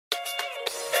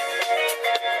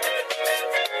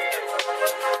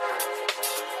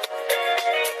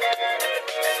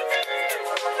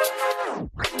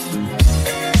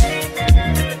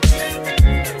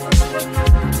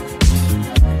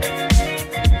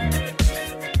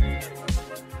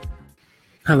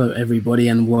Hello, everybody,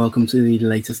 and welcome to the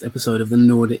latest episode of the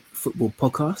Nordic Football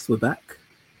Podcast. We're back.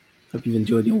 Hope you've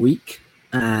enjoyed your week,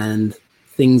 and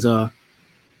things are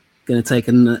going to take.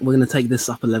 We're going to take this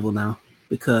up a level now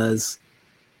because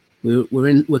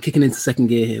we're kicking into second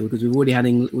gear here because we've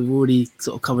already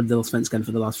sort of covered the Allsvenskan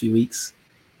for the last few weeks,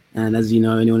 and as you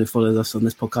know, anyone who follows us on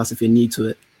this podcast, if you're new to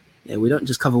it, we don't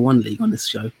just cover one league on this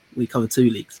show. We cover two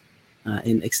leagues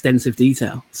in extensive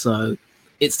detail. So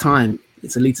it's time.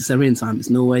 It's Eliteserien time.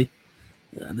 It's Norway.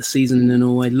 The season in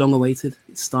Norway, long awaited.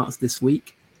 It starts this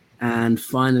week. And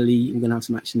finally, we're going to have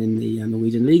some action in the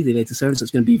Norwegian League, the Eliteserien. So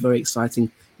it's going to be a very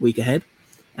exciting week ahead.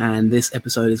 And this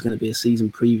episode is going to be a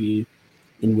season preview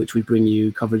in which we bring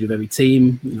you coverage of every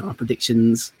team, our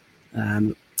predictions,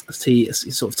 a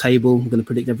sort of table. We're going to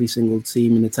predict every single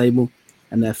team in the table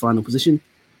and their final position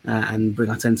and bring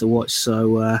our 10 to watch.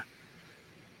 So,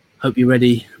 hope you're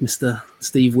ready, Mr.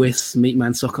 Steve Wiss,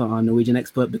 Meatman Soccer, our Norwegian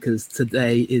expert, because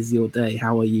today is your day.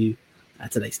 How are you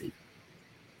today, Steve?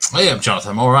 Hey, I'm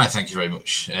Jonathan. I'm all right, thank you very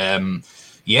much. I'm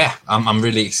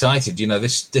really excited.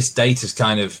 This date has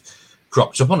kind of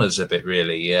cropped up on us a bit,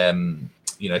 really.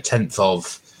 10th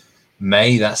of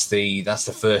May. That's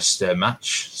the first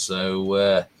match.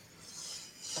 So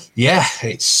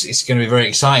it's going to be very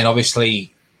exciting.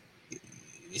 Obviously,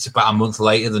 it's about a month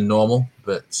later than normal,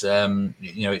 but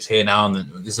it's here now, and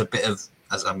there's a bit of,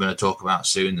 as I'm going to talk about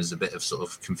soon, there's a bit of sort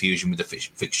of confusion with the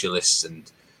fixture lists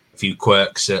and a few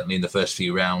quirks certainly in the first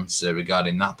few rounds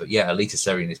regarding that. But yeah,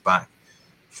 Eliteserien is back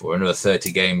for another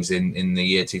 30 games in the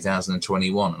year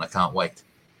 2021, and I can't wait.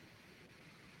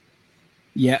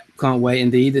 Yeah, can't wait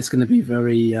indeed. It's going to be a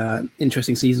very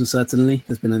interesting season, certainly.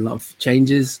 There's been a lot of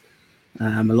changes,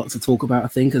 a lot to talk about, I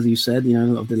think, as you said, a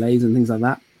lot of delays and things like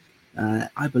that.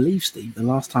 I believe, Steve, the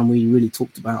last time we really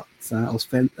talked about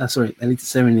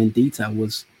Eliteserien in detail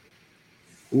was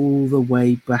all the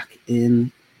way back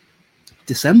in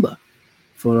December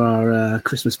for our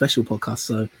Christmas special podcast.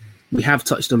 So we have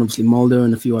touched on, obviously, Molde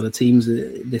and a few other teams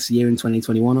this year in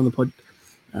 2021 on the pod,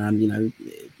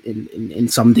 in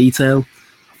some detail.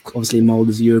 Obviously,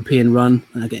 Molde's European run,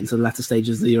 getting to the latter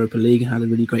stages of the Europa League, had a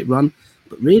really great run.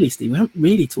 But really, Steve, we haven't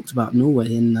really talked about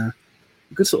Norway in a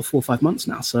good sort of 4 or 5 months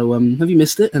now. So have you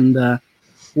missed it? And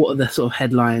what are the sort of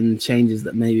headline changes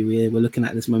that maybe we're looking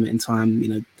at this moment in time?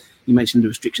 You mentioned the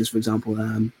restrictions, for example.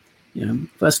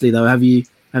 Firstly, though, have you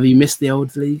missed the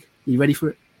old league? Are you ready for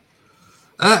it?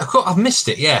 I've missed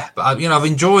it, yeah. But I've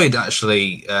enjoyed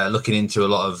actually looking into a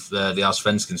lot of the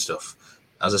Allsvenskan stuff.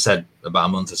 As I said about a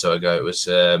month or so ago, it was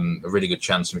a really good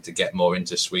chance for me to get more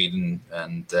into Sweden,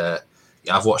 and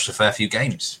I've watched a fair few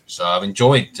games, so I've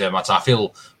enjoyed my time. I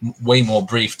feel way more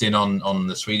briefed in on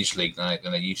the Swedish league than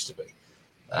I used to be,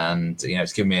 and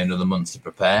it's given me another month to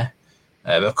prepare.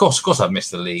 But of course, I've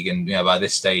missed the league, and by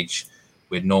this stage,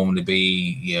 we'd normally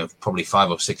be probably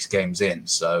 5 or 6 games in.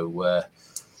 So one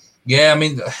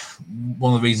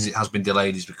of the reasons it has been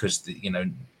delayed is because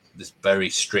there's very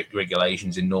strict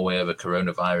regulations in Norway over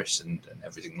coronavirus and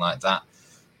everything like that.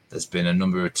 There's been a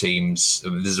number of teams.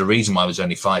 There's a reason why there's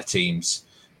only 5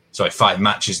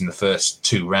 matches in the first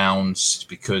 2 rounds. It's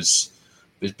because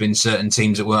there's been certain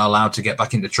teams that weren't allowed to get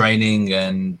back into training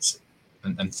and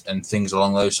things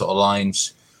along those sort of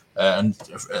lines, and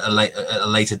at a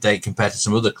later date compared to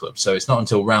some other clubs. So it's not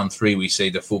until round 3 we see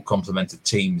the full complement of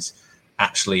teams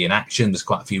actually in action. There's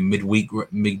quite a few midweek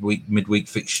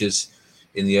fixtures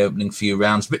in the opening few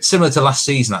rounds, but similar to last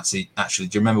season. Actually,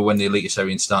 do you remember when the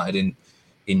Eliteserien started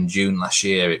in June last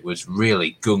year? It was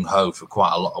really gung-ho for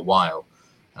quite a while.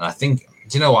 And I think,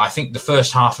 I think the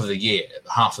first half of the year,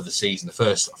 half of the season, the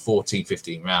first 14,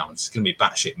 15 rounds, it's going to be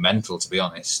batshit mental, to be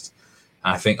honest.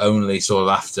 And I think only sort of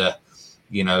after,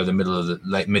 the middle of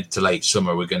the mid to late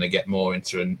summer, we're going to get more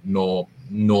into a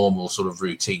normal sort of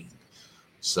routine.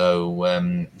 So,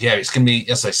 it's going to be,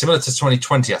 as I say, similar to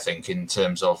 2020, I think, in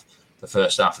terms of the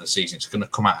first half of the season. It's going to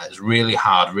come at us really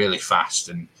hard, really fast,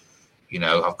 and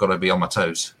I've got to be on my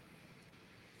toes.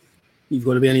 You've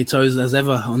got to be on your toes as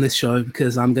ever on this show,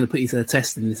 because I'm going to put you to the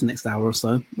test in this next hour or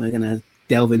so. We're going to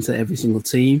delve into every single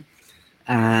team,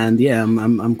 and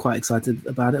I'm quite excited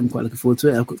about it. I'm quite looking forward to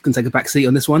it. I can take a back seat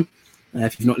on this one.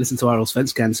 If you've not listened to our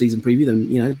Allsvenskan season preview,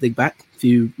 then dig back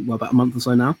about a month or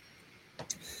so now,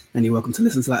 and you're welcome to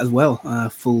listen to that as well.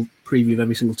 Full preview of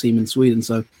every single team in Sweden.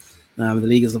 So. The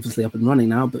league is obviously up and running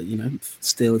now, but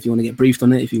still, if you want to get briefed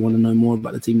on it, if you want to know more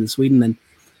about the team in Sweden,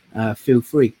 then feel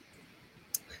free.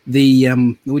 The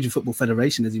Norwegian Football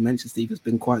Federation, as you mentioned, Steve, has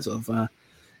been quite sort of,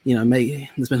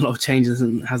 there's been a lot of changes,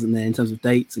 hasn't there, in terms of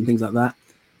dates and things like that.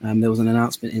 There was an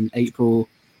announcement in April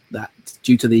that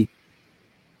due to the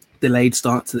delayed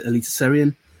start to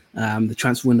Eliteserien, The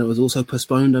transfer window was also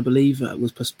postponed, I believe. It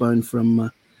was postponed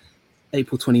from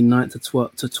April 29th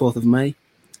to 12th of May.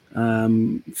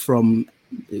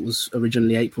 It was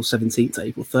originally April 17th to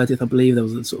April 30th, I believe. There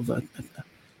was a sort of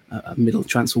a middle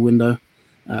transfer window,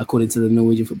 according to the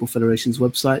Norwegian Football Federation's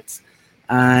website.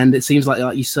 And it seems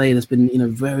like you say, there's been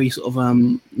very sort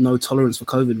of no tolerance for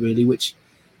COVID, really, which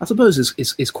I suppose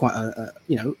is quite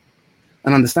an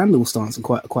understandable stance and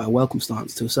quite a welcome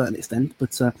stance to a certain extent.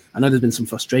 But I know there's been some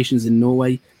frustrations in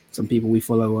Norway. Some people we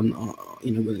follow on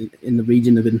in the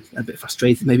region have been a bit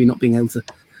frustrated, maybe not being able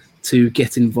to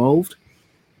get involved.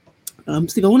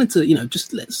 Steve, I wanted to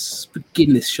just let's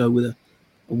begin this show with a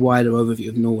wider overview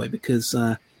of Norway, because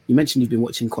you mentioned you've been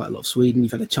watching quite a lot of Sweden.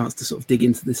 You've had a chance to sort of dig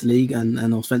into this league, and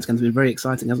Allsvenskan has been very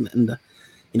exciting, hasn't it? And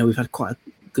we've had quite a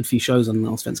good few shows on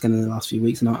Allsvenskan in the last few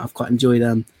weeks, and I've quite enjoyed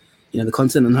the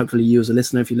content, and hopefully you as a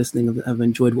listener, if you're listening, have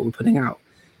enjoyed what we're putting out.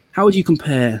 How would you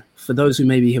compare, for those who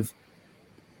maybe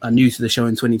are new to the show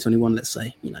in 2021, let's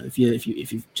say, if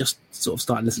you've just sort of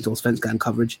started listening to Allsvenskan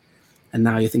coverage, and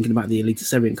now you're thinking about the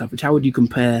Eliteserien coverage, how would you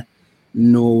compare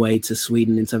Norway to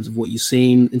Sweden in terms of what you've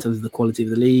seen, in terms of the quality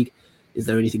of the league? Is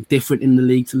there anything different in the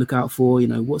league to look out for?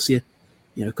 What's your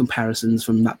comparisons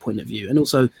from that point of view? And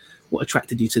also, what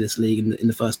attracted you to this league in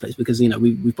the first place? Because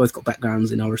we've both got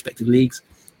backgrounds in our respective leagues.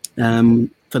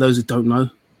 For those who don't know,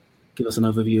 give us an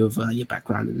overview of your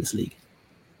background in this league.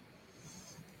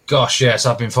 Gosh, yes,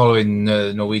 I've been following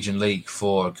the Norwegian league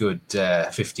for a good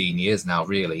 15 years now,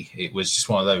 really. It was just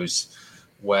one of those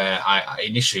where I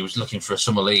initially was looking for a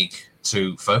summer league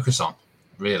to focus on,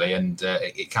 really, and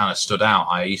it kind of stood out.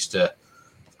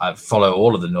 I follow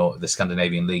all of the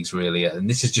Scandinavian leagues, really, and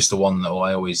this is just the one that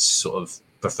I always sort of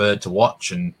preferred to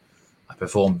watch, and I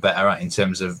performed better at in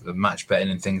terms of match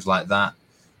betting and things like that.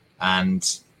 And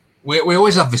we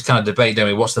always have this kind of debate, don't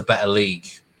we? What's the better league,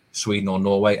 Sweden or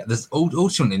Norway? There's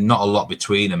ultimately not a lot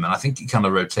between them, and I think it kind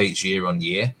of rotates year on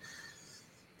year.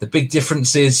 The big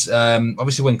difference is,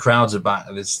 obviously, when crowds are back,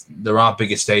 there are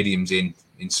bigger stadiums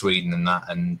in Sweden and that,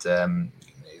 and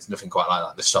it's nothing quite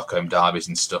like the Stockholm derbies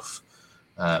and stuff.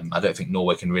 I don't think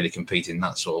Norway can really compete in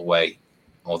that sort of way,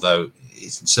 although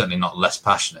it's certainly not less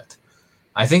passionate.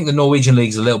 I think the Norwegian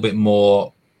league's a little bit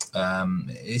more,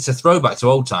 it's a throwback to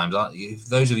old times. If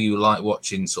those of you who like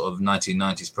watching sort of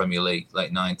 1990s Premier League,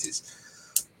 late 90s,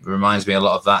 it reminds me a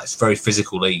lot of that. It's a very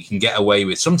physical league. You can get away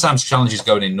with sometimes challenges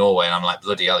going in Norway, and I'm like,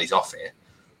 bloody hell, he's off here.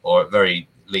 Or at very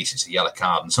least, it's a yellow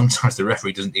card. And sometimes the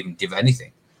referee doesn't even give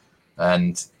anything.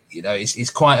 And, it's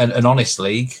quite an honest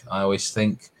league, I always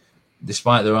think.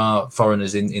 Despite there are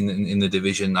foreigners in the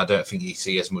division, I don't think you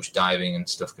see as much diving and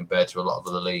stuff compared to a lot of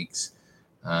other leagues.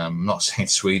 I'm not saying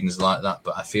Sweden's like that,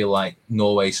 but I feel like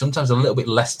Norway sometimes a little bit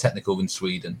less technical than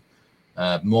Sweden,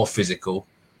 more physical.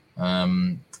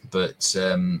 But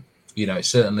it's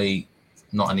certainly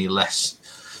not any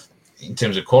less in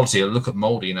terms of quality. Look at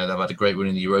Molde, they've had a great run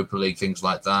in the Europa League, things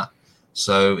like that.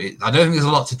 So I don't think there's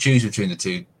a lot to choose between the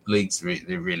two leagues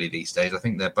really these days. I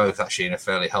think they're both actually in a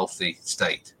fairly healthy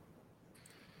state.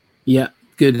 Yeah,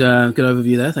 good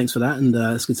overview there. Thanks for that. And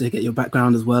it's good to get your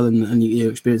background as well and your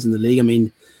experience in the league. I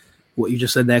mean, what you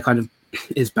just said there kind of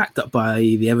is backed up by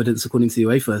the evidence according to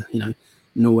UEFA.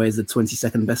 Norway is the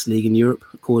 22nd best league in Europe,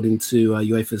 according to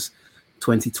UEFA's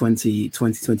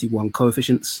 2020-2021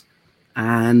 coefficients.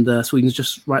 And Sweden's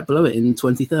just right below it in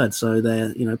 23rd. So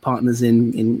they're, partners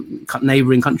in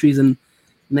neighbouring countries and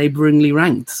neighbouringly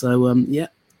ranked. So,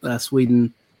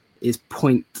 Sweden is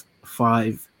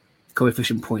 0.5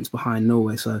 coefficient points behind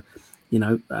Norway. So,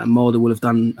 Molde will have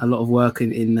done a lot of work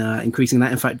in increasing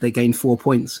that. In fact, they gained 4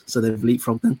 points. So they've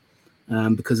leapfrogged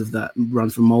them because of that run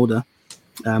from Molde.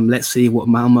 Let's see what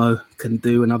Malmo can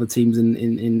do and other teams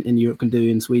in Europe can do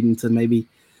in Sweden to maybe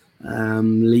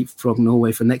leapfrog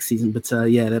Norway for next season. But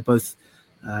they're both,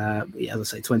 as I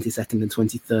say, 22nd and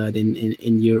 23rd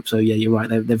in Europe. So you're right.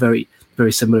 They're very,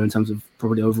 very similar in terms of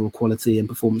probably overall quality and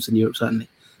performance in Europe, certainly.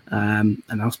 And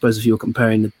I suppose if you're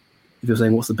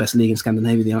saying what's the best league in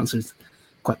Scandinavia, the answer is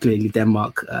quite clearly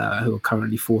Denmark, who are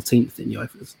currently 14th in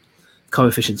UEFA's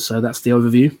coefficients. So that's the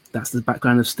overview. That's the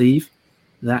background of Steve.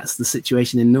 That's the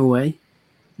situation in Norway.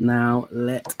 Now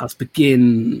let us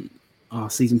begin our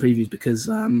season previews because, it's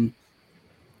going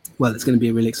to be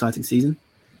a really exciting season.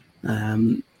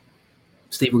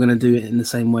 Steve, we're going to do it in the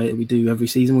same way that we do every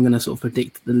season. We're going to sort of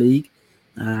predict the league.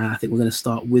 I think we're going to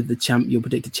start with your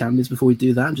predicted champions. Before we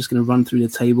do that, I'm just going to run through the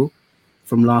table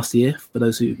from last year for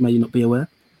those who may not be aware.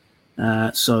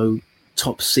 So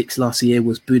top 6 last year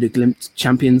was Bodø Glimt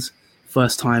champions.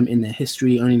 First time in their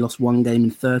history, only lost one game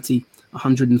in 30,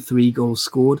 103 goals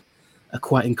scored. A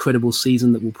quite incredible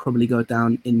season that will probably go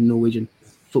down in Norwegian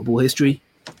football history.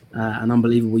 an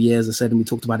unbelievable year, as I said, and we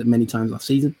talked about it many times last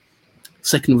season.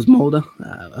 Second was Molde,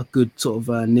 a good sort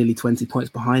of nearly 20 points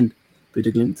behind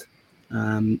Bodø/Glimt.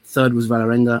 Third was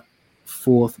Vålerenga.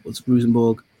 Fourth was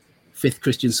Rosenborg. Fifth,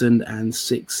 Kristiansund, and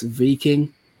sixth,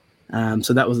 Viking.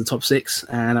 So that was the top six,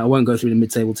 and I won't go through the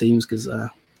mid-table teams because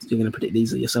you're going to predict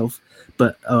these yourself.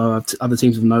 But other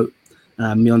teams of note,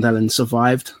 Mjøndalen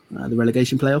survived the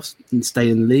relegation playoffs and stayed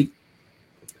in the league.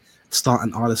 Start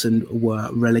and Arlesund were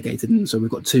relegated, and so we've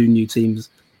got two new teams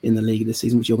in the league this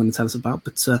season, which you're going to tell us about.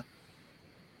 But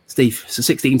Steve, it's a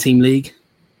 16-team league,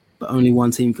 but only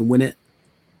one team can win it.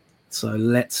 So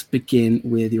let's begin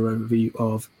with your overview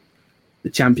of the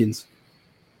champions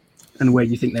and where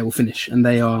you think they will finish, and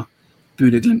they are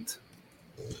Bodø/Glimt.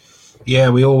 Yeah,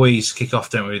 we always kick off,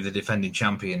 don't we, with the defending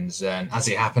champions. And as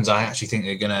it happens, I actually think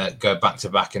they're going to go back to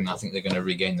back, and I think they're going to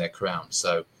regain their crown.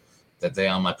 So that they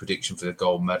are my prediction for the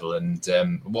gold medal. And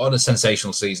what a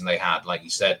sensational season they had. Like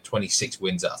you said, 26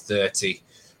 wins out of 30,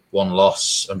 one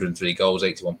loss, 103 goals,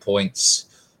 81 points.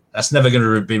 That's never going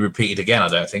to be repeated again, I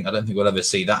don't think. I don't think we'll ever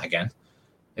see that again.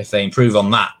 If they improve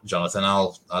on that, Jonathan,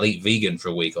 I'll eat vegan for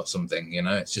a week or something. You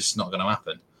know, it's just not going to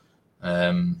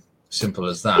happen. Simple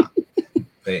as that.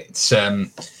 It's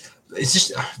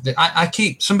just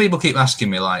some people keep asking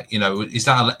me, like, you know,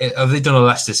 have they done a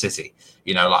Leicester City?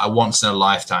 You know, like a once in a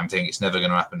lifetime thing. It's never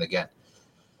going to happen again.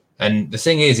 And the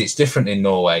thing is, it's different in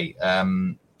Norway.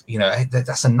 You know,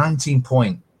 that's a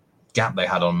 19-point gap they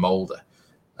had on Molde.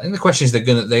 I think the question is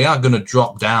they are going to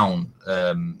drop down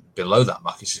below that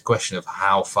mark. It's a question of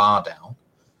how far down.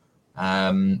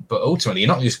 But ultimately,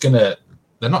 they're not just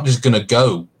going to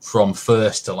go from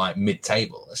first to like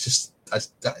mid-table.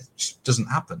 That just doesn't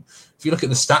happen. If you look at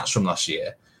the stats from last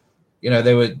year, you know,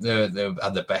 they had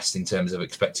the best in terms of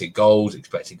expected goals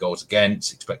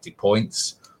against, expected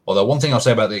points. Although one thing I'll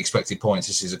say about the expected points,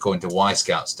 this is according to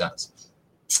Y-Scout stats,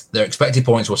 their expected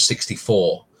points was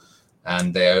 64.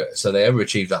 And they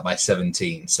overachieved that by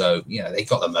 17. So, you know, they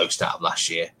got the most out of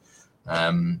last year.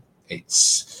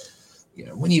 It's, you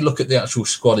know, when you look at the actual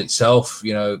squad itself,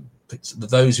 you know,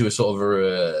 those who are sort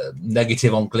of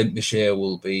negative on Glimt this year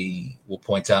will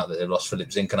point out that they lost Philip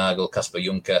Zinkernagel, Kasper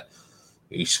Juncker,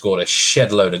 who scored a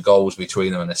shed load of goals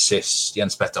between them and assists.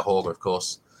 Jens Petter Hauge, of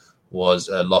course, was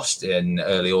lost in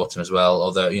early autumn as well.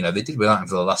 Although, you know, they did without him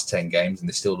for the last 10 games and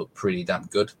they still look pretty damn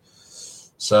good.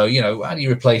 So, you know, how do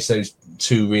you replace those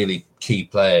two really key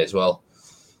players? Well,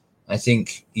 I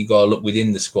think you got to look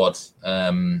within the squad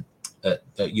at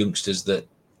youngsters that,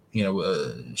 you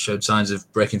know, showed signs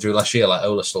of breaking through last year, like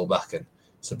Ola Stolbakken,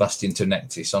 Sebastian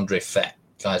Tonektis, Andre Fett,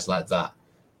 guys like that.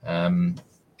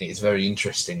 It's very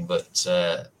interesting, but,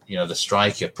 you know, the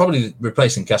striker, probably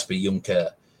replacing Kasper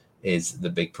Juncker is the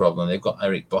big problem. They've got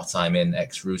Erik Botheim in,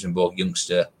 ex-Rosenborg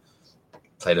youngster,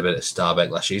 played a bit at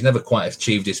Stabæk last year. He's never quite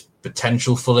achieved his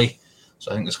potential fully,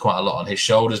 so I think there's quite a lot on his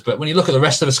shoulders. But when you look at the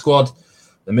rest of the squad,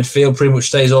 the midfield pretty much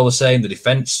stays all the same. The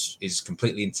defence is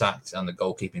completely intact, and the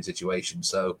goalkeeping situation.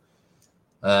 So,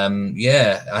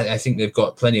 I think they've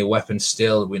got plenty of weapons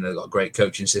still. We know they've got a great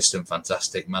coaching system,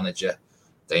 fantastic manager.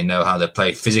 They know how they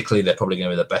play physically. They're probably going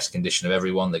to be the best condition of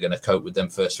everyone. They're going to cope with them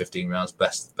first 15 rounds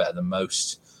better than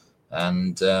most.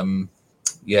 And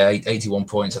 81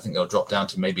 points. I think they'll drop down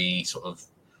to maybe sort of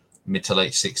mid to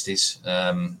late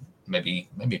 60s, maybe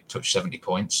touch 70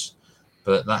 points,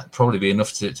 but that'd probably be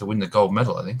enough to win the gold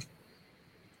medal, I think.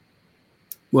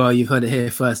 Well, you've heard it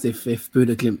here first. If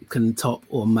Bodø/Glimt can top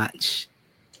or match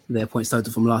their points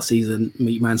total from last season,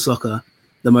 Meatman Soccer,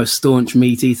 the most staunch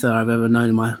meat eater I've ever known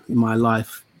in my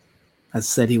life, has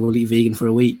said he will eat vegan for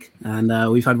a week.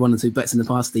 And we've had one or two bets in the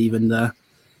past, Steve, and I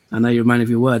know you're a man of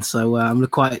your word. So I'm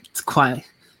quite.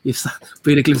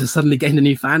 Bodø/Glimt has suddenly gained a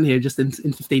new fan here just in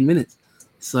 15 minutes.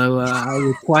 So I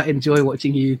will quite enjoy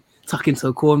watching you tuck into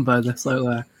a corn burger.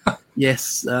 So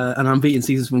yes, an unbeaten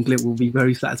season from Glimt will be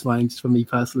very satisfying just for me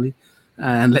personally.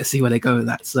 And let's see where they go with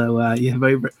that. So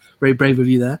very, very brave of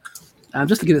you there.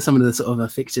 Just looking at some of the sort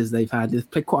of fixtures they've had,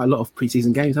 they've played quite a lot of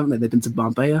preseason games, haven't they? They've been to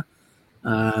Marbella.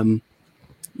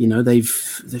 You know,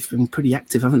 they've been pretty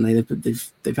active, haven't they?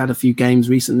 They've had a few games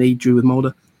recently, drew with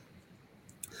Molde.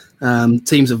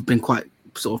 Teams have been quite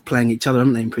sort of playing each other,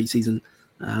 haven't they, in pre-season?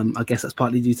 I guess that's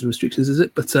partly due to restrictions, is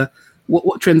it? But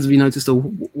what trends have you noticed, or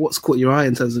what's caught your eye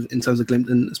in terms of Glimt,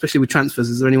 and especially with transfers?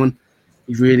 Is there anyone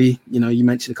you really, you know, you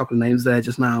mentioned a couple of names there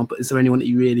just now, but is there anyone that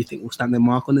you really think will stand their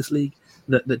mark on this league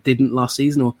that didn't last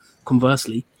season? Or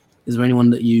conversely, is there anyone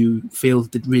that you feel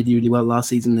did really, really well last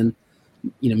season and,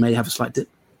 you know, may have a slight dip?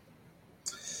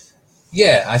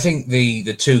 Yeah, I think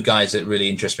the two guys that really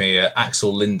interest me are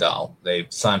Axel Lindahl. They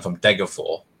signed from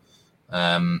Degerford.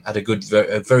 Had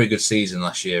a very good season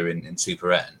last year in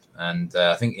Super N. And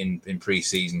I think in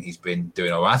pre-season he's been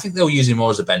doing all right. I think they'll use him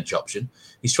more as a bench option.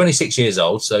 He's 26 years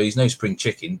old, so he's no spring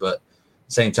chicken, but at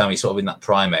the same time he's sort of in that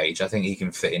prime age. I think he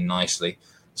can fit in nicely.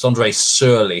 Sondre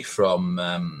Surly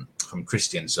from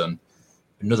Kristiansund,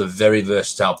 another very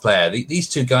versatile player. These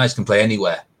two guys can play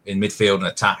anywhere in midfield and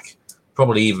attack,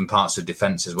 probably even parts of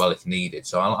defence as well if needed.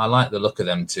 So I like the look of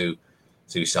them two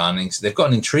signings. They've got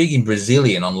an intriguing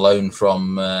Brazilian on loan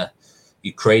from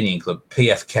Ukrainian club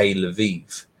PFK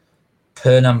Lviv.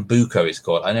 Pernambuco is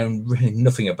called. I know really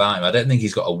nothing about him. I don't think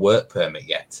he's got a work permit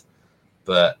yet,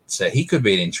 but he could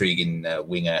be an intriguing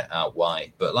winger out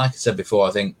wide. But like I said before,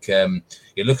 I think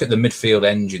you look at the midfield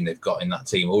engine they've got in that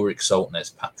team: Ulrik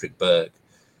Saltnes, Patrick Berg,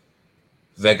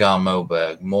 Vegard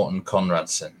Moberg, Morten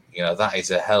Konradsen. That is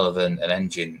a hell of an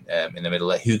engine in the middle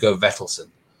there. Hugo Vettelsen.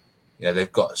 They're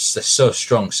so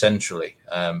strong centrally.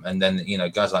 And then,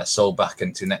 guys like Solbach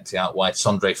and Tunetti out wide,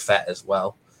 Sondre Fett as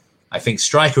well. I think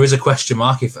striker is a question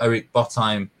mark if Erik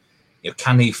Botheim,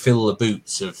 can he fill the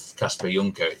boots of Kasper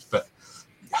Junker? But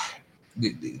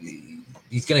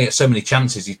he's going to get so many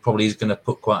chances, he probably is going to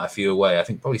put quite a few away. I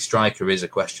think probably striker is a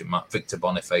question mark. Victor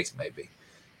Boniface, maybe.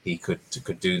 He could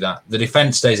do that. The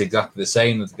defence stays exactly the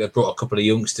same. They've brought a couple of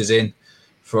youngsters in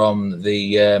from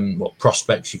the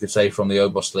prospects, you could say, from the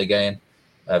Obosligaen.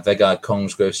 Vegard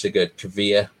Kongsgaard, Sigurd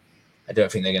Kvia. I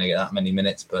don't think they're going to get that many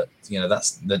minutes, but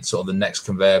that's sort of the next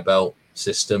conveyor belt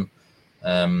system.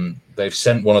 They've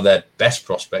sent one of their best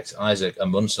prospects, Isaac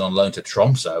Amundsen, on loan to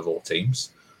Tromsø of all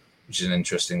teams, which is an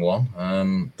interesting one.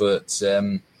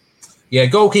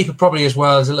 Goalkeeper probably as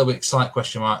well is a little bit slight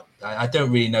question mark. I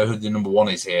don't really know who the number one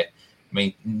is here. I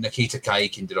mean, Nikita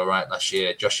Kaikin did all right last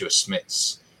year. Joshua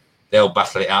Smits, they'll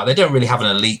battle it out. They don't really have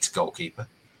an elite goalkeeper.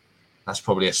 That's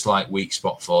probably a slight weak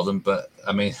spot for them. But,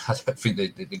 I mean, I don't think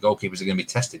the goalkeepers are going to be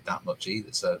tested that much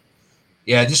either. So,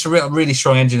 yeah, just a really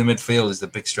strong engine in the midfield is the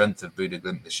big strength of Bodø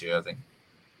Glimt this year, I think.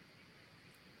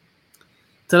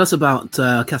 Tell us about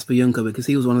Kasper Junker, because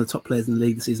he was one of the top players in the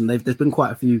league this season. There's been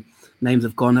quite a few names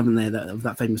have gone, haven't there, of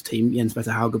that famous team. Jens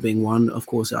Petter Hauge being one. Of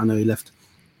course, I know he left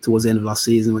towards the end of last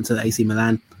season, went to AC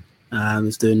Milan.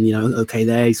 He's doing, okay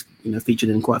there. He's, featured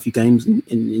in quite a few games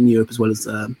in Europe as well as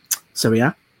Serie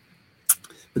A.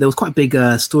 But there was quite a big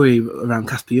story around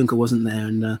Kasper Junker, wasn't there?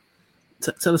 And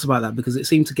tell us about that, because it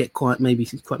seemed to get quite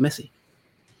messy.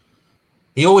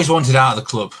 He always wanted out of the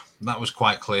club. That was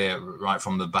quite clear right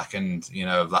from the back end,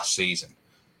 of last season.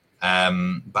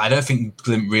 But I don't think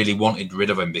Glimt really wanted rid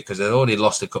of him because they'd already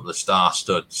lost a couple of star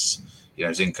studs.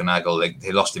 Zinkernagel,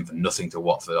 they lost him for nothing to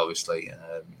Watford, obviously.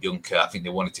 Junker, I think they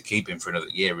wanted to keep him for another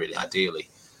year, really, ideally.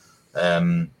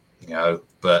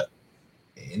 But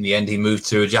in the end, he moved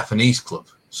to a Japanese club.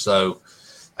 So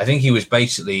I think he was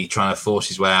basically trying to force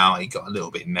his way out. He got a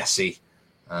little bit messy.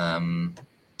 And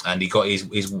he got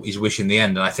his wish in the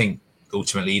end. And I think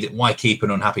ultimately, why keep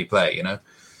an unhappy player, even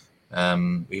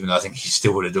though I think he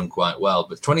still would have done quite well.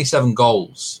 But 27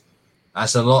 goals,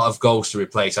 that's a lot of goals to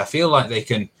replace. I feel like they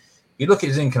can, you look at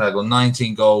Zinkernagel,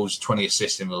 19 goals, 20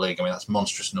 assists in the league. I mean, that's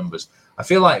monstrous numbers. I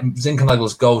feel like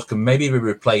Zinkernagel's goals can maybe be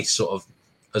replaced sort of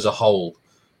as a whole,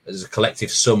 as a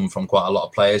collective sum from quite a lot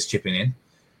of players chipping in.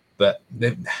 But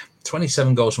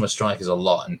 27 goals from a striker is a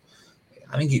lot. And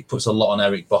I think it puts a lot on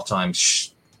Erik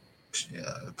Botheim's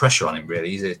pressure on him,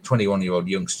 really. He's a 21-year-old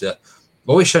youngster.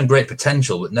 Always shown great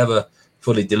potential, but never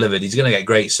fully delivered. He's going to get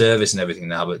great service and everything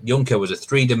now. But Junker was a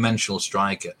three-dimensional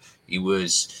striker. He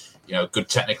was, good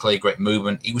technically, great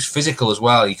movement. He was physical as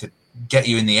well. He could get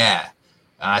you in the air.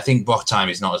 And I think Botheim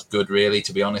is not as good, really,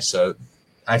 to be honest. So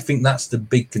I think that's the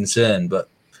big concern. But,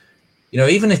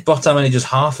 even if Botheim only does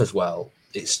half as well,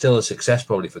 it's still a success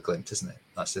probably for Glimt, isn't it?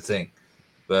 That's the thing.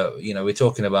 But, we're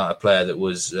talking about a player that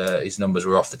was, his numbers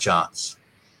were off the charts.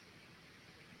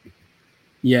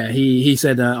 Yeah, he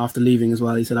said after leaving as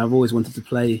well, he said, I've always wanted to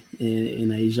play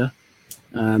in Asia.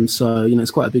 So,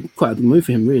 it's quite a big move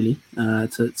for him, really,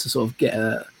 to sort of get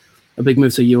a big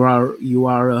move to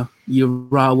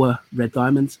Urawa Red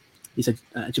Diamonds. He said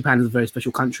Japan is a very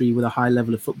special country with a high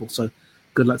level of football. So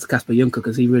good luck to Kasper Junker,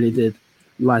 because he really did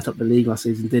light up the league last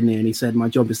season, didn't he? And he said, my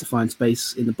job is to find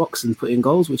space in the box and put in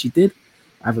goals, which he did.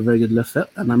 I have a very good left foot,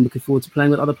 and I'm looking forward to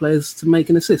playing with other players to make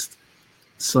an assist.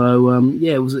 So,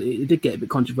 it did get a bit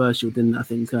controversial, didn't it? I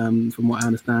think, from what I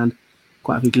understand,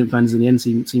 quite a few Glimt fans in the end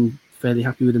seemed fairly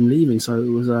happy with him leaving.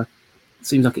 So it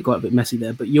seems like it got a bit messy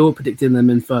there. But you're predicting them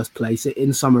in first place.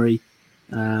 In summary,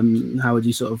 how would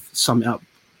you sort of sum it up,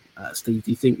 Steve?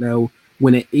 Do you think they'll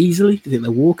win it easily? Do you think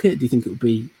they'll walk it? Do you think it will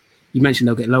be, you mentioned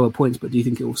they'll get lower points, but do you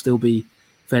think it will still be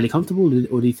fairly comfortable?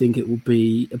 Or do you think it will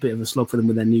be a bit of a slog for them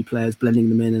with their new players, blending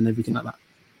them in and everything like that?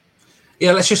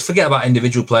 Yeah, let's just forget about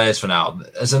individual players for now.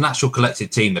 As an actual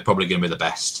collective team, they're probably going to be the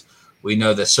best. We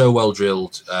know they're so well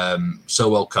drilled, so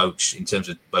well coached in terms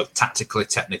of both tactically,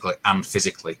 technically, and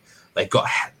physically.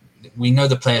 We know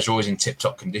the players are always in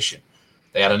tip-top condition.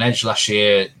 They had an edge last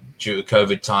year due to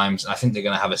COVID times. I think they're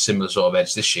going to have a similar sort of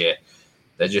edge this year.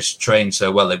 They're just trained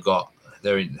so well. They've got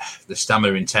the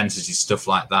stamina, intensity, stuff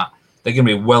like that. They're going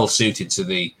to be well suited to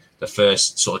the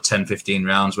first sort of 10, 15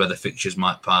 rounds where the fixtures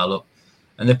might pile up.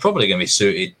 And they're probably going to be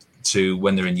suited to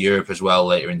when they're in Europe as well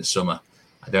later in the summer.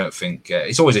 I don't think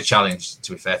it's always a challenge,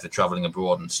 to be fair, for travelling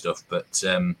abroad and stuff. But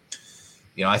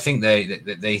I think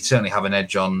they certainly have an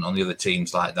edge on the other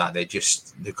teams like that.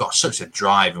 They've got such a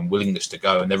drive and willingness to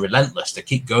go, and they're relentless. They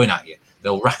keep going at you.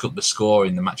 They'll rack up the score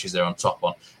in the matches they're on top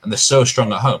on, and they're so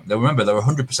strong at home. They were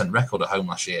 100% record at home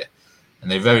last year, and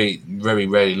they very, very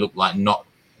rarely look like not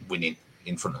winning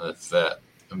in front of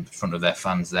their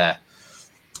fans there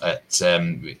at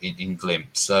in Glimt.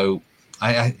 So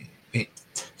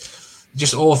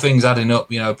just all things adding up,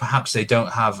 perhaps they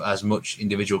don't have as much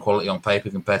individual quality on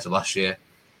paper compared to last year.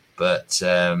 But,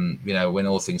 when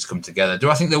all things come together,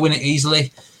 do I think they'll win it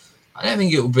easily? I don't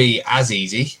think it will be as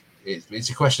easy. It's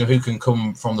a question of who can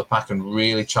come from the pack and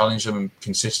really challenge them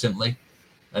consistently.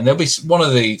 And there'll be one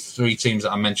of the three teams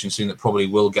that I mentioned soon that probably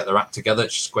will get their act together.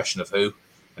 It's just a question of who.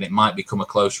 And it might become a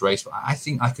close race. But I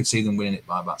think I could see them winning it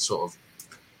by about sort of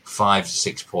 5 to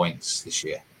 6 points this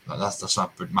year. That's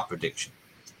my prediction.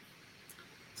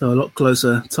 So a lot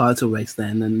closer title race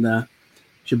then, and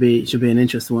should be an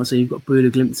interesting one. So you've got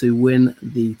Bodø Glimt to win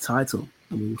the title,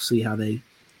 and we'll see how they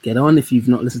get on. If you've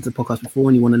not listened to the podcast before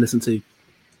and you want to listen to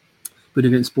Bodø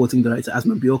Glimt Sporting Director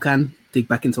Asmund Bjorkan dig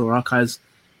back into our archives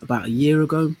about a year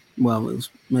ago, well, it was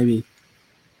maybe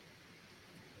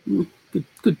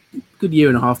good year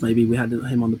and a half. Maybe we had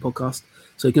him on the podcast,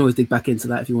 so you can always dig back into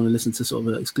that if you want to listen to sort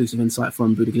of an exclusive insight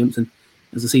from Bodø Glimt. And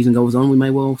as the season goes on, we may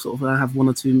well sort of have one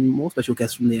or two more special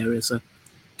guests from the area. So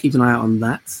keep an eye out on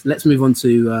that. Let's move on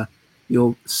to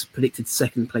your predicted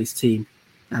second place team,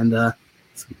 and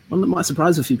one that might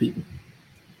surprise a few people.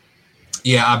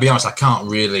 Yeah, I'll be honest, I can't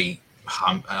really.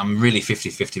 I'm really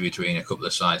 50-50 between a couple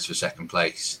of sides for second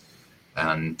place,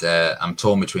 and I'm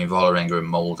torn between Vålerenga and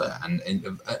Molde.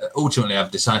 And ultimately,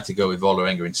 I've decided to go with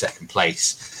Vålerenga in second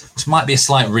place, which might be a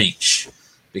slight reach,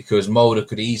 because Molde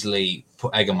could easily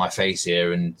put egg on my face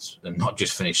here and not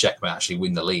just finish second, but actually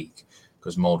win the league,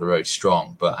 because Molde are very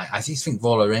strong. But I just think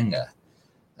Vålerenga,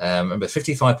 remember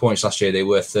 55 points last year, they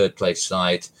were third place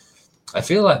side. I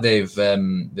feel like they've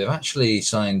actually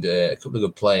signed a couple of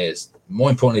good players. More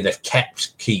importantly, they've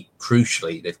kept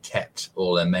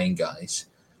all their main guys.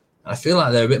 And I feel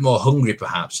like they're a bit more hungry,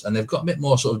 perhaps, and they've got a bit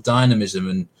more sort of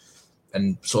dynamism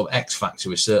and sort of X factor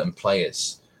with certain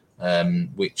players,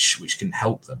 which can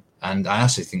help them. And I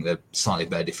actually think they're slightly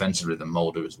better defensively than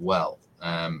Molde as well,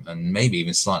 and maybe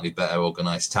even slightly better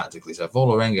organised tactically. So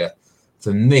Vålerenga,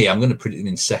 for me, I'm going to put it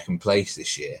in second place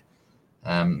this year.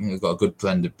 We've got a good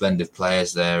blend of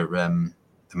players there. The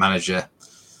manager,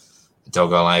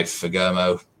 Dogalav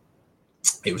Fagermo,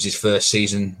 it was his first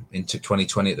season into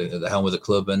 2020 at the helm of the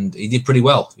club, and he did pretty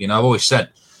well. I've always said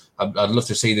I'd love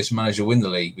to see this manager win the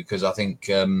league, because I think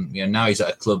now he's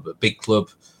at a big club,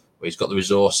 where he's got the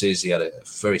resources. He had a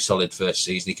very solid first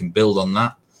season. He can build on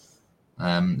that.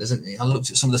 I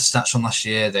looked at some of the stats from last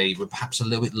year. They were perhaps a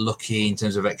little bit lucky in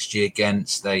terms of XG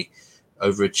against. They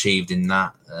overachieved in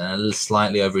that,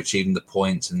 slightly overachieved in the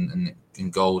points and in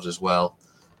goals as well.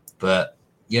 But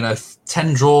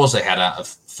 10 draws they had out of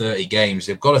 30 games.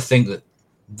 They've got to think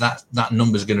that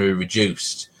number is going to be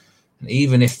reduced. And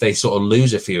even if they sort of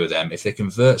lose a few of them, if they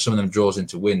convert some of them draws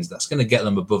into wins, that's going to get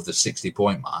them above the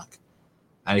 60-point mark.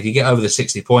 And if you get over the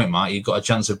 60-point mark, you've got a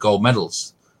chance of gold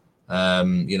medals.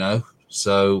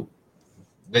 So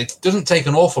it doesn't take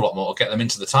an awful lot more to get them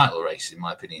into the title race, in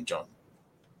my opinion, John.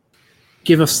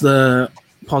 Give us the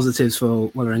positives for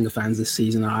Vålerenga fans this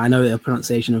season. I know the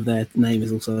pronunciation of their name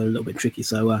is also a little bit tricky,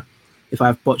 so if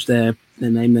I've botched their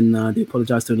name, then I do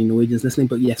apologise to any Norwegians listening.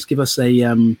 But yes, give us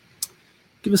the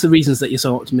reasons that you're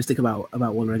so optimistic about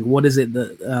Vålerenga. What is it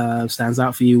that stands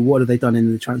out for you? What have they done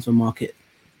in the transfer market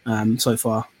so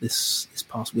far this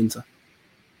past winter?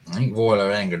 I think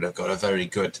Vålerenga have got a very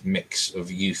good mix of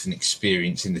youth and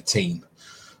experience in the team.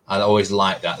 I always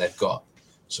like that. They've got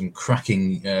some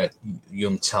cracking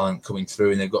young talent coming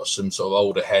through, and they've got some sort of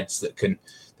older heads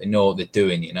they know what they're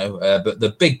doing, But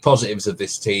the big positives of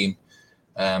this team,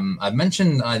 I've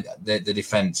mentioned the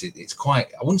defence. It's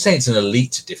quite, I wouldn't say it's an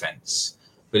elite defence,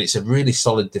 but it's a really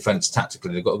solid defence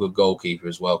tactically. They've got a good goalkeeper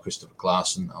as well, Christopher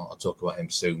Claesson. I'll talk about him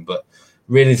soon. But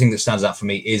really the thing that stands out for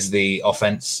me is the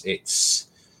offence.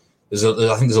 I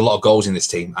think there's a lot of goals in this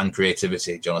team and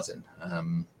creativity, Jonathan.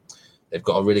 They've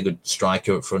got a really good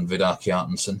striker up front, Vidar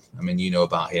Kjartansson. I mean, you know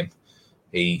about him.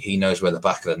 He knows where the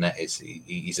back of the net is.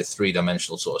 He's a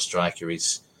three-dimensional sort of striker.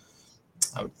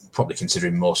 I would probably consider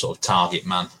him more sort of target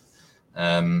man.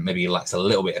 Maybe he lacks a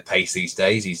little bit of pace these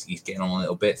days. He's getting on a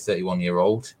little bit,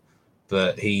 31-year-old.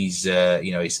 But he's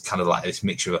he's kind of like this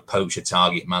mixture of a poacher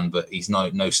target man, but he's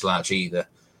no slouch either.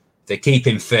 If they keep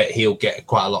him fit, he'll get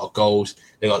quite a lot of goals.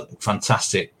 They've got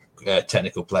fantastic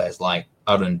technical players like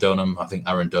Aaron Dunham. I think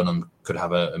Aaron Dunham could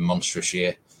have a monstrous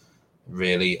year,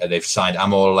 really. They've signed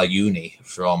Amor Layouni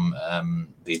from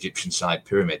the Egyptian side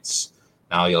Pyramids.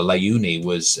 Now, Layouni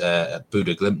was at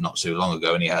Buda Glimt not so long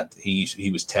ago, and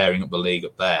he was tearing up the league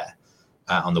up there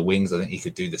on the wings. I think he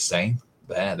could do the same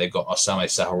there. They've got Osame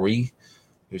Sahori,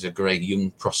 who's a great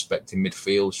young prospect in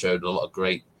midfield, showed a lot of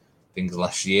great things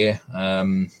last year.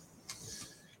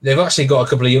 They've actually got a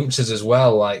couple of youngsters as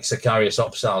well, like Sakarius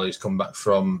Opsal, who's come back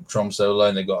from Tromsø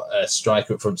loan. They've got a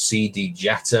striker up front, CD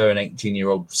Jatta, an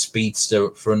 18-year-old speedster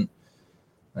up front.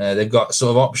 They've got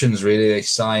sort of options, really. They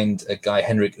signed a guy,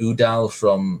 Henrik Udal,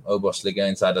 from Obos Liga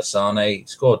inside Asane. He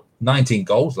scored 19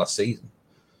 goals last season.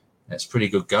 It's pretty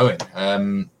good going.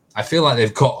 I feel like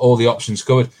they've got all the options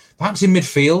covered. Perhaps in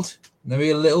midfield, maybe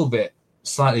a little bit,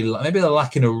 maybe they're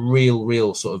lacking a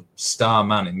real sort of star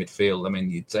man in midfield. I mean,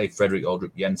 you'd say Frederick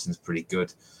Aldrup Jensen's pretty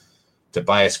good.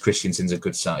 Tobias Christiansen's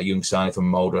a young signing from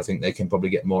Mulder. I think they can probably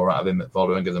get more out of him at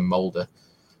Vålerenga than Mulder.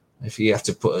 If you have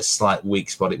to put a slight weak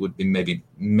spot, it would be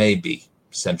maybe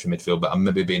central midfield, but I'm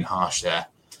maybe being harsh there.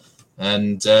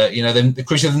 And the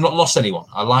Christians have not lost anyone.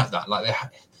 I like that. Like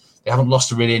they haven't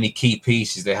lost really any key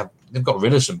pieces. They've got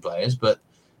rid of some players, but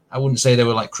I wouldn't say they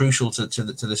were like crucial to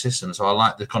the system. So I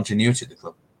like the continuity of the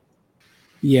club.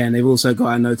 Yeah, and they've also got,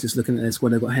 I noticed looking at this, where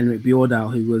they've got Henrik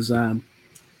Bjordal, who was at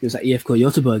IFK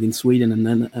Göteborg in Sweden,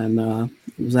 and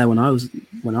was there when I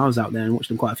was out there and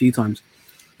watched him quite a few times.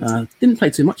 Didn't play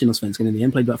too much in Allsvenskan in the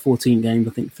end. Played about 14 games,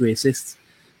 I think 3 assists.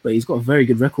 But he's got a very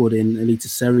good record in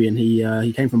Eliteserien.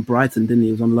 He came from Brighton, didn't he?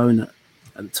 He was on loan at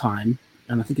the time,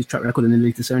 and I think his track record in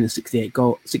Eliteserien is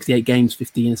 68 games,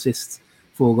 15 assists,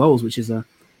 4 goals, which is a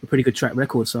pretty good track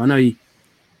record. So I know he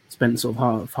spent sort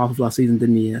of half of last season,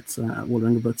 didn't he, at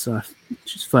Vålerenga? But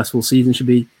his first full season should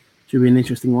be an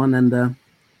interesting one. And a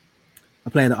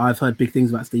player that I've heard big things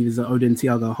about, Steve, is Odin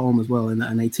Thiago Holm as well, and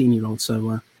an 18-year-old.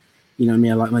 So you know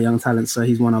me, I like my young talents, so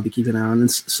he's one I'll be keeping an eye on. And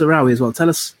Sarawi as well. Tell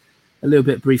us a little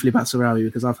bit briefly about Sarawi,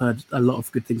 because I've heard a lot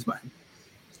of good things about him.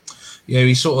 Yeah,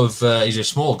 he's he's a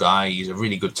small guy. He's a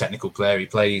really good technical player.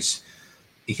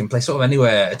 He can play sort of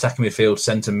anywhere, attacking midfield,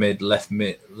 centre mid, left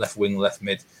wing, left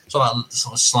mid. Sort of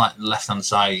slight left-hand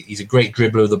side. He's a great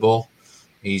dribbler of the ball.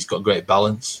 He's got great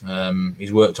balance.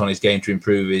 He's worked on his game to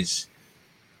improve his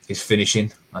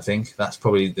finishing. I think that's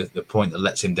probably the point that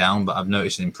lets him down, but I've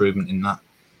noticed an improvement in that.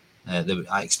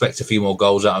 I expect a few more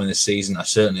goals out of him this season. I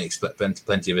certainly expect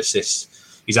plenty of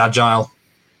assists. He's agile.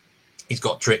 He's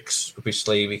got tricks up his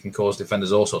sleeve. He can cause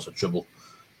defenders all sorts of trouble.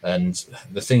 And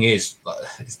the thing is,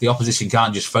 the opposition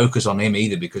can't just focus on him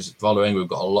either, because Vålerenga have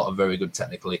got a lot of very good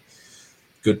technically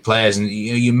good players. And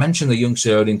you mentioned the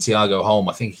youngster Odin Thiago Holm.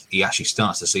 I think he actually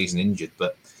starts the season injured,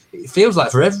 but it feels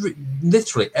like for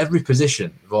literally every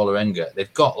position, Vålerenga,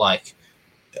 they've got like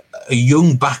a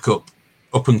young backup,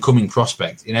 up and coming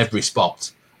prospect in every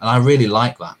spot, and I really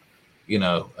like that.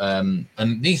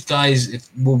 And these guys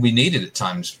will be needed at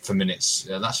times for minutes,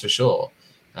 that's for sure.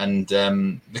 And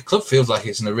the club feels like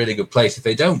it's in a really good place. If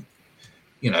they don't,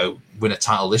 win a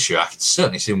title this year, I could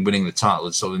certainly see them winning the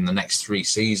title sort of in the next 3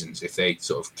 seasons if they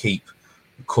sort of keep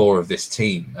the core of this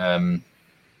team.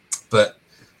 But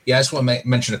yeah, I just want to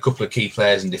mention a couple of key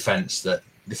players in defence that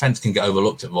defence can get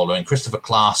overlooked at Vålerenga. Christopher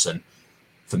Klaassen,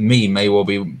 for me, may well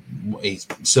be, he's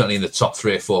certainly in the top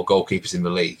 3 or 4 goalkeepers in the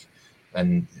league.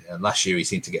 And last year he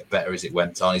seemed to get better as it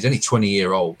went on. He's only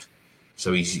 20-year-old,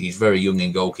 so he's very young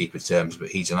in goalkeeper terms, but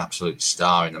he's an absolute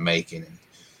star in the making.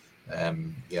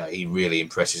 And he really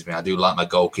impresses me. I do like my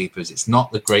goalkeepers. It's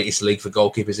not the greatest league for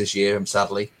goalkeepers this year,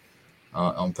 sadly,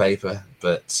 on paper,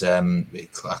 but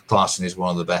Klaassen is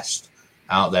one of the best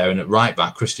out there. And at right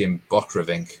back, Christian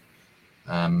Botravink.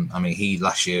 He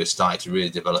last year started to really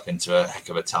develop into a heck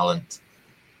of a talent,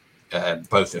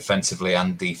 both offensively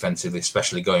and defensively,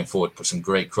 especially going forward. Put some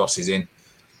great crosses in.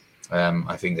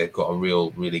 I think they've got a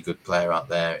really good player out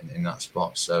there in that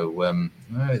spot. So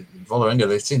Vålerenga,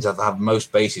 they seem to have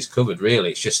most bases covered.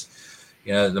 Really, it's just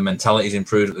the mentality's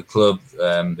improved at the club.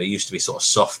 They used to be sort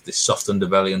of this soft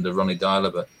underbelly under Ronny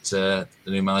Deila, but the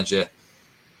new manager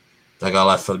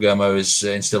Dagala Fergomo has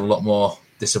instilled a lot more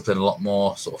discipline, a lot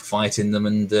more sort of fight in them,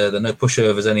 and they're no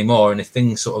pushovers anymore. And if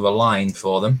things sort of align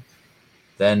for them,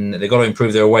 then they've got to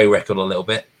improve their away record a little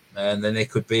bit, and then they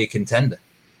could be a contender.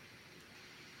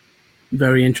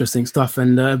 Very interesting stuff.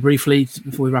 And briefly,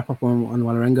 before we wrap up on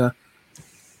Vålerenga,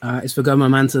 is Fergoma a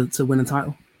man to win a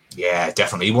title? Yeah,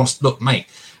 definitely. He wants. Look, mate.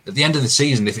 At the end of the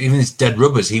season, if even it's dead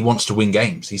rubbers, he wants to win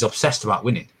games. He's obsessed about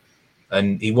winning,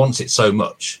 and he wants it so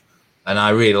much. And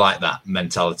I really like that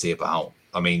mentality about.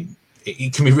 I mean,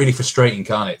 it can be really frustrating,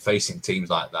 can't it, facing teams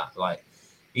like that? Like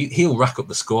he'll rack up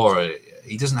the score.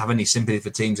 He doesn't have any sympathy for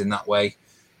teams in that way.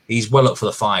 He's well up for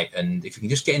the fight, and if he can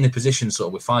just get in the position, sort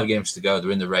of with 5 games to go,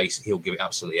 they're in the race. He'll give it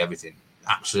absolutely everything.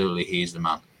 Absolutely, he is the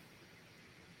man.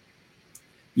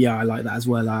 Yeah, I like that as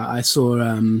well. I saw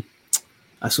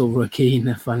Roy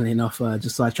Keane, funnily enough,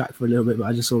 just sidetracked for a little bit, but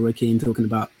I just saw Roy Keane talking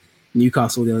about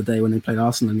Newcastle the other day when they played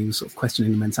Arsenal, and he was sort of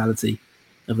questioning the mentality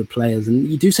of the players. And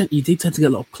you do tend to get a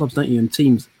lot of clubs, don't you, and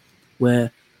teams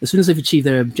where as soon as they've achieved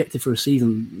their objective for a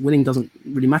season, winning doesn't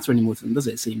really matter anymore to them, does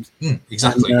it? It seems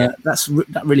exactly. And,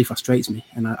 that really frustrates me,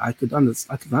 and I could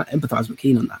empathise with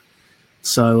Keane on that.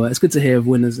 So it's good to hear of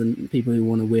winners and people who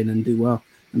want to win and do well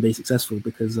and be successful,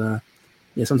 because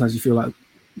sometimes you feel like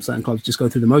certain clubs just go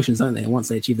through the motions, don't they? And once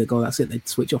they achieve their goal, that's it. They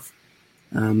switch off.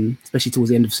 Especially towards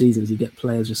the end of seasons, you get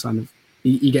players just kind of,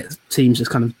 you get teams just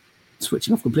kind of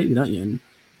switching off completely, don't you? And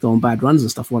go on bad runs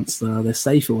and stuff once they're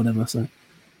safe or whatever. So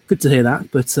good to hear that.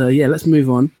 But let's move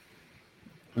on.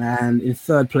 And in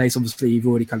third place, obviously, you've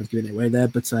already kind of given it away there,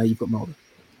 but you've got Molde.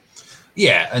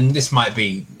 Yeah, and this might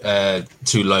be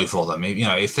too low for them. You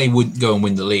know, if they would go and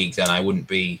win the league, then I wouldn't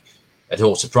be at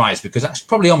all surprised, because that's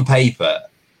probably on paper.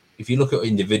 If you look at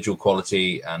individual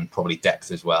quality and probably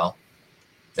depth as well,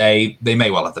 they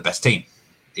may well have the best team,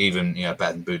 even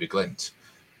better than Bodø Glimt.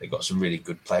 They've got some really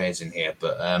good players in here,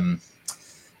 but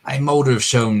I think Molde have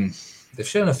shown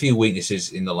a few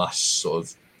weaknesses in the last sort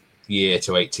of year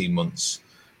to 18 months,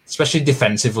 especially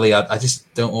defensively. I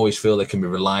just don't always feel they can be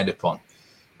relied upon.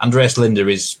 Andreas Linder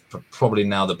is probably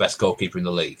now the best goalkeeper in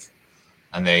the league.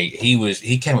 And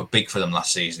he came up big for them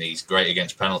last season. He's great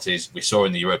against penalties. We saw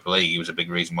in the Europa League, he was a big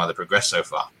reason why they progressed so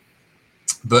far.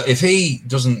 But if he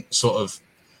doesn't sort of,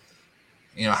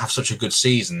 have such a good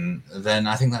season, then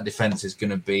I think that defence is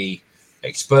going to be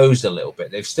exposed a little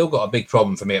bit. They've still got a big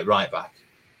problem for me at right back.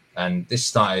 And this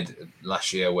started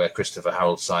last year where Christopher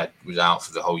Haraldside was out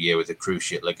for the whole year with a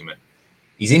cruciate ligament.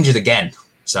 He's injured again,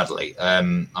 sadly.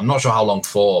 I'm not sure how long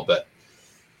for, but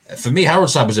for me,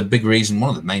 Haraldside was a big reason, one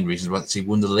of the main reasons why he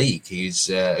won the league. He's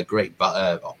a great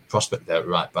prospect there at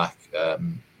right back.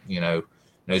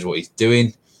 Knows what he's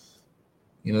doing.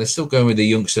 They're still going with the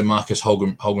youngster Marcus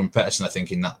Holgren Pettersson, I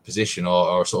think, in that position,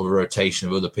 or sort of a rotation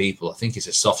of other people. I think it's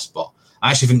a soft spot.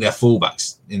 I actually think they're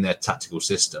fullbacks in their tactical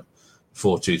system,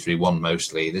 4-2-3-1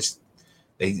 mostly.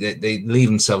 They leave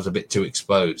themselves a bit too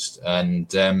exposed,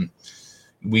 and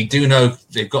we do know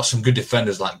they've got some good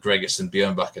defenders like Gregerson,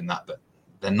 Björnbach, and that, but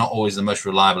they're not always the most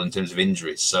reliable in terms of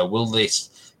injuries. So will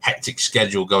this hectic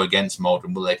schedule go against Molde,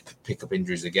 and will they pick up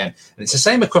injuries again? And it's the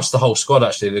same across the whole squad,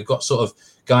 actually. They've got sort of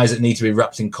guys that need to be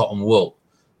wrapped in cotton wool.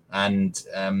 And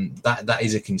that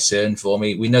is a concern for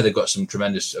me. We know they've got some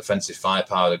tremendous offensive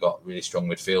firepower. They've got really strong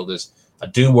midfielders. I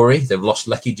do worry. They've lost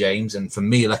Lecky James. And for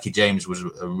me, Lecky James was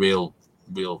a real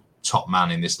top man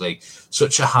in this league.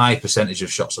 Such a high percentage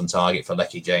of shots on target for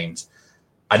Lecky James.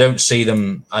 I don't see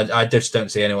them. I just don't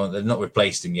see anyone. They've not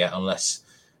replaced him yet, unless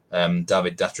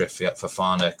David Datreff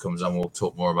Fofana comes on. We'll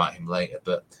talk more about him later.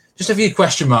 But just a few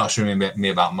question marks from me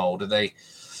about Molde.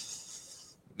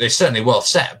 They're certainly well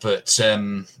set, but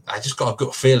I just got a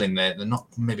gut feeling they're not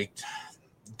maybe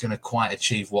going to quite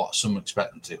achieve what some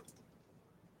expect them to.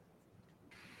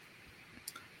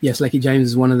 Yes, Lecky James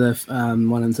is one of the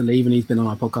one to leave, and he's been on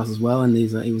our podcast as well. And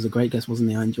he was a great guest, wasn't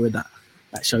he? I enjoyed that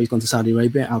show. He's gone to Saudi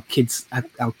Arabia. Al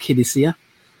Qadisiyah.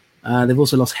 They've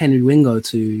also lost Henry Wingo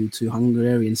to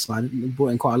Hungarian side. They brought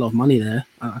in quite a lot of money there.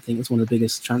 I think it's one of the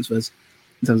biggest transfers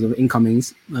in terms of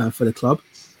incomings for the club.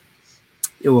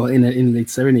 Well, in the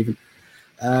Serie even.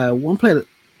 One player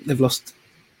that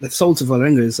they've sold to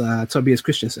Vålerenga is Tobias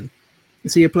Christensen.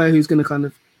 Is he a player who's going to kind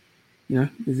of,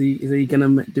 is he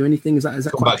going to do anything? Is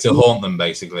that come back to haunt them?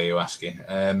 Basically, you're asking.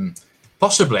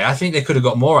 Possibly. I think they could have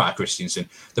got more out of Christensen.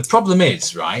 The problem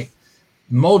is, right,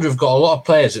 Molde have got a lot of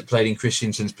players that played in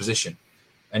Christensen's position.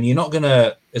 And you're not going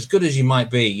to, as good as you might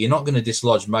be, you're not going to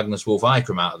dislodge Magnus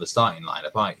Wolff-Eikrem out of the starting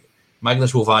lineup, are you?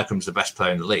 Magnus Wolff-Eikrem's the best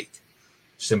player in the league.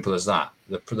 Simple as that.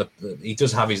 He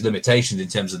does have his limitations in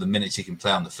terms of the minutes he can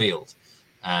play on the field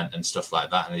and stuff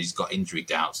like that. And he's got injury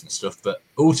doubts and stuff. But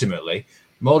ultimately,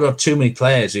 Molde have too many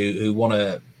players who want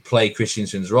to play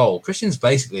Christensen's role. Christensen's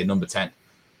basically a number 10.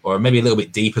 Or maybe a little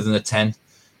bit deeper than a 10.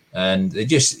 And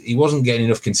he wasn't getting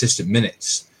enough consistent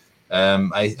minutes.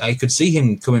 I could see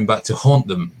him coming back to haunt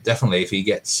them, definitely, if he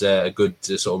gets a good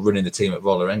sort of running the team at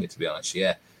Vålerenga, to be honest,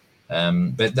 yeah.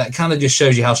 But that kind of just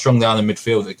shows you how strong they are in the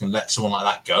midfield. They can let someone like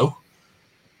that go.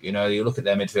 You know, you look at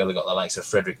their midfield, they've got the likes of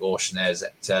Fredrik Orsnes,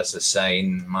 Ecters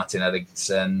Hussein, Martin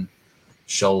Eriksen,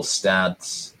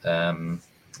 Skjoldstad, and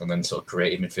then sort of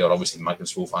creative midfield, obviously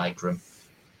Magnus Wolff Eikrem,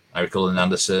 Eirik Ullen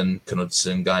Andersen,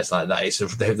 Knudsen, guys like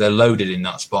that. They're loaded in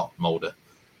that spot, Mulder.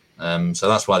 So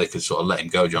that's why they could sort of let him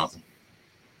go, Jonathan.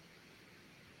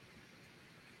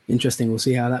 Interesting. We'll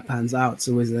see how that pans out. It's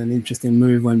always an interesting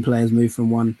move when players move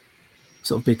from one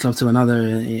sort of big club to another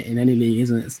in any league,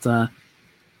 isn't it? It's,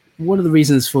 what are the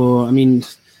reasons for, I mean,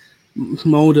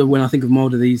 Mulder, when I think of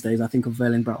Mulder these days, I think of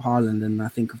Erling Braut Haaland, and I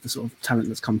think of the sort of talent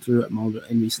that's come through at Mulder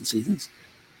in recent seasons.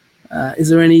 Is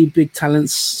there any big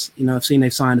talents? You know, I've seen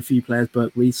they've signed a few players,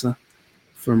 Berk Riese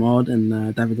from Odd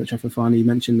and David Trefafani you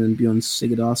mentioned, and Bjorn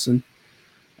Sigurdarsson.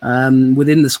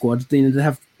 Within the squad, do they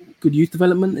have good youth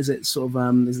development? Is it sort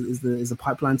of is the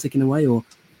pipeline ticking away, or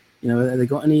you know, have they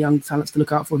got any young talents to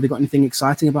look out for? Have they got anything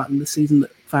exciting about them this season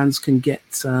that fans can get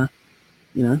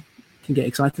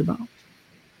excited about?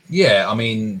 Yeah, I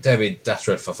mean, David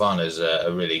Datred Fofana is a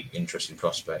really interesting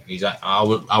prospect.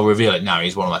 I'll reveal it now.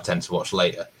 He's one of my 10 to watch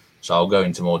later, so I'll go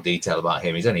into more detail about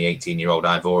him. He's only 18-year-old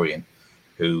Ivorian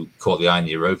who caught the eye in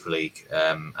the Europa League,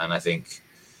 and I think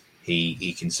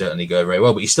he can certainly go very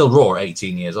well. But he's still raw at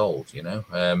 18 years old, you know.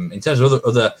 In terms of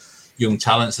other young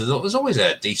talents, there's always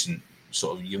a decent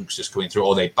sort of youngsters coming through,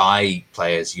 or they buy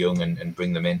players young and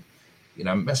bring them in. You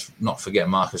know, let's not forget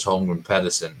Marcus Holmgren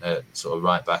Pedersen, sort of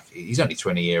right back. He's only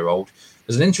 20-year-old.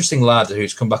 There's an interesting lad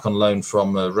who's come back on loan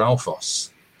from Raufoss,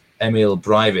 Emil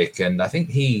Breivik, and I think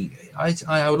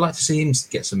I would like to see him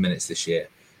get some minutes this year.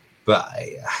 But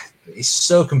it's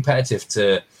so competitive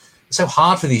it's so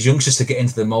hard for these youngsters to get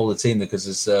into the Molde team because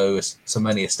there's so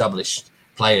many established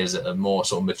players that are more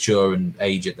sort of mature and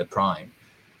age at the prime.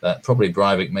 That probably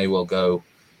Breivik may well go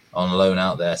on loan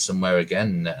out there somewhere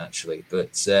again, actually.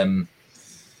 But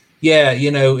yeah,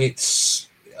 you know,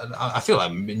 I feel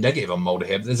I'm negative on Molde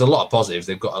here, but there's a lot of positives.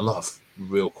 They've got a lot of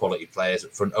real quality players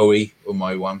up front. Umai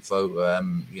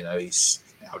Wamfo, you know,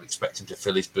 I would expect him to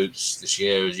fill his boots this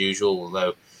year as usual,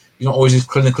 although he's not always as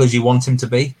clinical as you want him to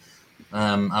be.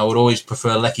 I would always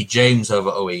prefer Lecky James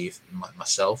over Umai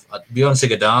myself. Bjorn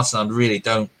Sigurdarsson, I really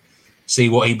don't see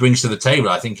what he brings to the table.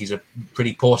 I think he's a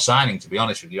pretty poor signing, to be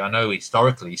honest with you. I know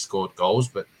historically he scored goals,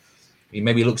 but he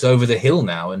maybe looks over the hill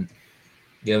now. And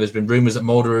you know, there's been rumours that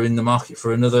Molde are in the market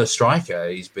for another striker.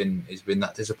 He's been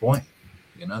that disappointing.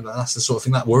 You know, that's the sort of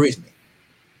thing that worries me.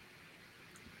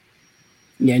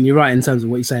 Yeah, and you're right in terms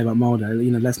of what you say about Molde.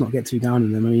 You know, let's not get too down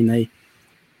on them. I mean,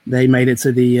 they made it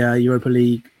to the Europa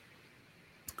League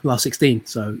last 16,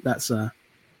 so that's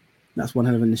one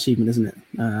hell of an achievement, isn't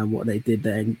it? What they did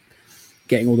there,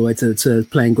 getting all the way to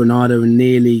playing Granada and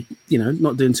nearly, you know,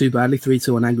 not doing too badly,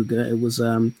 3-2 on aggregate. It was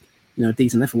you know, a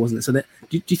decent effort, wasn't it? So do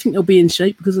you think they'll be in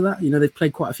shape because of that? You know, they've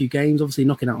played quite a few games, obviously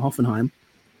knocking out Hoffenheim.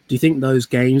 Do you think those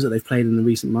games that they've played in the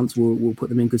recent months will put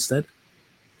them in good stead?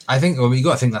 I think, well, you've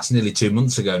got to think that's nearly 2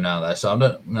 months ago now, though, so I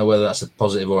don't know whether that's a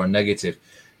positive or a negative.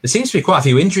 There seems to be quite a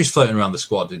few injuries floating around the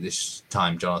squad at this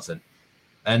time, Jonathan.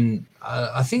 And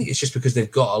I think it's just because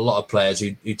they've got a lot of players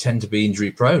who tend to be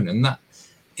injury prone. And that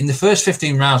in the first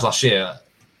 15 rounds last year,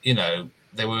 you know,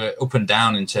 they were up and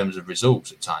down in terms of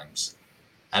results at times.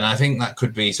 And I think that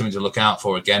could be something to look out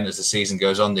for again as the season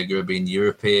goes on. They're going to be in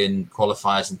European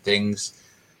qualifiers and things.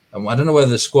 And I don't know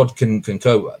whether the squad can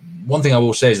cope. One thing I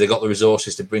will say is they've got the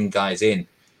resources to bring guys in,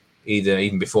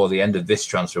 even before the end of this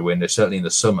transfer window, certainly in the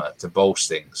summer, to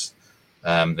bolster things.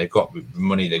 They've got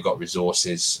money, they've got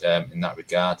resources in that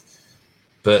regard.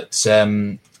 But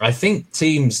I think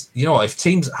teams, you know, if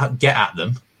teams get at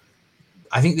them,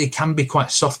 I think they can be quite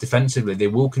soft defensively. They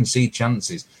will concede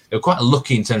chances. They were quite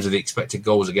unlucky in terms of the expected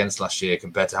goals against last year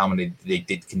compared to how many they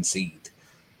did concede.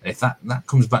 And if that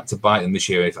comes back to bite them this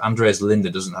year, if Andreas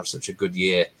Linde doesn't have such a good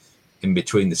year in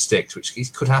between the sticks, which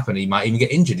could happen, he might even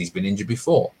get injured. He's been injured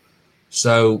before.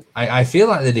 So I feel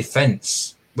like the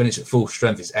defence, when it's at full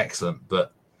strength, is excellent,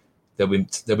 but there'll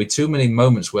be too many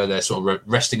moments where they're sort of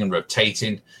resting and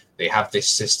rotating. They have this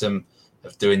system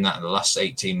of doing that in the last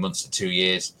 18 months to 2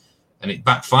 years, and it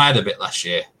backfired a bit last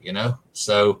year, you know.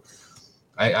 So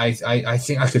I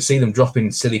think I could see them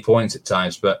dropping silly points at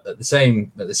times, but at the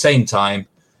same time,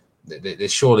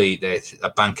 they're a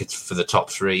banker for the top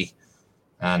three,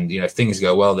 and you know, if things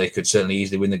go well, they could certainly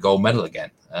easily win the gold medal again.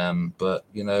 But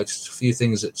you know, just a few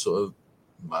things that sort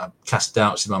of cast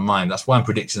doubts in my mind. That's why I'm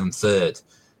predicting them third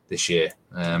this year.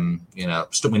 You know,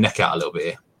 stuck my neck out a little bit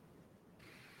here.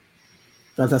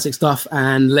 Fantastic stuff.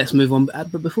 And let's move on.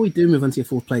 But before we do move on to your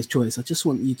fourth place choice, I just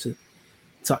want you to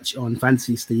touch on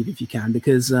fantasy, Steve, if you can,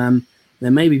 because there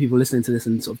may be people listening to this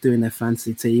and sort of doing their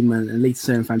fantasy team, and Elite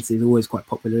Series fantasy is always quite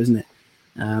popular, isn't it?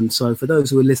 So for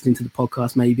those who are listening to the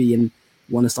podcast maybe and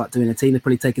want to start doing a team, they're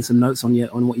probably taking some notes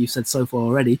on what you've said so far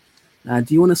already.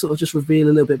 Do you want to sort of just reveal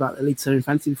a little bit about Elite Series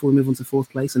fantasy before we move on to fourth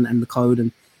place and the code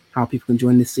and how people can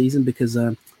join this season? Because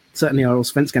certainly our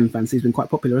Svenskan fantasy has been quite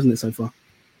popular, isn't it, so far?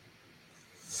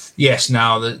 Yes,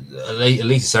 now the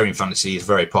Elite Series fantasy is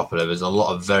very popular. There's a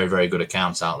lot of very, very good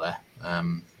accounts out there.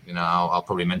 I'll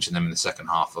probably mention them in the second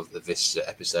half of this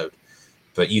episode.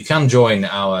 But you can join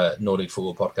our Nordic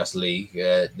Football Podcast League.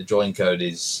 The join code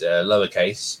is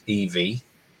lowercase EV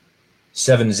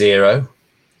 70I0.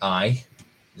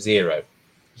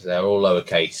 So they're all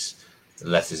lowercase, the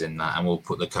letters in that, and we'll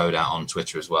put the code out on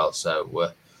Twitter as well.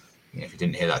 So if you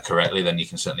didn't hear that correctly, then you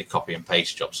can certainly copy and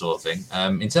paste job sort of thing.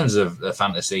 In terms of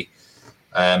fantasy,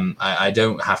 I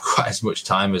don't have quite as much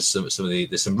time as some of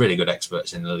there's some really good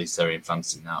experts in the Elite Series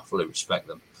fantasy now. I fully respect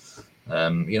them.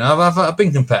 I've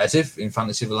been competitive in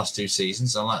fantasy for the last 2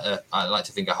 seasons. I like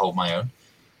to think I hold my own.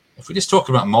 If we just talk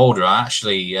about Mulder,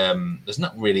 there's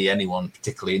not really anyone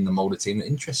particularly in the Mulder team that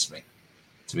interests me,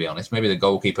 to be honest. Maybe the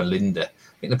goalkeeper, Linda. I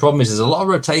think the problem is there's a lot of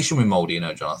rotation with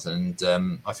Mulder, Jonathan.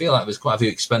 And I feel like there's quite a few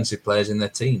expensive players in their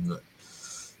team. That,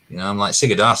 I'm like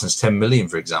Sigurdsson's 10 million,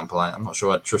 for example. I'm not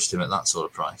sure I'd trust him at that sort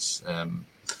of price. And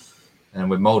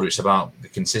with Mulder, it's about the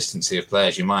consistency of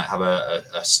players. You might have a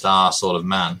star sort of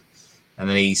man, and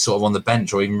then he's sort of on the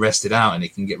bench or even rested out, and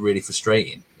it can get really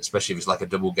frustrating, especially if it's like a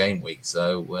double game week.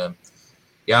 So,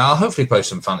 I'll hopefully post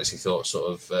some fantasy thoughts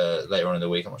sort of later on in the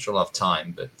week. I'm not sure I'll have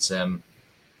time, but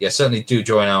certainly do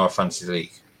join our fantasy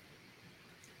league.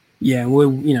 Yeah,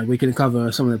 we can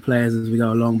cover some of the players as we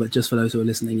go along, but just for those who are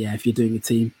listening, if you're doing a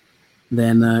team,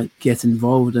 then get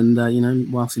involved, and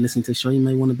whilst you're listening to the show, you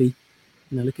may want to be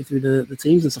looking through the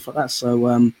teams and stuff like that. So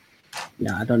I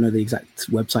don't know the exact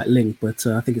website link, but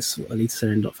I think it's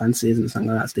eliteseries.fantasy, isn't it?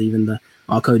 Something like that, Steve. And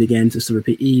our code again, just to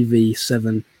repeat,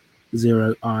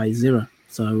 EV70I0.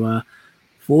 So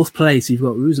fourth place, you've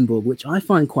got Rosenborg, which I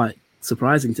find quite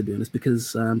surprising, to be honest,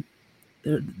 because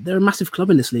they're a massive club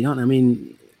in this league, aren't they? I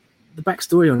mean, the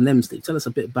backstory on them, Steve, tell us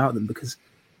a bit about them, because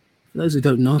for those who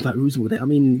don't know about Rosenborg,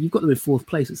 you've got them in fourth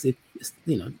place.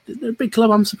 They're a big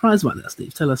club. I'm surprised about that,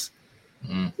 Steve. Tell us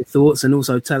your thoughts, and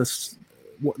also tell us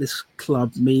what this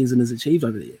club means and has achieved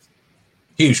over the years.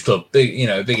 Huge club,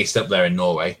 biggest up there in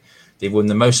Norway. They've won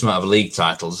the most amount of league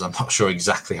titles. I'm not sure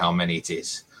exactly how many it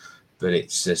is, but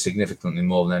it's significantly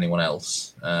more than anyone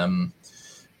else.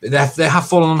 They have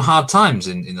fallen on hard times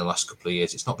in the last couple of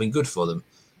years. It's not been good for them.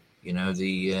 The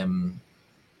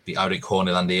Eirik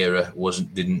Horneland era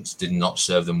did not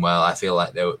serve them well. I feel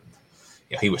like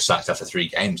he was sacked after 3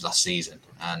 games last season,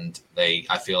 and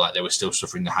I feel like they were still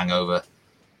suffering the hangover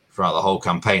throughout the whole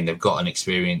campaign. They've got an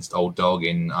experienced old dog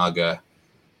in Arga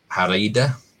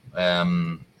Hareide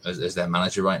as their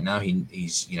manager right now.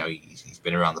 He's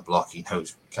been around the block. He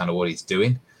knows kind of what he's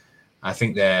doing. I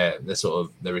think their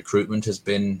recruitment has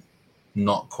been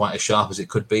not quite as sharp as it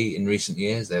could be in recent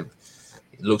years. It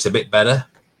looks a bit better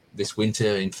this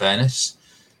winter, in fairness,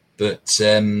 but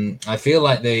I feel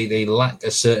like they lack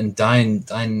a certain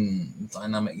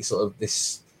dynamic, sort of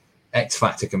this X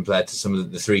factor compared to some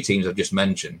of the 3 teams I've just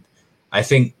mentioned. I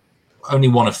think only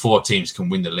 1 of 4 teams can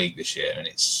win the league this year, and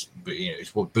it's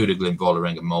Bodø/Glimt,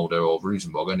 Vålerenga, Molde, or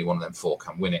Rosenborg. Only 1 of them 4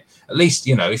 can win it. At least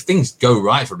if things go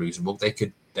right for Rosenborg, they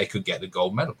could get the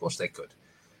gold medal. Of course they could.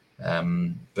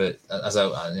 But as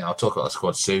I'll talk about the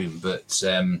squad soon. But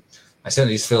I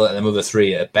certainly just feel like the other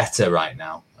 3 are better right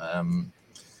now. I'm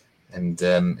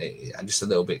just a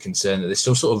little bit concerned that they're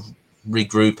still sort of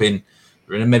regrouping.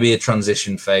 They're in maybe a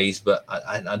transition phase, but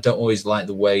I don't always like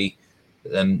the way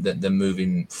that they're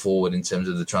moving forward in terms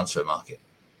of the transfer market.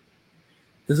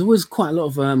 There's always quite a lot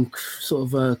of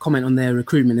comment on their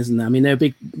recruitment, isn't there? I mean, they're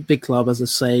a big club, as I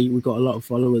say. We've got a lot of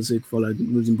followers who followed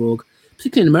Rosenborg,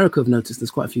 particularly in America. I've noticed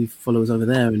there's quite a few followers over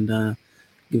there, and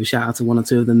give a shout out to 1 or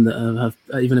 2 of them that have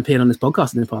even appeared on this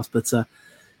podcast in the past. But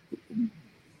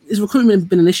has recruitment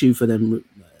been an issue for them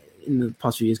in the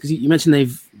past few years? Because you mentioned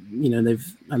they've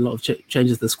had a lot of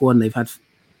changes to the squad, and they've had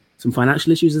some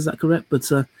financial issues. Is that correct? But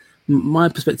my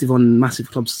perspective on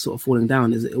massive clubs sort of falling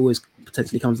down is it always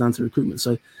potentially comes down to recruitment.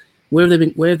 So where have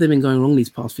they been going wrong these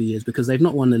past few years? Because they've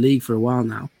not won the league for a while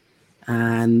now,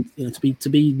 and to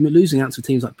be losing out to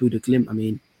teams like Bodø/Glimt, I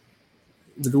mean,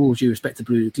 with all due respect to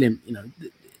Bodø/Glimt,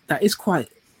 that is quite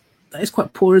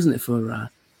poor, isn't it, for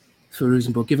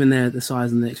Rosenborg, given the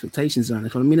size and the expectations around the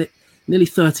club. I mean, nearly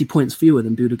 30 points fewer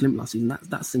than Bodø/Glimt last season.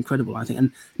 That's incredible, I think,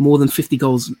 and more than 50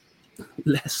 goals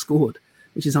less scored,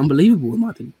 which is unbelievable in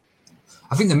my opinion.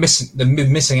 I think they're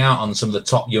missing out on some of the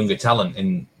top younger talent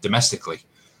in domestically.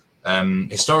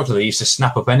 Historically, they used to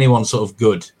snap up anyone sort of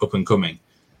good up and coming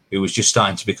who was just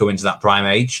starting to become into that prime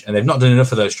age, and they've not done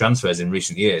enough of those transfers in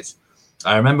recent years.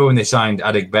 I remember when they signed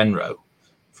Adegbenro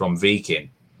from Viking.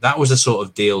 That was a sort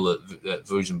of deal that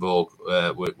Rosenborg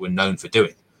were known for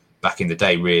doing back in the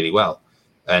day really well.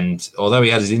 And although he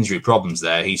had his injury problems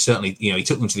there, he certainly, he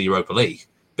took them to the Europa League,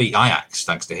 beat Ajax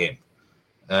thanks to him.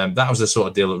 That was the sort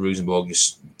of deal that Rosenborg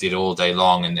just did all day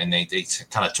long, and then they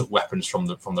kind of took weapons from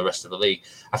the rest of the league.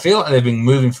 I feel like they've been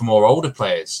moving for more older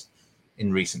players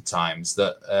in recent times.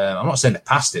 That I'm not saying they're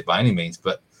past it by any means,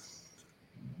 but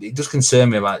it does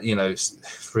concern me about,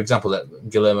 for example, that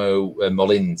Guillermo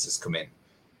Molins has come in.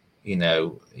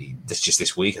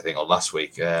 This week, I think, or last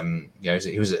week.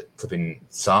 He was at flipping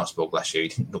Salzburg last year. He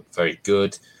didn't look very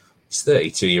good. He's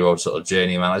 32-year-old sort of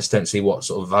journeyman. I just don't see what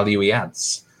sort of value he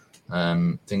adds.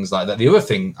 Things like that. The other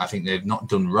thing I think they've not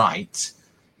done right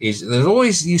is there's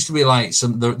always used to be like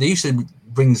they used to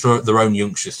bring their own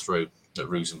youngsters through at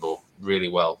Rosenborg really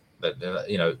well.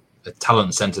 A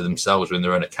talent centre themselves in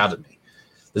their own academy.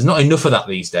 There's not enough of that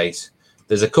these days.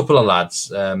 There's a couple of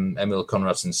lads, Emil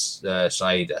Konradsson,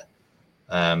 Saida,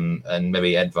 and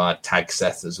maybe Edvard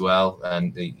Tagseth as well,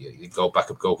 and the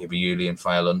backup goalkeeper Julian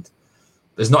Feyerlund.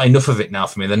 There's not enough of it now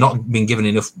for me. They're not being given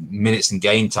enough minutes in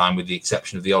game time, with the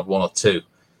exception of the odd one or two.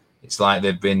 It's like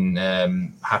they've been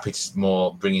happy to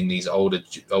more bring in these older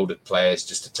players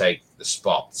just to take the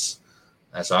spots.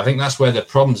 So I think that's where the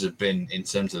problems have been in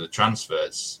terms of the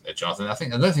transfers, Jonathan.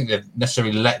 I don't think they've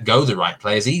necessarily let go the right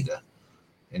players either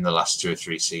in the last 2 or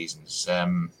 3 seasons.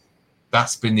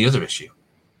 That's been the other issue.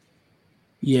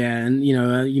 Yeah, and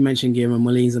you mentioned Guillermo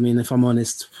Molins. I mean, if I'm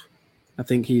honest, I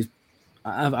think he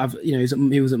was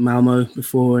at Malmo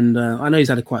before, and I know he's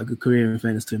had quite a good career in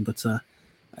fairness to him, but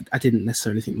I didn't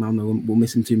necessarily think Malmo will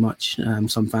miss him too much.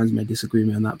 Some fans may disagree with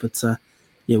me on that, but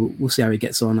we'll see how he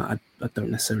gets on. I don't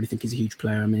necessarily think he's a huge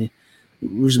player. I mean,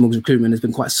 Rosenborg's recruitment has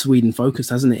been quite Sweden focused,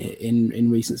 hasn't it?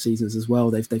 In recent seasons as well,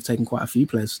 they've taken quite a few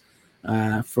players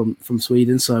from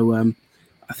Sweden. So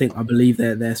I believe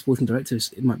their sporting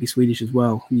directors, it might be Swedish as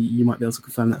well. You might be able to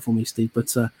confirm that for me, Steve.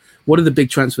 But what are the big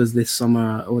transfers this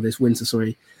summer or this winter?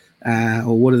 Sorry,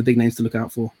 or what are the big names to look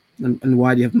out for? And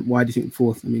why do you think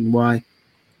fourth? I mean, why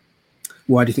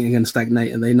do you think they're going to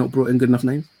stagnate? Are they not brought in good enough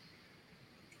names?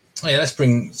 Yeah, let's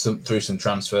bring through some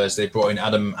transfers. They brought in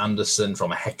Adam Andersson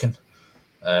from Häcken,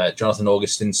 Jonathan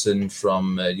Augustinsson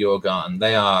from Djurgården.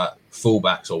 They are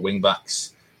fullbacks or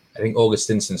wingbacks. I think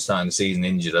Augustinsson's starting the season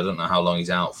injured. I don't know how long he's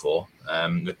out for.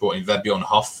 They've brought in Vebjorn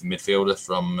Hoff, midfielder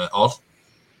from Odd.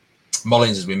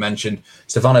 Molins, as we mentioned.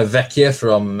 Stefano Vecchia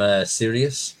from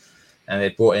Sirius. And they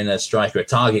brought in a striker, a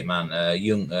target man,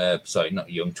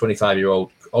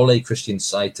 25-year-old Ole Christian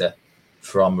Saiter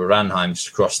from Ranheim, just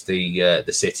across the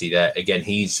city there. Again,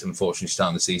 he's unfortunately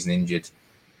starting the season injured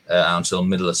until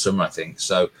middle of summer, I think.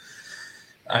 So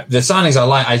the signings I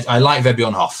like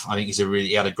Vebjorn Hoff. I think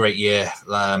he had a great year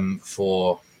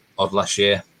for Odd last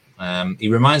year. He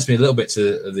reminds me a little bit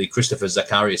to the Christopher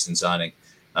Zachariasen signing.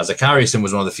 Now, Zachariasen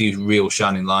was one of the few real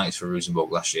shining lights for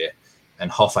Rosenborg last year, and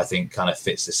Hoff, I think, kind of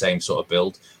fits the same sort of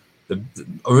build. The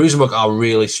Rosenborg are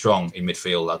really strong in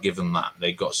midfield. I'll give them that.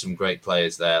 They've got some great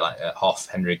players there, like Hoff,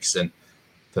 Henriksen,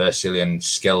 Persilian,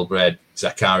 Skelbred,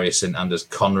 Zachariasen, Anders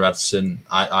Konradsson.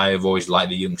 I have always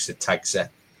liked the youngster Tagset.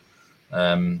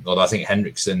 Although I think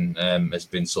Henriksen has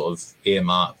been sort of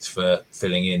earmarked for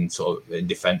filling in sort of in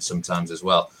defence sometimes as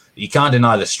well. You can't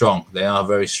deny they're strong. They are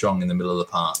very strong in the middle of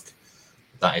the park.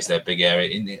 That is their big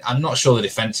area. I'm not sure the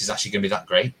defence is actually going to be that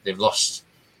great. They've lost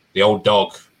the old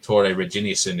dog, Tore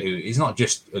Reginiussen, who is not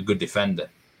just a good defender,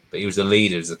 but he was the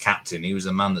leader, he was the captain. He was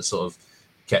the man that sort of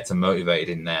kept them motivated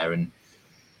in there. And,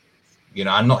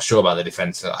 I'm not sure about the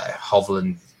defence.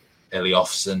 Hovland,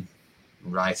 Eliofsson,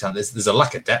 right hand. There's a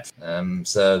lack of depth.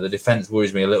 So the defence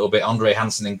worries me a little bit. Andre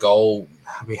Hansen in goal.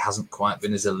 He hasn't quite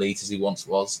been as elite as he once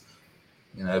was.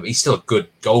 But he's still a good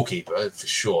goalkeeper for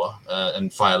sure.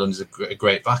 And Feyerlund's a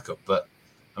great backup. But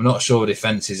I'm not sure the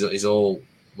defence is all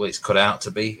what it's cut out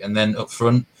to be. And then up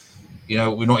front,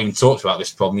 we've not even talked about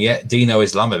this problem yet. Dino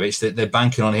Islamovic, they're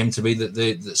banking on him to be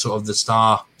the sort of the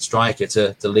star striker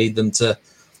to lead them to,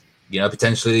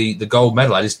 potentially the gold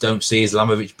medal. I just don't see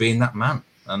Islamovic being that man.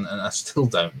 And I still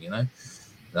don't,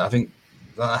 I think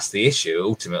that's the issue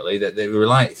ultimately, that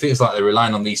it feels like they're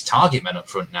relying on these target men up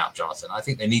front now, Jonathan. I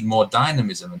think they need more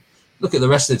dynamism. And look at the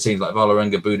rest of the teams like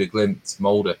Vålerenga, Buda Glimt,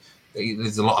 Molde.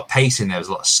 There's a lot of pace in there. There's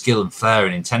a lot of skill and flair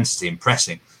and intensity and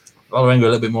pressing. Rosenborg a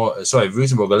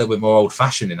little bit more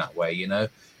old-fashioned in that way,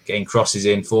 getting crosses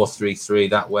in 4-3-3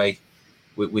 that way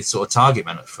with sort of target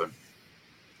men up front.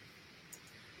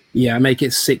 Yeah, make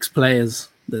it 6 players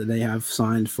that they have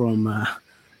signed from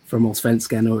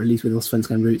Allsvenskan, or at least with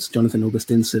Allsvenskan roots: Jonathan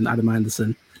Augustinsson, Adam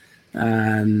Anderson,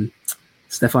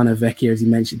 Stefano Vecchia, as you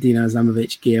mentioned, Dino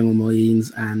Zamovic, Guillermo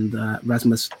Molins, and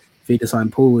Rasmus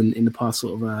Wiedersheim-Pool in the past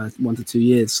sort of 1 to 2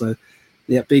 years. So,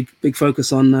 yeah, big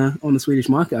focus on the Swedish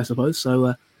market, I suppose.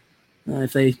 So,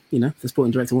 if the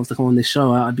sporting director wants to come on this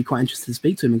show, I'd be quite interested to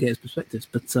speak to him and get his perspectives.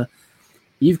 But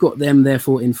you've got them,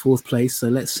 therefore, in 4th place. So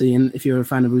let's see. And if you're a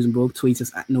fan of Rosenborg, tweet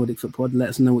us at Nordic Foot Pod. Let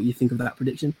us know what you think of that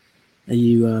prediction. Are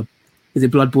you? Is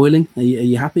it blood boiling? Are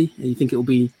you happy? You think it will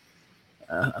be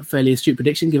a fairly astute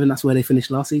prediction, given that's where they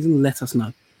finished last season? Let us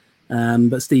know.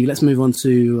 But Steve, let's move on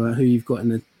to who you've got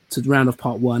to round off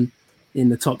part 1 in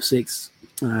the top 6.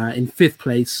 In 5th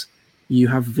place, you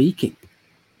have Viking.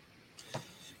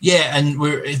 Yeah, and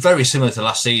it's very similar to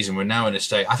last season. We're now in a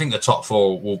state. I think the top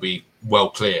 4 will be well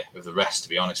clear of the rest, to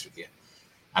be honest with you.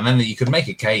 And then you could make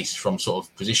a case from sort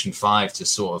of position 5 to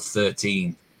sort of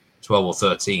 13, 12 or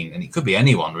 13, and it could be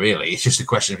anyone really. It's just a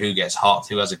question of who gets hot,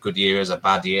 who has a good year, has a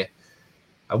bad year.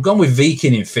 I've gone with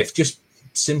Viking in 5th, just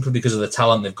simply because of the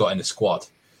talent they've got in the squad.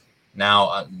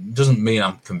 Now, it doesn't mean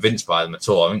I'm convinced by them at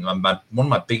all. I think one of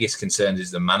my biggest concerns is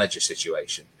the manager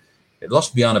situation. They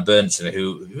lost Bjarne Berntsen,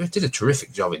 who did a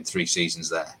terrific job in 3 seasons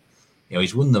there.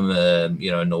 He's won them,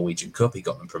 a Norwegian Cup. He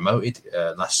got them promoted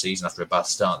last season after a bad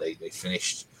start. They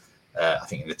finished, I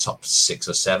think, in the top 6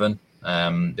 or 7.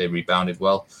 They rebounded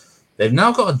well. They've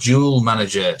now got a dual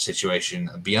manager situation: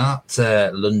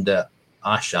 Bjarte Lunde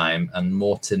Aschheim and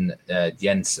Morten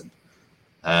Jensen.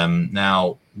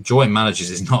 Now, joint managers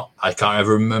is not. I can't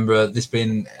ever remember this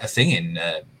being a thing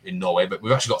in Norway, but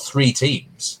we've actually got 3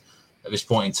 teams at this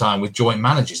point in time with joint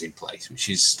managers in place,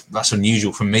 that's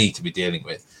unusual for me to be dealing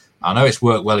with. I know it's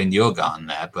worked well in Djurgården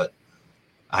there, but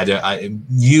I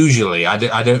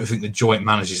don't think the joint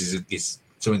managers is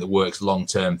something that works long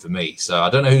term for me. So I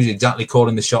don't know who's exactly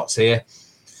calling the shots here.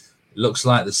 It looks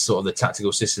like the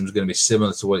tactical system is going to be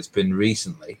similar to what it's been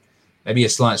recently. Maybe a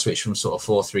slight switch from sort of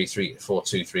 4-3-3 to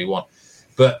 4-2-3-1.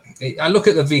 But I look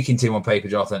at the Viking team on paper,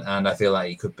 Jonathan, and I feel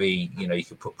like it could be, you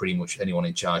could put pretty much anyone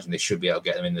in charge, and they should be able to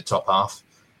get them in the top half.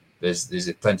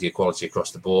 There's plenty of quality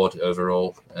across the board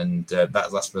overall, and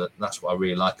that's what I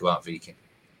really like about Viking.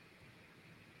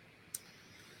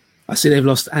 I see they've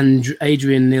lost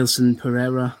Adrian Nielsen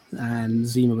Pereira and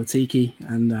Zima Batiki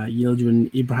and Yildirim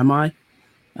Ibrahimai.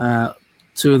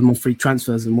 2 of them on free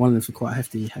transfers, and one of them for quite a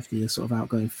hefty sort of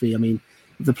outgoing fee. I mean,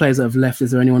 of the players that have left,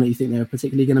 is there anyone that you think they're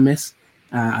particularly going to miss?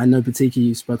 I know Batiki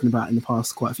you've spoken about in the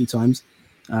past quite a few times,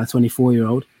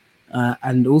 24-year-old.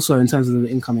 And also in terms of the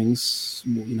incomings,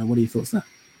 what are your thoughts there?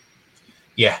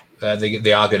 Yeah,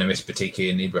 they are going to miss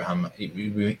Batiki and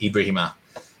Ibrahima.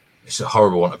 It's a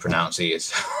horrible one to pronounce. He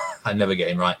is. I never get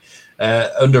him right.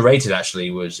 Underrated,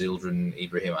 actually, was Yildirim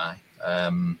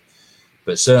Ibrahimai.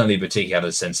 But certainly Batiki had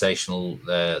a sensational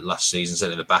last season,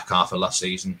 certainly the back half of last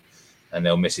season. And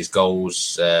they'll miss his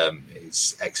goals,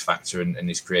 his X factor, and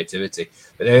his creativity.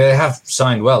 But they have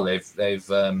signed well. They've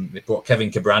brought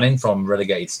Kevin Cabran in from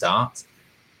relegated Start.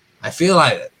 I feel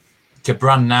like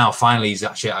Cabran now finally is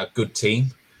actually at a good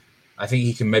team. I think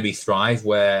he can maybe thrive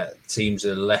where teams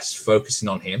are less focusing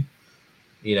on him.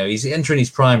 He's entering his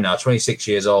prime now, 26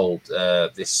 years old.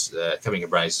 Kevin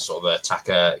Cabran is a sort of an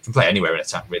attacker. He can play anywhere in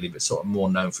attack, really, but sort of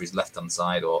more known for his left-hand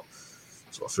side or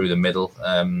sort of through the middle.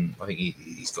 I think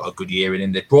he's got a good year in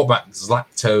him. They brought back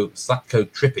Zlatko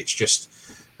Tripic just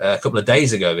a couple of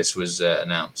days ago. This was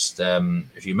announced.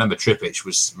 If you remember, Tripic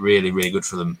was really, really good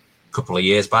for them a couple of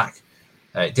years back.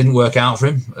 It didn't work out for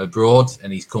him abroad,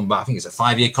 and he's come back. I think it's a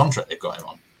 5-year contract they've got him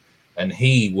on. And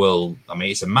he will,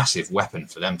 it's a massive weapon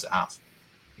for them to have.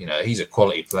 He's a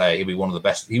quality player. He'll be one of the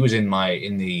best. He was in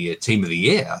the team of the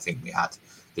year. I think we had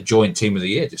the joint team of the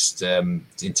year just in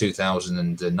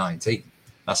 2019.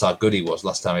 That's how good he was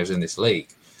last time he was in this league.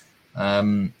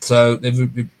 So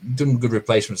they've done good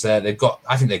replacements there.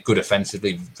 I think they're good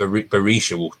offensively.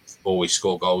 Berisha will always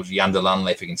score goals. Yander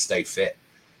Landley, if he can stay fit.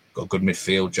 Got good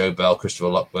midfield. Joe Bell, Christopher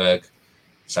Lockberg,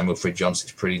 Samuel Fridtjonsson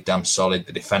is pretty damn solid.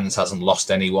 The defence hasn't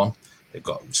lost anyone. They've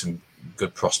got some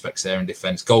good prospects there in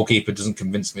defence. Goalkeeper doesn't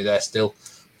convince me there still.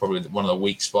 Probably one of the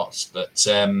weak spots. But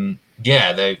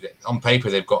they on paper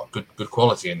they've got good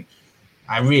quality, and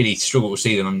I really struggle to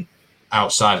see them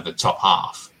outside of the top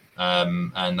half.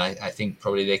 And I think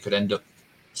probably they could end up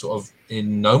sort of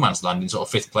in no man's land in sort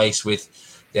of 5th place with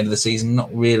the end of the season. Not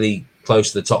really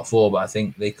close to the top 4, but I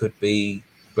think they could be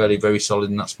very, very solid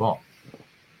in that spot.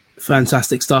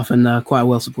 Fantastic stuff, and quite a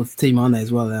well-supported team, aren't they,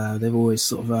 as well? They've always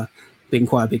sort of been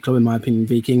quite a big club in my opinion.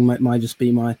 Viking might just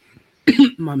be my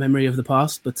my memory of the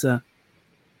past, but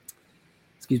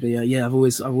excuse me. I've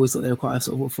always thought they were quite a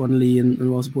sort of friendly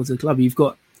and well supported club. You've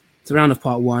got to round off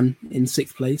part one in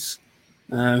 6th place.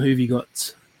 Who have you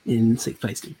got in 6th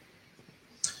place?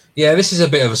 Yeah, this is a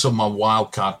bit of a sort of my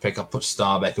wild card pick. I put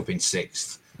Stabæk up in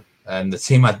 6th, and the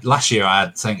team last year I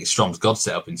had St. Strom's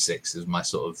Godset up in 6th as my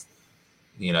sort of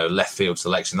left field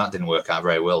selection. That didn't work out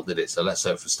very well, did it? So let's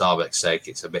hope for Stabæk's sake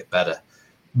it's a bit better.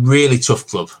 Really tough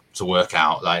club to work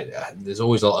out. Like there's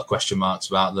always a lot of question marks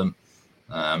about them.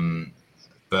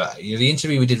 But the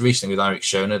interview we did recently with Eirik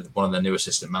Schoner, one of the new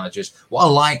assistant managers, what I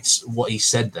liked what he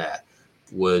said there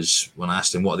was when I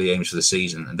asked him what are the aims for the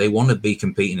season, and they want to be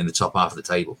competing in the top half of the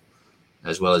table,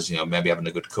 as well as maybe having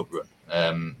a good cup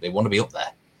run. They want to be up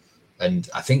there, and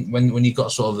I think when you've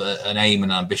got sort of an aim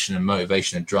and ambition and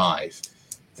motivation and drive,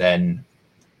 then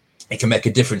it can make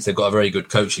a difference. They've got a very good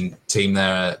coaching team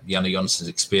there. Janne Jonsson's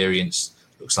experience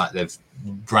looks like they've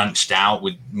branched out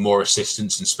with more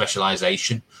assistance and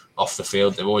specialisation off the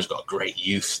field. They've always got a great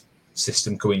youth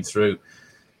system coming through.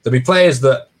 There'll be players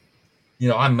that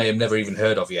I may have never even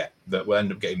heard of yet that will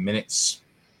end up getting minutes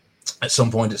at some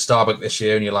point at Stabæk this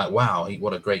year, and you're like, wow,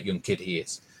 what a great young kid he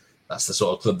is. That's the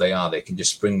sort of club they are. They can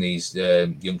just spring these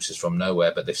youngsters from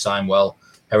nowhere, but they've signed well.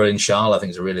 Herolin Schall, I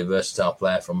think, is a really versatile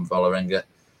player from Vålerenga.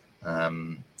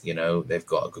 They've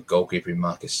got a good goalkeeper in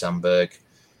Marcus Sandberg,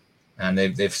 and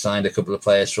they've signed a couple of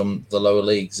players from the lower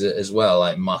leagues as well,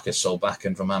 like Marcus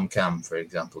Solbakken from Amcam, for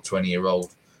example,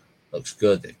 20-year-old. Looks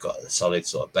good. They've got a solid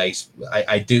sort of base.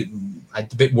 I'm a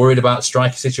bit worried about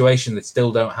striker situation. They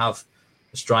still don't have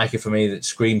a striker for me that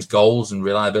screams goals and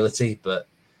reliability, but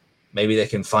maybe they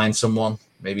can find someone.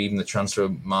 Maybe even the transfer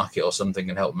market or something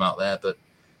can help them out there. But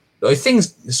if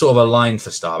things sort of align for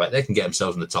Stabæk, they can get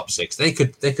themselves in the top 6. They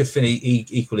could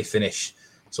equally finish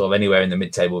sort of anywhere in the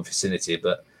mid-table vicinity.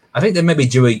 But I think they maybe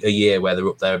do a year where they're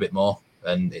up there a bit more,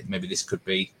 and maybe this could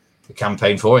be the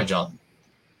campaign for it, John.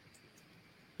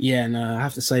 Yeah, no, I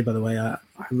have to say, by the way, I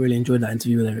really enjoyed that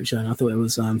interview with Eirik Schoner. I thought it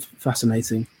was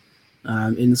fascinating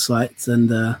insights.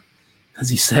 And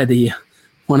as you said,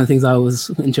 one of the things I was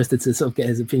interested to sort of get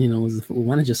his opinion on was the football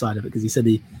manager side of it, because he said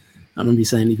I remember you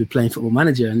saying he'd be playing football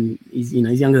manager, and he's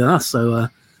younger than us. So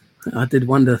I did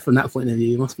wonder from that point of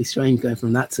view, it must be strange going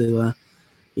from that to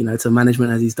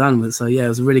management as he's done. But so, yeah, it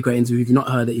was a really great interview. If you've not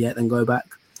heard it yet, then go back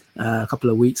a couple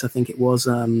of weeks, I think it was,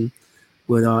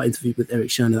 with our interview with Eirik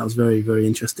Schoner. That was very, very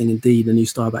interesting indeed, the new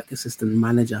Stabæk assistant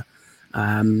manager.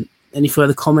 Any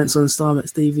further comments on Stabæk,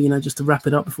 Stevie, just to wrap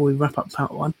it up before we wrap up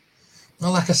part one?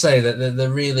 Well, like I say,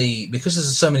 they're really, because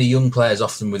there's so many young players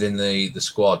often within the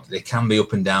squad, they can be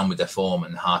up and down with their form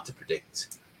and hard to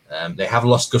predict. They have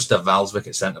lost Gustav Valsvik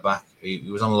at centre-back. He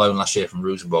was on loan last year from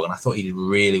Rosenborg, and I thought he did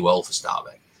really well for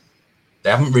Stabæk. They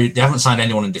haven't signed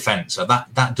anyone in defence, so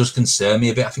that does concern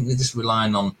me a bit. I think they're just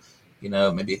relying on,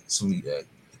 maybe a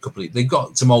couple of, they've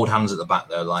got some old hands at the back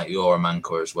though, like Jora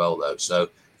Mankor as well though. So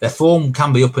their form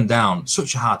can be up and down.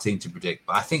 Such a hard team to predict,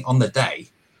 but I think on the day,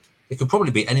 they could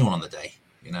probably beat anyone on the day.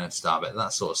 Stabæk,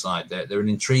 that sort of side. They're an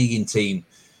intriguing team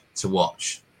to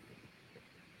watch.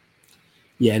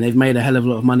 Yeah, and they've made a hell of a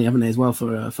lot of money, haven't they, as well for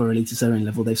Eliteserien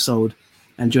level. They've sold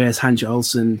Andreas Hanche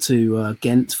Olsen to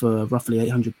Ghent for roughly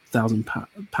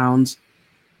 £800,000,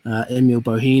 Emil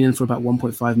Bohinen for about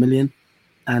 1.5 million,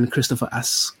 and Christopher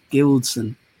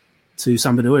Askildsen to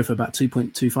Sampdoria for about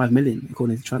 2.25 million,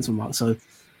 according to Transfermarkt. So,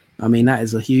 I mean, that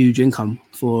is a huge income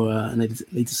for an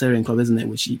Eliteserien club, isn't it?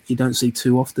 Which you don't see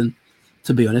too often,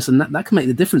 to be honest. And that can make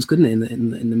the difference, couldn't it,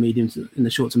 in the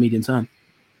short to medium term?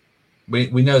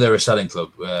 We know they're a selling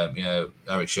club. Eirik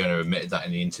Schoner admitted that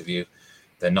in the interview.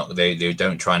 They're not. They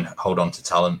don't try and hold on to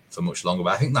talent for much longer.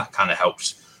 But I think that kind of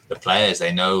helps the players.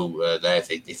 They know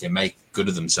if they make good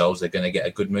of themselves, they're going to get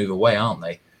a good move away, aren't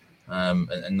they?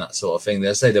 And that sort of thing.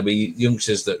 They'll say there'll be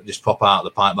youngsters that just pop out of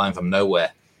the pipeline from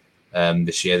nowhere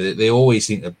this year. They always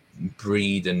seem to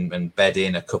breed and bed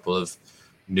in a couple of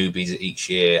newbies each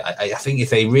year. I think if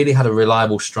they really had a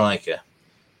reliable striker,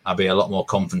 I'd be a lot more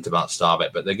confident about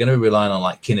Stabæk. But they're going to rely on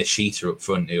like Kinoshita up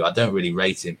front, who I don't really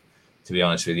rate him, to be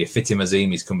honest with you. Fitim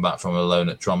Azimi's come back from a loan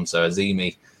at Tromsø.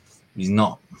 Azimi,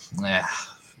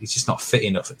 he's just not fit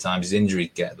enough at times. His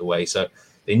injuries get in the way. So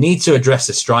they need to address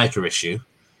the striker issue.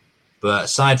 But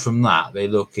aside from that, they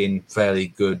look in fairly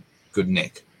good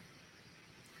nick.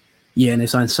 Yeah, and they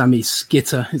signed Sami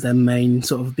Skitter, is their main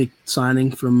sort of big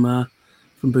signing from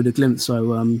Bodø Glimt.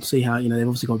 So see how, they've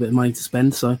obviously got a bit of money to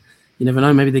spend. So you never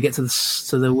know. Maybe they get to the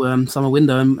summer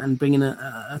window and bring in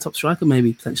a top striker,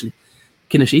 maybe potentially.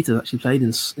 Kinoshita actually played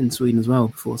in Sweden as well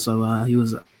before. So he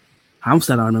was at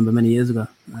Halmstad, I remember, many years ago.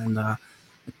 And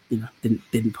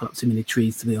didn't put up too many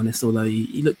trees, to be honest. Although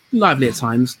he looked lively at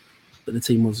times, but the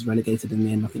team was relegated in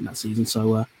the end, I think, that season.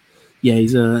 So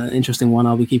he's an interesting one.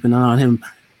 I'll be keeping an eye on him.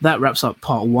 That wraps up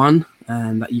part one,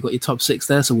 and you got your top six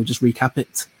there. So we'll just recap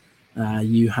it.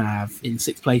 You have in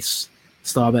sixth place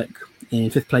Stabæk, in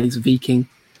fifth place Viking,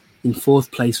 in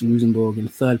fourth place Rosenborg, in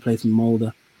third place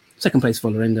Molde, second place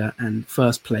Vålerenga, and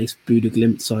first place Bodø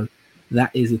Glimt. So that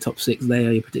is your top six. They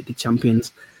are your predicted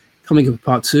champions. Coming up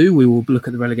part two, we will look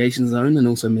at the relegation zone and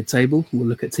also mid-table. We'll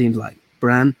look at teams like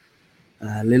Brann,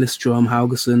 Lillestrøm,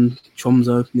 Haugesund,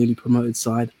 Tromsø, newly promoted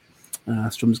side,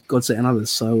 Strømsgodset and others.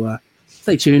 So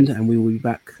stay tuned, and we will be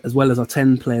back, as well as our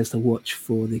 10 players to watch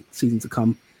for the season to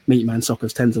come. Meatman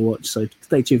Soccer's 10 to watch. So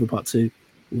stay tuned for part two.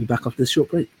 We'll be back after this short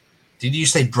break. Did you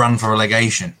say Brann for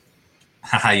relegation?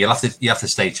 You have to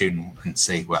stay tuned and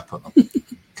see where I put them.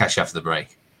 Catch you after the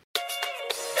break.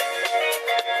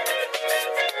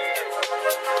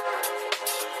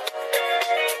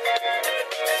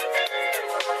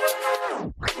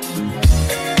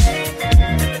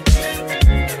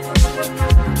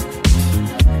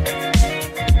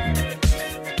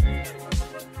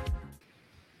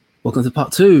 Welcome to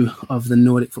part two of the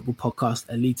Nordic Football Podcast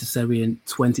Eliteserien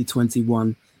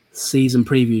 2021 season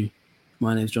preview.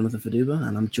 My name is Jonathan Faduba,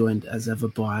 and I'm joined as ever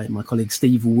by my colleague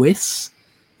Steve Wiss.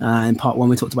 In part one,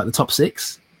 we talked about the top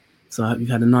six. So I hope you've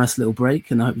had a nice little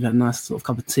break, and I hope you've had a nice sort of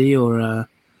cup of tea or a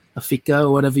fika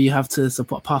or whatever you have to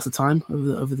support, pass the time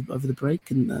over the break,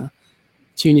 and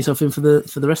tune yourself in for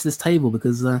the rest of this table,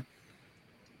 because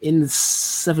in the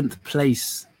seventh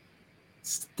place,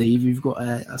 Steve, you've got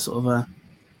a sort of a,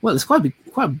 well, it's quite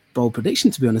a bold prediction,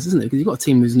 to be honest, isn't it? Because you've got a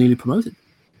team who's newly promoted.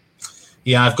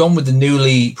 Yeah, I've gone with the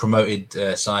newly promoted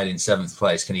side in seventh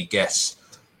place. Can you guess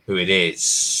who it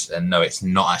is? And no, it's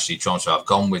not actually Tromsø. I've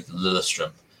gone with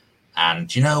Lillestrøm.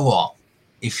 And you know what?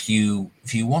 If you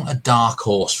want a dark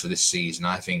horse for this season,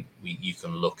 I think you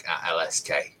can look at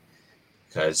LSK,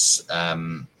 because I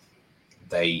think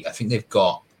they're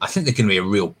going to be a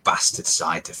real bastard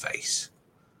side to face.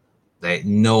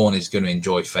 No one is going to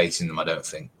enjoy facing them, I don't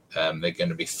think. They're going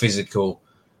to be physical.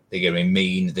 They're going to be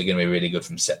mean. They're going to be really good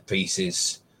from set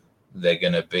pieces. They're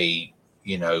going to be,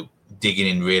 digging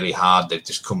in really hard. They've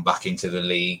just come back into the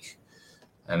league,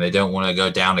 and they don't want to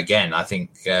go down again. I think,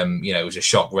 it was a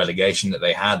shock relegation that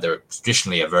they had. They're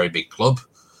traditionally a very big club.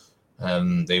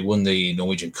 They won the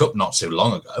Norwegian Cup not so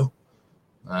long ago.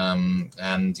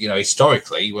 And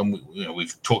historically, when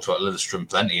we've talked about Lillestrøm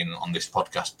plenty on this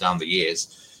podcast down the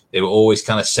years, they were always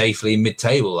kind of safely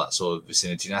mid-table, that sort of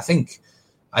vicinity. And I think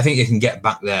they can get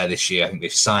back there this year. I think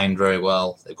they've signed very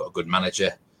well. They've got a good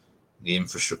manager. The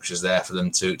infrastructure's there for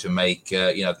them to make,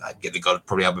 they've got to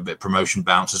probably have a bit of promotion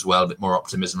bounce as well, a bit more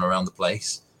optimism around the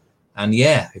place. And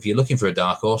yeah, if you're looking for a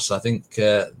dark horse, I think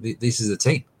this is the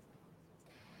team.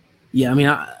 Yeah, I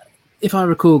mean, if I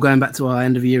recall going back to our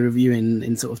end of year review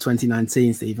in sort of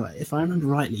 2019, Steve, if I remember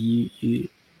rightly, you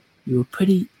were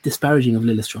pretty disparaging of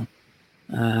Lillestrøm.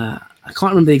 I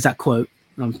can't remember the exact quote.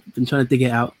 I've been trying to dig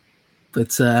it out,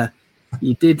 but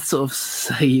you did sort of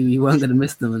say you weren't going to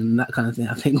miss them and that kind of thing.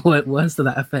 I think words to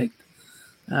that effect.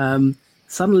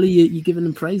 Suddenly you're giving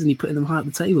them praise and you're putting them high up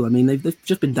the table. I mean, they've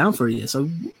just been down for a year. So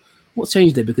what's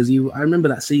changed there? Because I remember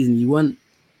that season you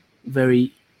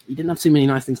didn't have too many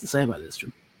nice things to say about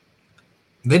Lillestrøm.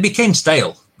 They became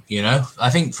stale, I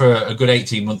think for a good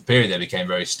 18-month period, they became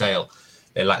very stale.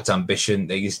 They lacked ambition.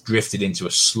 They just drifted into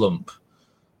a slump.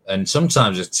 And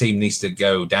sometimes a team needs to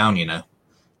go down,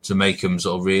 to make them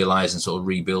sort of realise and sort of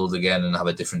rebuild again and have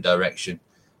a different direction.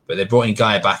 But they brought in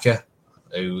Guy Bakker,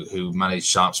 who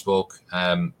managed Sarpsborg,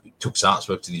 took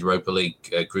Sarpsborg to the Europa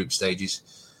League group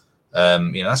stages.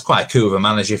 That's quite a coup of a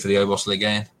manager for the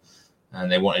Obos-Ligaen,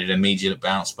 and they wanted an immediate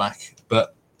bounce back.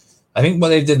 But I think what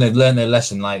they've done, they've learned their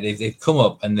lesson. Like they've come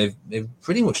up and they've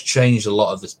pretty much changed a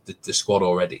lot of the squad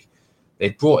already.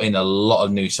 They've brought in a lot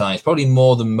of new signings, probably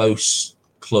more than most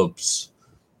clubs,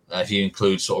 if you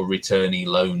include sort of returnee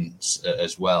loans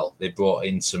as well. They brought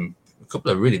in a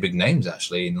couple of really big names,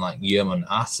 actually, in like Yerman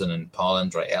Atten and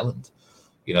Paul-Andre Elland.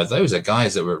 Those are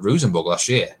guys that were at Rosenborg last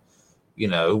year,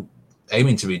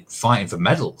 aiming to be fighting for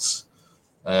medals.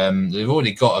 They've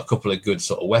already got a couple of good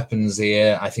sort of weapons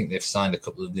here. I think they've signed a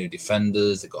couple of new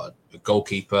defenders. They've got a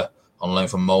goalkeeper on loan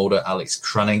from Molde, Alex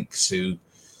Kranings, who,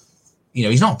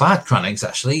 he's not bad, Kranings,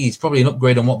 actually. He's probably an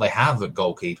upgrade on what they have at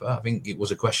goalkeeper. I think it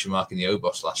was a question mark in the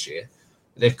Obos last year.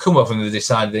 They've come up and they've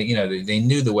decided that, they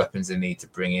knew the weapons they need to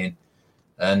bring in.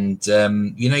 And,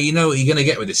 you know what you're going to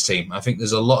get with this team. I think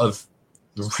there's a lot of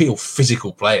real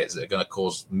physical players that are going to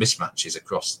cause mismatches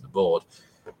across the board.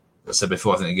 As I said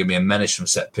before, I think they're going to be a menace from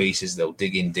set pieces. They'll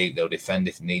dig in deep. They'll defend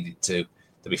if needed to.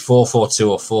 there'll be 4-4-2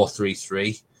 or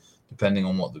 4-3-3, depending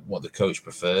on what the coach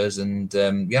prefers. And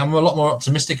I'm a lot more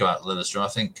optimistic about Lillestrøm. I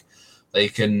think they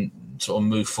can sort of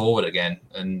move forward again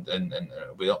and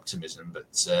with optimism.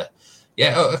 But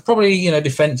probably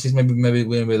defense is maybe a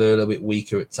little bit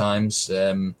weaker at times.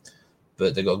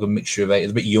 But they've got a good mixture of eight.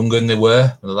 They're a bit younger than they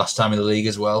were the last time in the league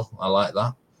as well. I like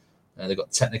that. They've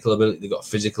got technical ability. They've got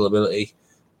physical ability.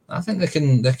 I think they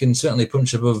can certainly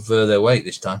punch above their weight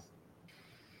this time.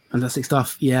 Fantastic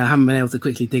stuff. Yeah, I haven't been able to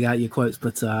quickly dig out your quotes,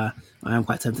 but I am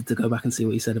quite tempted to go back and see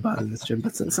what you said about Lillestrøm.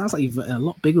 But it sounds like you've a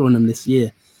lot bigger on them this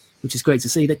year, which is great to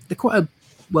see. They're quite a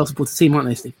well-supported team, aren't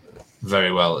they, Steve?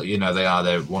 Very well. They are.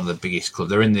 They're one of the biggest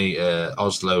clubs. They're in the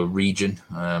Oslo region.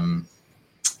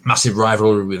 Massive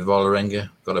rivalry with Vålerenga.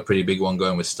 Got a pretty big one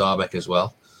going with Stabæk as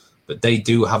well. But they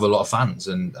do have a lot of fans.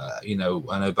 And, I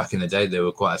know back in the day, there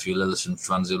were quite a few Lillestrøm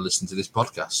fans who listened to this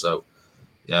podcast. So,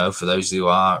 for those who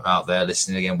are out there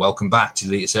listening again, welcome back to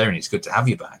Eliteserien. It's good to have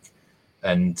you back.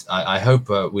 And I hope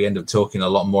we end up talking a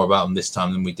lot more about them this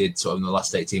time than we did sort of in the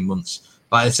last 18 months.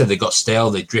 Like I said, they got stale,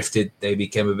 they drifted, they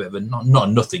became a bit of a not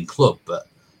a nothing club, but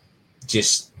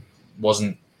just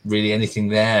wasn't really anything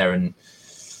there. And,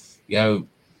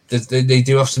 they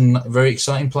do have some very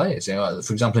exciting players.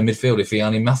 For example, in midfield,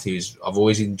 Ifeanyi Matthews, I've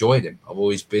always enjoyed him. I've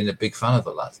always been a big fan of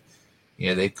the lad.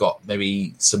 They've got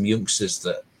maybe some youngsters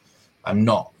that I'm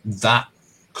not that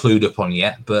clued up on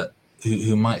yet, but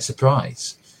who might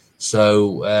surprise.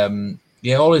 So,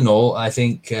 all in all, I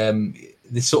think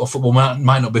this sort of football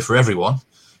might not be for everyone.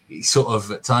 It's sort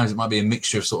of, at times, it might be a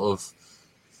mixture of sort of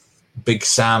Big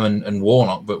Sam and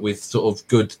Warnock, but with sort of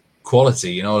good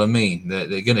quality, you know what I mean? They're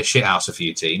going to shithouse a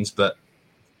few teams, but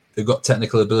they've got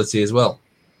technical ability as well.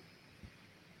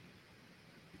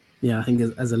 Yeah, I think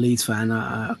as a Leeds fan,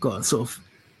 I've got a sort of,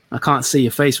 I can't see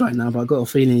your face right now, but I've got a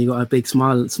feeling you got a big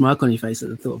smirk on your face at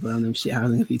the thought of them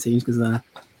shithousing a few teams because,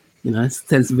 it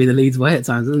tends to be the Leeds way at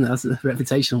times, doesn't it? That's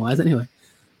reputation-wise anyway,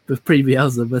 with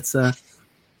pre-Bielsa. But,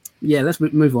 let's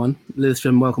move on.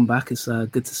 Lillestrøm, welcome back. It's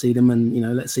good to see them,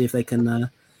 and, let's see if they can,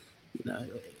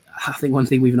 I think one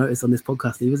thing we've noticed on this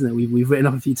podcast, Steve, isn't it? We've written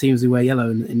up a few teams who wear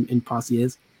yellow in past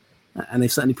years, and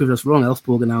they've certainly proved us wrong.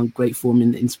 Elfsborg are now in great form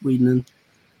in Sweden,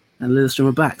 and Lillestrøm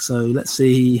are back. So let's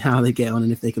see how they get on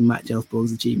and if they can match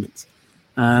Elfsborg's achievements.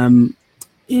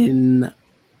 In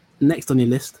next on your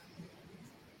list,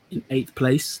 in 8th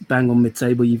place, bang on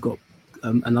mid-table, you've got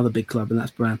another big club, and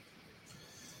that's Brann.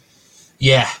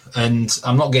 Yeah, and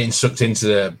I'm not getting sucked into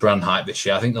the Brann hype this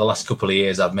year. I think the last couple of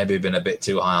years I've maybe been a bit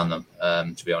too high on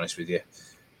them, to be honest with you.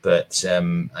 But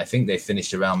I think they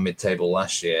finished around mid-table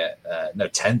last year.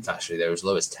 10th actually. They were as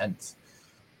low as 10th.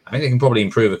 I think they can probably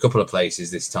improve a couple of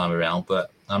places this time around, but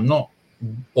I'm not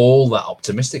all that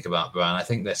optimistic about Brann. I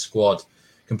think their squad,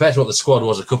 compared to what the squad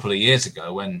was a couple of years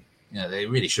ago when they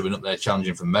really should have been up there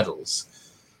challenging for medals,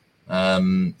 I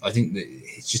think that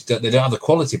it's just that they don't have the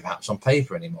quality perhaps on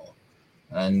paper anymore.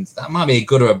 And that might be a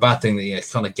good or a bad thing that you're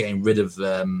kind of getting rid of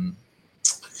a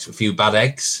few bad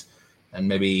eggs and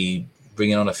maybe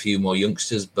bringing on a few more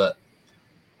youngsters. But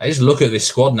I just look at this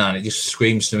squad now and it just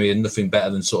screams to me nothing better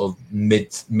than sort of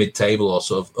mid-table or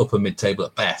sort of upper mid-table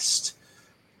at best.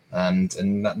 And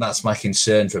that's my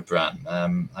concern for Brann.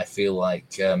 I feel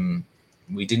like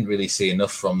we didn't really see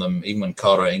enough from them, even when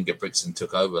Kåre Ingebrigtsen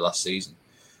took over last season,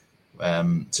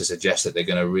 to suggest that they're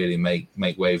going to really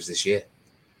make waves this year.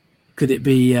 Could it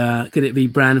be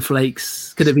Brann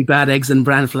flakes? Could it be bad eggs and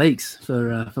Brann flakes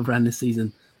for Brann this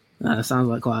season? Sounds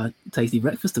like quite a tasty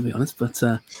breakfast, to be honest. But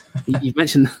you've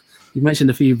mentioned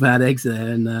a few bad eggs there,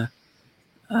 and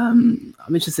I'm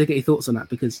interested to get your thoughts on that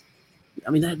because, I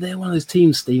mean, they're one of those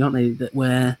teams, Steve, aren't they? That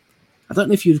where I don't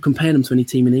know if you'd compare them to any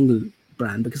team in England,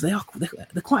 Brann, because they're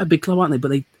quite a big club, aren't they?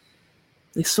 But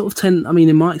they sort of tend. I mean,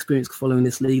 in my experience following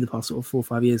this league the past sort of 4 or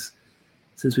 5 years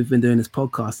since we've been doing this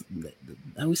podcast,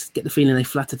 I always get the feeling they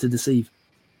flatter to deceive.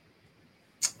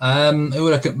 I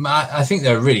think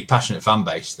they're a really passionate fan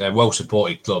base. They're a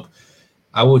well-supported club.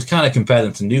 I would kind of compare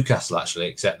them to Newcastle, actually,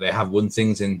 except they have won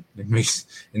things in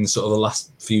sort of the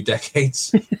last few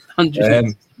decades.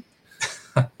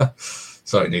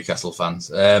 Sorry, Newcastle fans.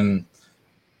 They're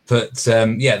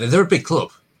a big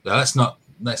club. Let's not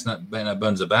make no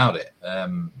bones about it.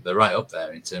 They're right up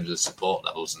there in terms of support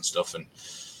levels and stuff. And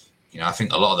I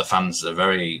think a lot of the fans are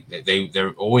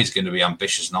they're always going to be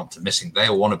ambitious and optimistic. They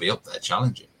all want to be up there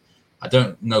challenging. I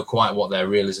don't know quite what their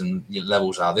realism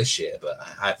levels are this year, but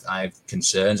I have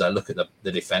concerns. I look at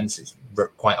the defence; it's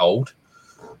quite old.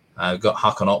 I've got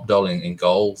Hakan Opdal in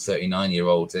goal,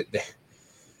 39-year-old.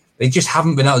 They just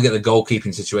haven't been able to get the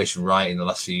goalkeeping situation right in the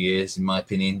last few years, in my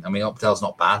opinion. I mean, Opdal's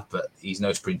not bad, but he's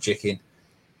no spring chicken.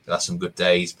 He'll have some good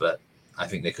days, but I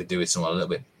think they could do with someone a little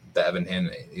bit better than him.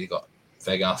 You got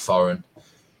Vegard Foran,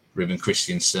 Ruben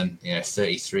Christensen,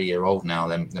 33-year-old now,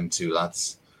 them two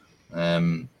lads.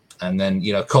 And then,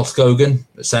 Koskogen,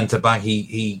 the centre back,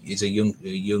 he is a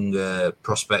young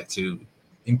prospect who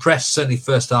impressed, certainly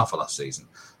first half of last season.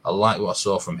 I like what I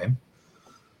saw from him.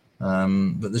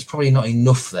 But there's probably not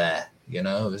enough there,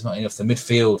 There's not enough. The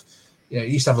midfield, you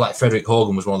used to have like Frederick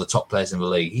Horgan was one of the top players in the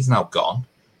league. He's now gone.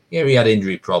 Yeah, he had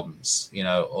injury problems,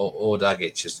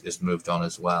 Ordagic has moved on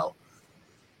as well.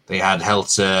 They had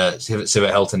Sivert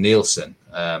Helter Nielsen,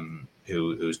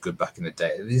 who was good back in the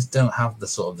day. They just don't have the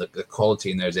sort of the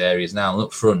quality in those areas now. And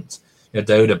up front,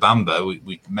 Doda Bamba,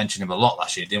 we mentioned him a lot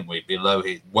last year, didn't we?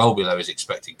 Well below his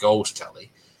expected goals tally.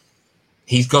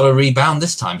 He's got to rebound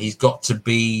this time. He's got to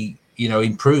be,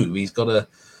 improve. He's got to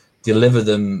deliver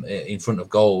them in front of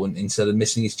goal instead of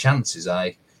missing his chances.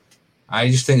 I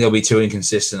just think they'll be too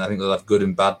inconsistent. I think they'll have good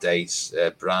and bad days,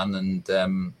 Bran. And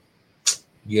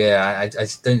I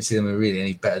just don't see them really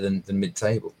any better than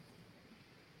mid-table.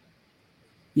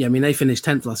 Yeah, I mean, they finished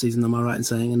 10th last season, am I right in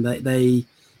saying? And they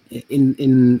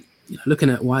in looking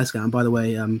at Wirescout, and by the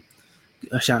way,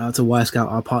 a shout out to Wirescout,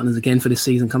 our partners again for this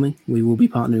season coming. We will be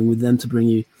partnering with them to bring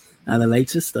you the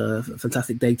latest,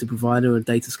 fantastic data provider, a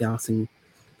data scouting,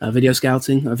 video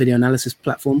scouting, a video analysis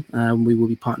platform. We will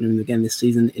be partnering again this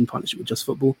season in partnership with Just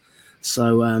Football.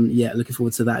 So looking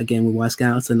forward to that again with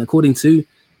Wirescout. And according to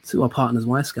our partners,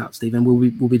 Wirescout, Stephen,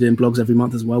 we'll be doing blogs every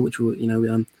month as well, which we'll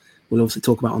obviously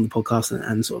talk about on the podcast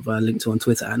and sort of link to on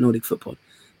Twitter at Nordic Football.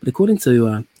 But according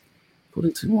to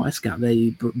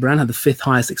Wirescout, Brann had the 5th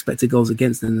highest expected goals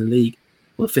against in the league,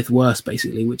 well, 5th worst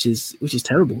basically, which is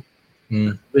terrible,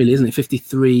 really, isn't it?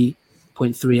 53.3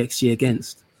 xG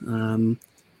against.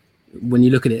 When you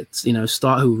look at it,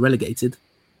 Start, who were relegated,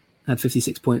 had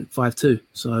 56.52.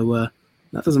 So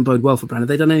that doesn't bode well for Brann. Have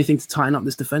they done anything to tighten up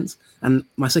this defence? And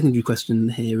my secondary question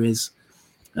here is,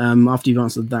 after you've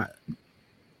answered that,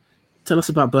 tell us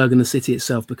about Bergen, the city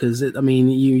itself, because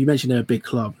you mentioned they're a big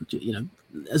club.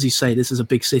 As you say, this is a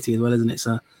big city as well, isn't it?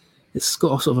 It's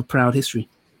got a sort of a proud history.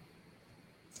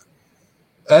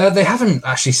 They haven't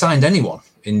actually signed anyone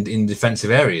in defensive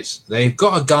areas. They've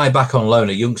got a guy back on loan,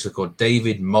 a youngster called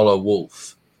David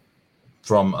Moller-Wolf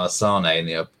from Asane in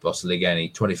the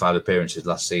Boston 25 appearances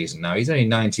last season. Now, he's only a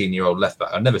 19-year-old left back.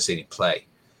 I've never seen him play.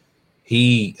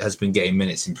 He has been getting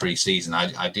minutes in pre-season.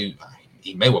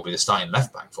 He may well be the starting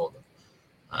left back for them.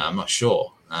 I'm not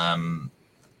sure.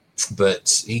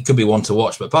 But he could be one to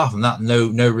watch. But apart from that,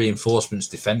 no reinforcements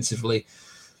defensively.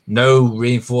 No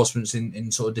reinforcements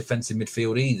in sort of defensive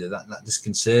midfield either. That just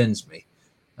concerns me.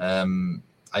 I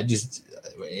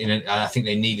think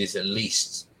they needed at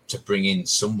least to bring in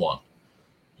someone.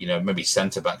 Maybe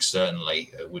centre back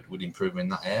certainly would improve in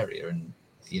that area. And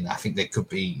I think they could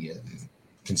be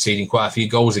conceding quite a few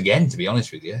goals again. To be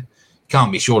honest with you,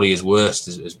 can't be surely as worse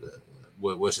as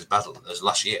bad as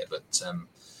last year. But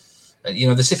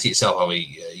the city itself,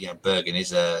 Bergen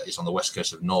is on the west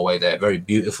coast of Norway. They're a very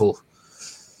beautiful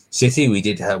city. We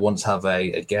did once have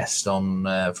a guest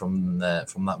on from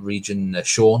that region,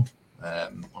 Sean,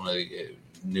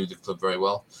 knew the club very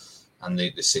well and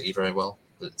the city very well.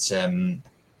 But it's a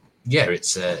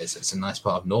nice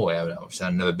part of Norway. Obviously,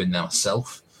 I've never been there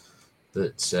myself, but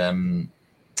it's kind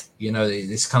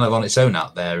of on its own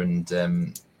out there. And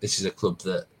this is a club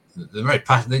that they're very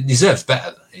passionate. It deserves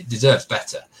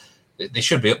better. They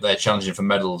should be up there challenging for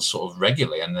medals sort of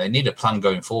regularly, and they need a plan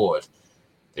going forward.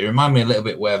 They remind me a little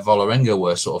bit where Vålerenga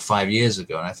were sort of 5 years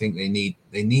ago, and I think they need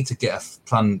to get a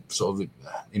plan sort of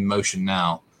in motion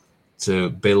now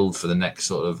to build for the next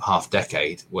sort of half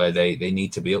decade, where they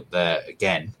need to be up there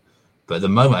again. But at the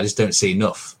moment, I just don't see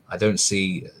enough. I don't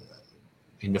see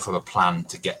enough of a plan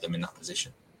to get them in that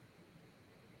position.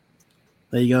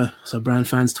 There you go. So Brann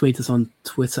fans, tweet us on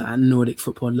Twitter at Nordic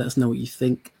Football. Let us know what you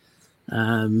think.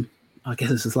 I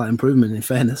guess it's a slight improvement in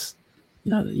fairness.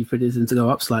 You predicted them to go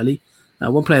up slightly.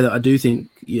 One player that I do think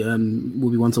will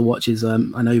be one to watch is, I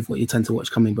know what you tend to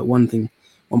watch coming, but one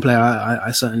player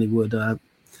I certainly would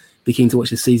be keen to watch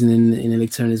this season in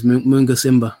Elite 10 is Munga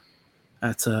Simba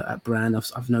at Brann.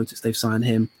 I've noticed they've signed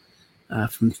him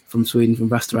from Sweden, from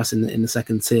Västerås in the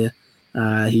second tier.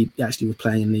 He actually was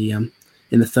playing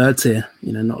in the third tier,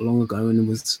 not long ago, and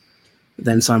was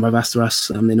then signed by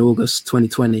Västerås in August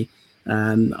 2020.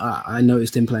 I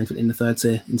noticed him playing in the third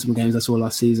tier in some games I saw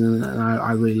last season, and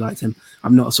I really liked him.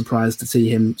 I'm not surprised to see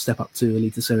him step up to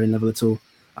Elite Serien level at all.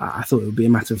 I thought it would be a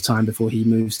matter of time before he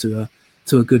moves to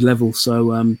a good level.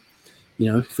 So,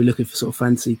 if we're looking for sort of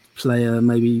fancy player,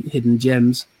 maybe hidden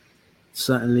gems,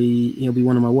 certainly he'll be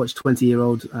one of my watch.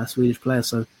 20-year-old Swedish player.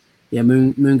 So, yeah,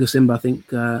 Munga Simba, I think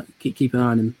keep an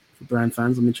eye on him Brann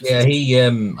fans. I'm interested. Yeah, he.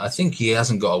 I think he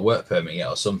hasn't got a work permit yet,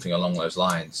 or something along those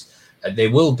lines.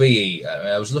 There will be.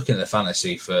 I was looking at the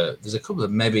fantasy for. There's a couple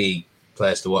of maybe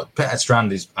players to watch. Peter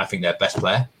Strand is, I think, their best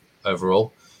player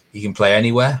overall. He can play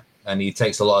anywhere, and he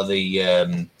takes a lot of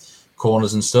the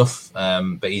corners and stuff.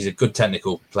 But he's a good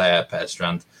technical player, Peter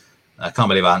Strand. I can't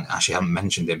believe I actually haven't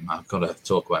mentioned him. I've got to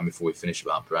talk about him before we finish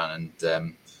about Brann.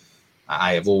 And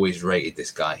I have always rated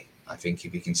this guy. I think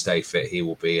if he can stay fit, he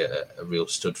will be a real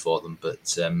stud for them.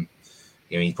 But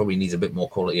he probably needs a bit more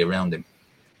quality around him.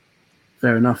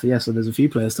 Fair enough. Yeah, so there's a few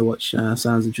players to watch.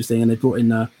 Sounds interesting. And they brought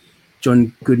in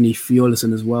John Goodney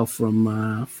Fjolesen as well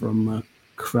from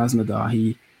Krasnodar.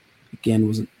 He again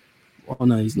wasn't. Oh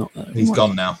no, he's not. He's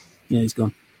gone now. Yeah, he's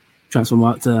gone.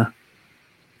 Transfermarkt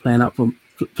playing up with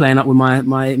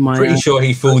my. Pretty sure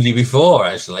he fooled you before,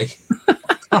 actually.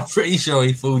 I'm pretty sure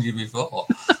he fooled you before.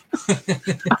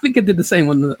 I think I did the same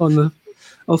on the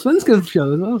Allsvenskan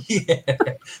show as well. Yeah.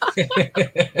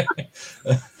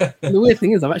 The weird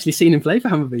thing is, I've actually seen him play for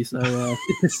Hammarby, so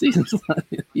this season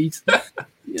he's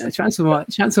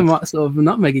Transfermarkt sort of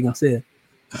nutmegging us here.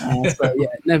 So yeah,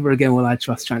 never again will I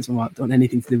trust Transfermarkt on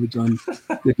anything to do with John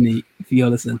Goodney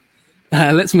Fjolesen.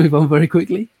 Let's move on very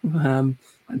quickly and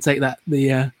take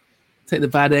the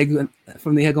bad egg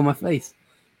from the egg on my face.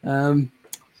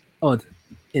 Odd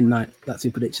in night. That's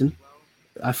your prediction.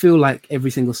 I feel like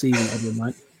every single season, odd in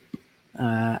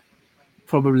night.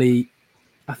 Probably,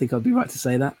 I think I'd be right to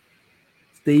say that.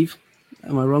 Steve,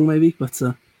 am I wrong? Maybe, but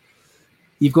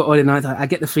you've got odd in night. I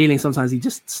get the feeling sometimes you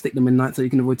just stick them in night so you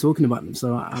can avoid talking about them.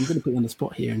 So I'm going to put you on the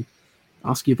spot here and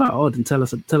ask you about odd and tell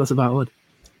us about odd.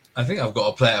 I think I've got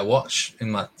a player to watch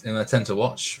in my tend to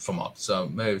watch from odd. So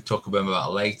maybe we'll talk about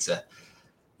it later.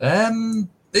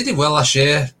 They did well last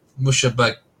year. Musha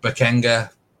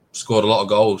Bakenga scored a lot of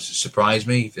goals. It surprised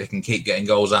me. If they can keep getting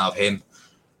goals out of him,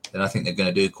 then I think they're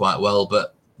going to do quite well.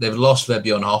 But they've lost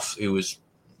Vebjørn Hoff, who was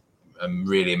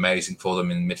really amazing for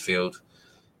them in midfield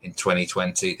in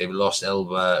 2020. They've lost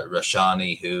Elva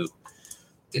Rashani, who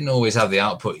didn't always have the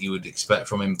output you would expect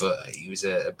from him, but he was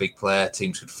a big player.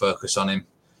 Teams could focus on him.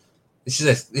 This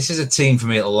is a team for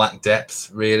me that lack depth.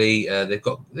 Really, they've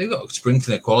got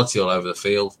sprinkling of quality all over the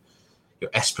field.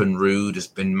 Espen Ruud has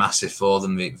been massive for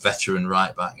them, the veteran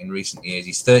right back in recent years.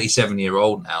 He's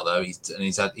 37-year-old now, though.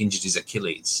 He's had injured his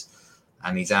Achilles,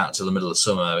 and he's out till the middle of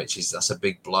summer, that's a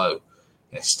big blow.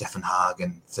 Stefan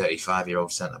Hagen,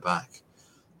 35-year-old centre back.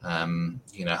 How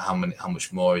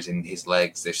much more is in his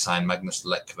legs? They've signed Magnus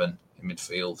Lekven in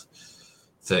midfield,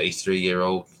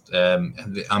 33-year-old.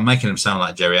 I'm making them sound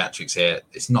like geriatrics here.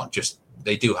 It's not just,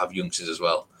 they do have youngsters as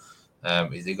well.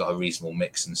 They've got a reasonable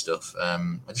mix and stuff. I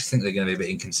just think they're going to be a bit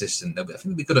inconsistent. I think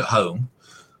they'll be good at home,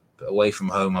 but away from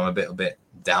home, I'm a bit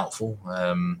doubtful.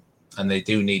 And they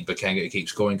do need Bakenga to keep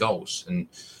scoring goals. And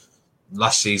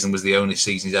last season was the only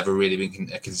season he's ever really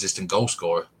been a consistent goal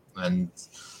scorer. And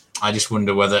I just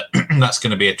wonder whether that's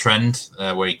going to be a trend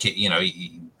where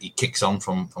he kicks on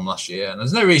from last year. And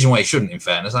there's no reason why he shouldn't. In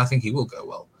fairness, I think he will go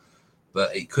well.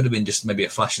 But it could have been just maybe a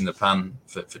flash in the pan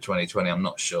for 2020. I'm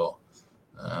not sure.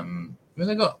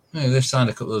 They've signed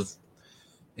a couple of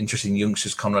interesting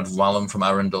youngsters. Conrad Wallum from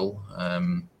Arundel.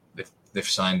 They've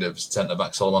signed a centre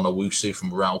back, Solomon Owusu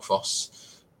from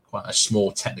Raufoss, quite a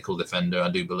small technical defender, I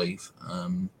do believe.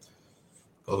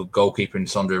 Got a goalkeeper in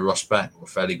Sondre Rosbach, a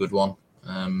fairly good one.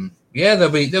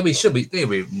 They'll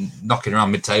be knocking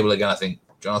around mid-table again, I think.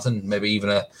 Jonathan, maybe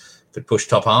even could push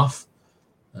top half.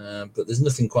 But there's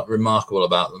nothing quite remarkable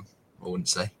about them, I wouldn't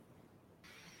say.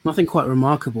 Nothing quite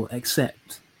remarkable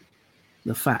except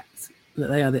the fact that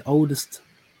they are the oldest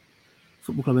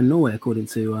football club in Norway, according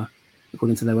to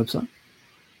their website.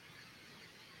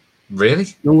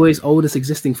 Really? Norway's oldest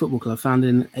existing football club, founded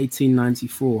in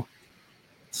 1894.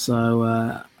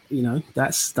 So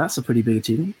that's a pretty big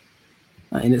achievement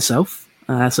in itself.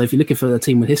 So if you're looking for a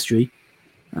team with history,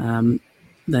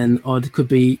 then Odd could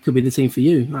be the team for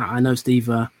you. I know, Steve.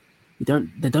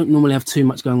 They don't normally have too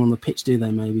much going on the pitch, do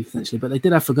they? Maybe potentially, but they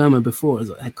did have Fergomo before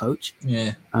as a head coach.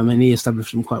 Yeah, and he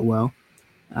established them quite well.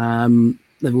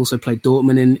 They've also played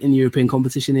Dortmund in European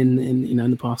competition in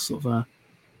the past sort of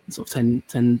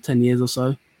 10 years or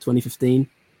so. 2015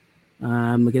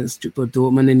 against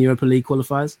Dortmund in Europa League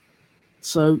qualifiers.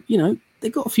 So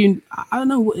they've got a few. I don't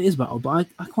know what it is about Odd, but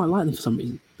I quite like them for some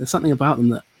reason. There's something about them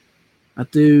that I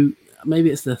do.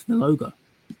 Maybe it's the logo.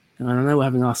 And I know we're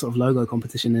having our sort of logo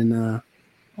competition in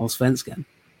Allsvenskan.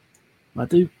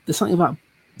 There's something about.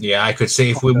 Yeah, I could see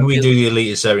if when we do the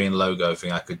Eliteserien logo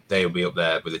thing, they will be up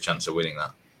there with a chance of winning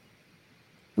that.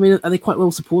 I mean, are they quite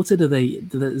well supported? Are they?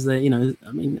 Is there,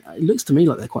 I mean, it looks to me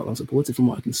like they're quite well supported from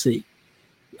what I can see.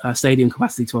 Stadium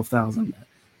capacity 12,000.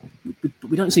 but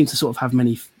we don't seem to sort of have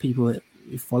many people that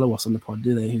who follow us on the pod,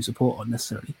 do they? Who support Odd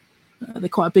necessarily? They're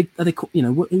quite a big. Are they?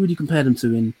 Who would you compare them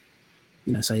to in,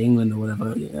 say England or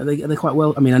whatever? Are they quite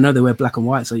well? I mean, I know they wear black and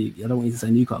white, so I don't want you to say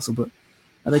Newcastle, but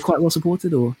are they quite well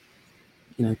supported, or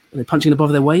are they punching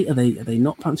above their weight? Are they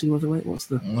not punching above their weight? What's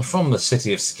the? They're from the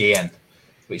city of Skien,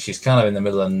 which is kind of in the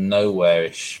middle of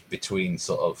nowhere-ish between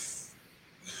sort of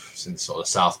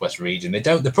southwest region. They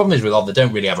don't. The problem is with Odd, they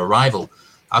don't really have a rival.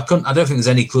 I don't think there's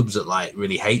any clubs that like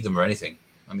really hate them or anything.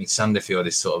 I mean, Sandefjord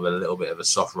is sort of a little bit of a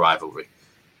soft rivalry,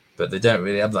 but they don't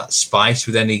really have that spice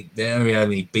with any. They don't really have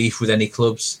any beef with any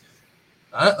clubs.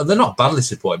 They're not badly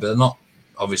supported, but they're not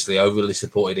obviously overly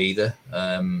supported either.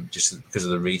 Just because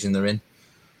of the region they're in.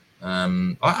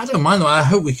 I don't mind them. I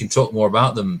hope we can talk more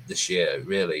about them this year.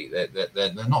 Really,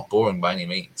 they're not boring by any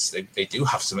means. They do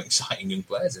have some exciting young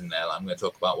players in there. I'm going to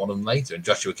talk about one of them later. And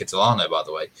Joshua Kitolano, by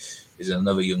the way, is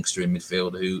another youngster in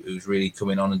midfield who's really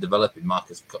coming on and developing.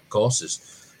 Marcus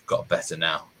Corsa's got better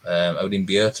now. Odin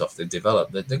Bjertoft, they've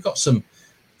developed. They've got some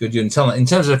good young talent. In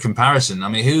terms of a comparison, I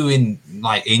mean, who in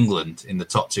like England in the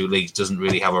top two leagues doesn't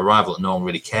really have a rival that no one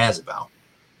really cares about?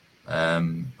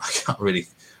 I can't really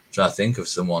try to think of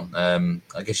someone.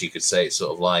 I guess you could say it's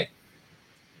sort of like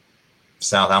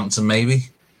Southampton, maybe.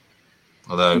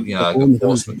 Although, they've got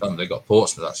Portsmouth, haven't they? They've got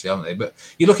Portsmouth, actually, haven't they? But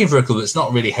you're looking for a club that's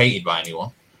not really hated by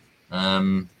anyone.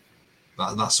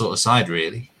 That sort of side,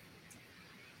 really.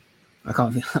 I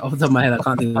can't think, off the top of my head, I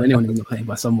can't think of anyone who's not hated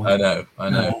by someone. I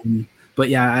know. But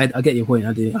yeah, I get your point.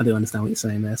 I do understand what you're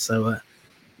saying there. So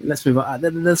let's move on.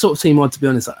 The sort of team Odd, to be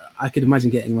honest, I could imagine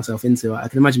getting myself into. I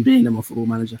could imagine being them on Football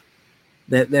Manager.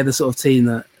 They're the sort of team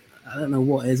that I don't know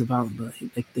what it is about them,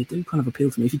 but they do kind of appeal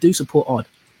to me. If you do support Odd,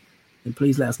 then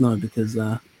please let us know, because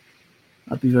I'd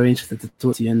be very interested to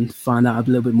talk to you and find out a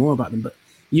little bit more about them. But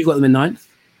you've got them in 9th,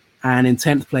 and in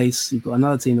 10th place, you've got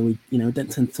another team that we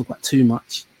don't tend to talk about too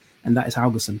much, and that is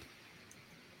Haugesund.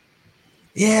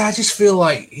 Yeah, I just feel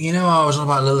like, I was on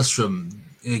about Lillestrøm,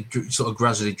 sort of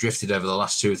gradually drifted over the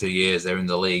last 2 or 3 years. They're in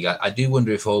the league. I do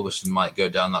wonder if Haugesund might go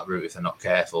down that route if they're not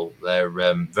careful. They're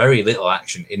very little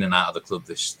action in and out of the club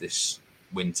this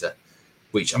winter,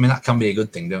 which, I mean, that can be a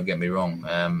good thing, don't get me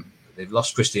wrong. They've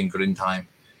lost Christian Grindheim,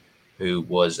 who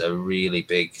was a really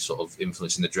big sort of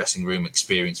influence in the dressing room,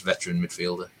 experienced veteran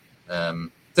midfielder,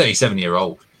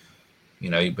 37-year-old. He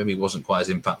maybe wasn't quite as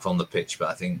impactful on the pitch, but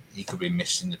I think he could be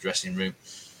missed in the dressing room.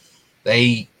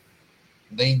 They've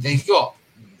got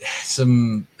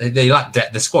they lack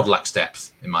depth. The squad lacks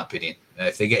depth, in my opinion.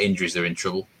 If they get injuries, they're in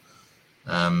trouble.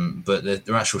 But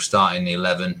their actual starting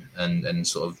 11 and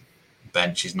sort of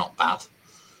bench is not bad.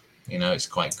 It's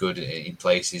quite good in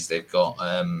places. They've got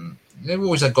they've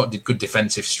always got good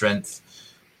defensive strength.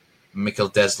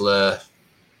 Mikkel Desler,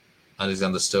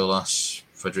 Alexander Stolas,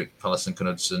 Fredrik Pallesen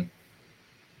Knudsen,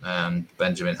 and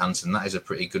Benjamin Hansen. That is a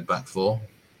pretty good back four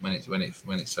when it's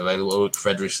available. Ulrik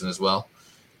Fredriksson as well,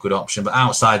 good option. But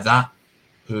outside that,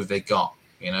 who have they got?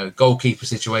 Goalkeeper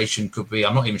situation could be.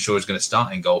 I'm not even sure who's going to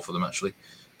start in goal for them. Actually,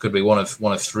 could be one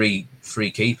of three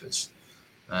keepers.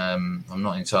 I'm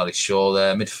not entirely sure.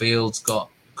 Their midfield's got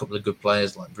a couple of good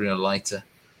players like Bruno Leiter,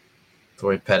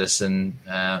 Thore Pedersen,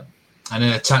 and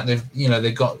in attack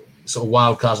they've got sort of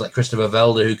wild cards like Christopher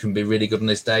Velder, who can be really good on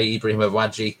this day. Ibrahim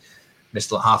Awaji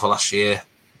missed like half of last year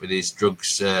with his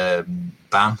drugs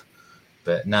ban,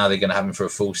 but now they're going to have him for a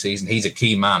full season. He's a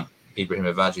key man, Ibrahim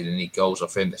Awaji. They need goals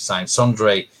off him. They signed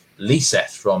Sondre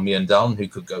Liseth from Mjøndalen, who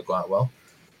could go quite well,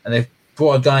 and they've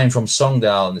brought a guy in from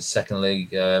Sogndal in the second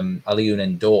league, Aliun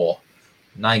Endor,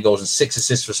 9 goals and 6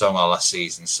 assists for Sogndal last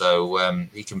season. So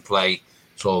he can play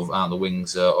sort of out the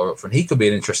wings or up front. He could be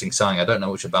an interesting signing. I don't know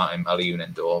much about him, Aliun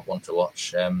Endor. Want to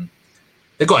watch.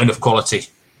 They've got enough quality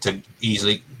to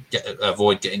easily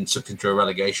avoid getting sucked into a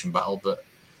relegation battle, but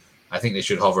I think they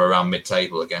should hover around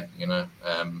mid-table again.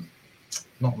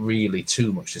 Not really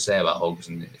too much to say about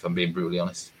Haugesund, if I'm being brutally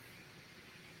honest.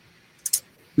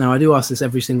 Now, I do ask this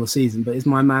every single season, but is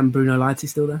my man Bruno Leite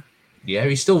still there? Yeah,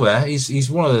 he's still there. He's an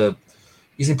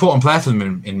important player for them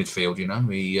in midfield.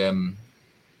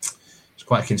 He's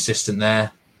quite consistent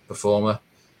there, performer.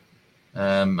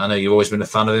 I know you've always been a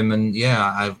fan of him, and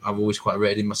yeah, I've always quite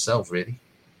rated him myself, really.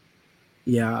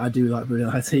 Yeah, I do like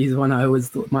Bruno Leite. He's the one I always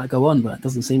thought might go on, but it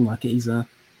doesn't seem like it. He's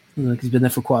been there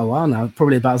for quite a while now,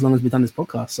 probably about as long as we've done this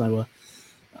podcast. So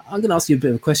I'm going to ask you a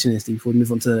bit of a question, Steve, before we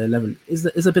move on to the 11. Has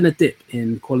there been a dip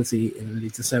in quality in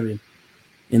Eliteserien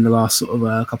in the last sort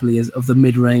of couple of years of the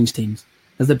mid-range teams?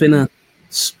 Has there been a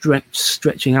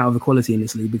stretching out of the quality in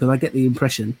this league? Because I get the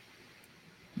impression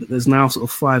that there's now sort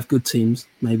of 5 good teams,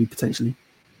 maybe potentially,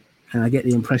 and I get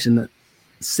the impression that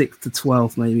 6 to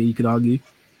 12, maybe you could argue,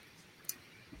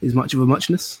 is much of a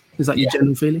muchness. Is that your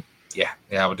general feeling? Yeah,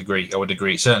 I would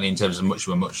agree. Certainly in terms of much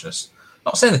of a muchness.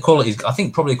 Not saying the quality. I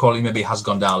think probably the quality maybe has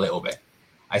gone down a little bit.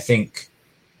 I think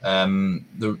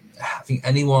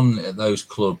anyone at those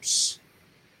clubs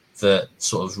that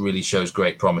sort of really shows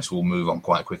great promise will move on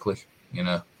quite quickly.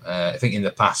 I think in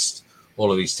the past,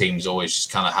 all of these teams always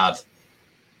just kind of had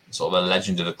sort of a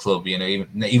legend of the club.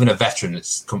 Even a veteran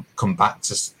that's come back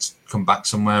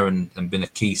somewhere and been a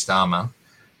key star man.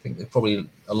 I think that probably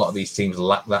a lot of these teams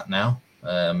lack that now.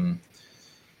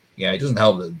 It doesn't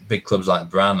help that big clubs like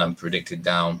Branham I'm predicted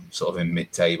down sort of in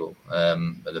mid-table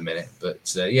at the minute.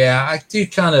 But I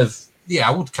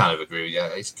would kind of agree with you.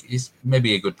 It's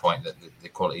maybe a good point that the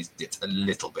quality's dipped a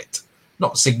little bit,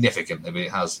 not significantly, but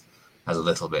it has a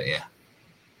little bit, yeah.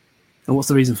 And what's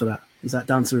the reason for that? Is that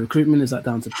down to recruitment? Is that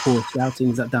down to poor scouting?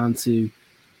 Is that down to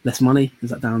less money? Is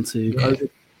that down to COVID?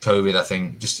 COVID, I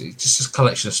think, just a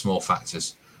collection of small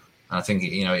factors. And I think,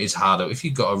 it is harder. If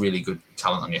you've got a really good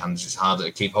talent on your hands, it's harder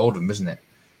to keep hold of them, isn't it?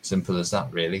 Simple as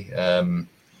that, really.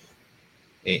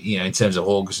 In terms of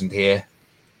August and here,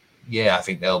 I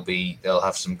think they'll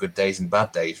have some good days and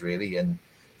bad days, really. And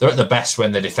they're at the best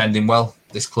when they're defending well,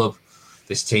 this club,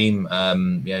 this team,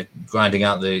 grinding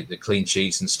out the clean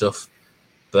sheets and stuff.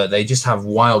 But they just have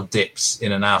wild dips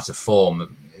in and out of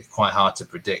form. It's quite hard to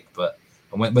predict. But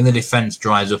when the defence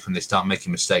dries up and they start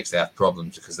making mistakes, they have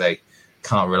problems because they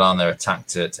can't rely on their attack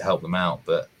to help them out.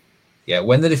 But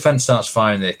when the defence starts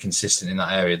firing, they're consistent in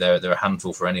that area. They're a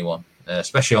handful for anyone,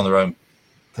 especially on their own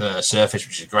surface,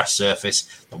 which is grass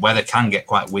surface. The weather can get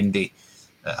quite windy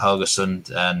at Haugesund,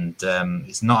 and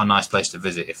it's not a nice place to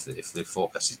visit if the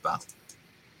forecast is bad.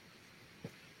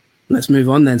 Let's move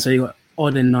on then. So you got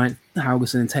Odd in 9th,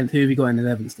 Haugesund in 10th. Who have you got in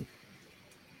 11th, Steve?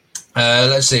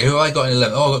 Let's see. Who I got in 11th?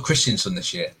 I got Kristiansund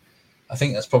this year. I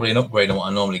think that's probably an upgrade on what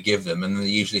I normally give them, and they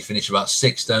usually finish about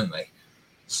 6th, don't they?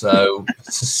 So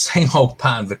it's the same old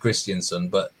pattern for Kristiansund,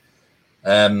 but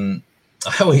I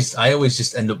always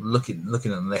just end up looking at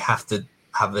them. They have to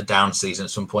have a down season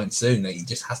at some point soon. It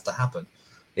just has to happen.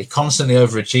 They constantly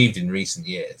overachieved in recent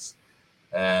years,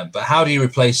 but how do you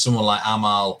replace someone like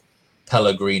Amal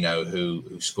Pellegrino, who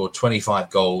scored 25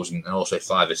 goals and also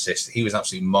 5 assists? He was an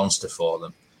absolute monster for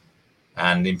them.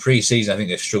 And in pre-season, I think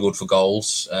they've struggled for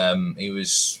goals. He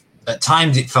was at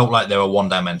times it felt like they were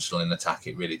one-dimensional in attack.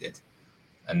 It really did,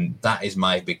 and that is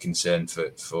my big concern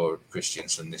for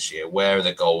Kristiansund this year. Where are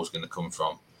the goals going to come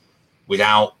from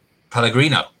without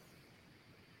Pellegrino?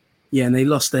 Yeah, and they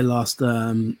lost their last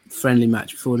friendly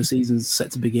match before the season's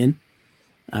set to begin.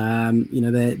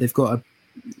 They've got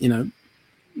a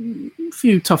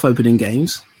few tough opening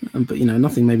games, but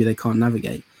nothing maybe they can't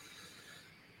navigate.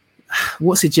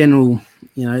 What's the general,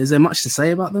 is there much to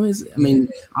say about them?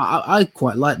 I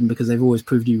quite like them because they've always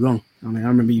proved you wrong. I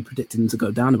remember you predicted them to go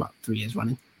down about 3 years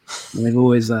running. And they've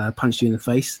always punched you in the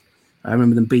face. I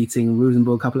remember them beating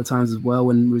Rosenborg a couple of times as well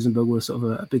when Rosenborg was sort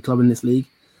of a big club in this league,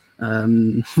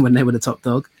 when they were the top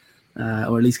dog,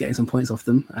 or at least getting some points off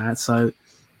them. So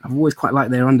I've always quite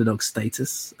liked their underdog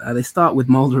status. They start with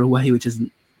Mulder away, which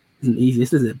isn't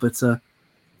easiest, is it? But,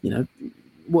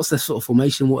 what's their sort of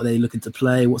formation? What are they looking to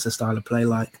play? What's their style of play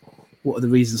like? What are the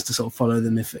reasons to sort of follow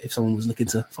them if someone was looking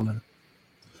to follow them?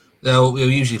 They'll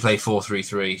usually play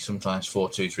 4-3-3, sometimes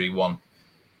 4-2-3-1.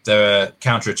 They're a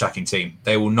counter-attacking team.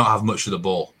 They will not have much of the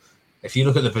ball. If you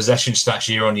look at the possession stats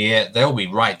year on year, they'll be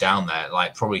right down there,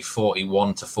 like probably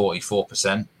 41 to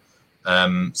 44%.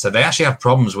 So they actually have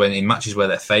problems when in matches where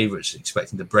they're favourites,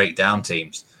 expecting to break down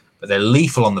teams, but they're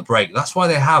lethal on the break. That's why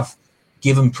they have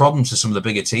given problems to some of the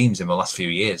bigger teams in the last few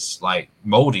years. Like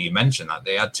Molde, you mentioned that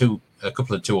they had a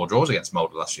couple of 2-2 draws against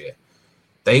Molde last year.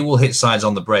 They will hit sides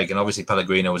on the break, and obviously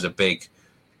Pellegrino was a big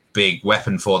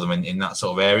weapon for them in that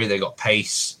sort of area. They got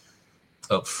pace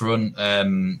up front.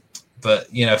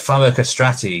 But, Flamur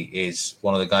Kastrati is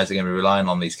one of the guys they're going to be relying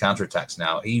on these counterattacks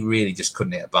now. He really just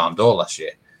couldn't hit a barn door last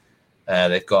year.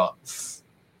 They've got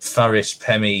Faris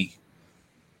Pemi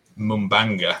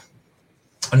Mumbanga,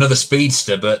 another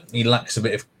speedster, but he lacks a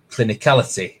bit of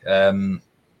clinicality.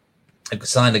 I've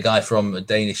signed a guy from a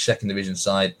Danish second division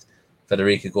side,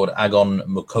 Federica, called Agon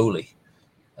Mukoli.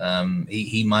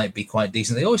 He might be quite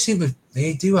decent.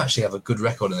 They do actually have a good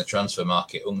record in the transfer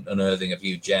market, unearthing a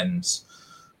few gems.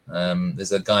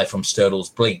 There's a guy from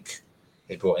Sturdals Blink.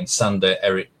 They brought in Sander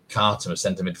Erik Carter, a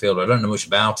centre midfielder. I don't know much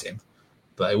about him,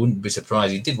 but I wouldn't be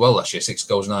surprised. He did well last year, 6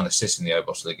 goals, 9 assists in the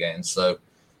Obosla game. So,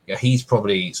 yeah, he's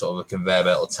probably sort of a conveyor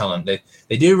belt of talent.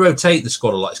 They do rotate the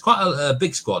squad a lot. It's quite a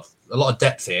big squad, a lot of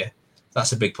depth here.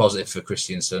 That's a big positive for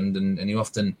Kristiansund, and you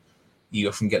often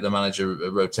get the manager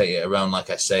rotate it around, like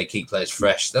I say, keep players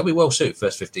fresh. They'll be well suited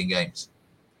first 15 games.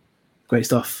 Great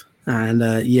stuff. And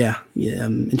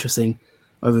interesting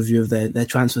overview of their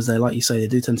transfers there. Like you say, they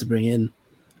do tend to bring in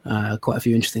quite a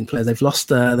few interesting players. They've lost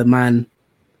the man.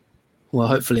 Well,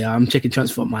 hopefully, I'm checking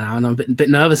transfer now, and I'm a bit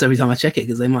nervous every time I check it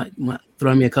because they might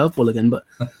throw me a curveball again. But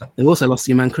they've also lost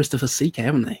your man Christopher Sike,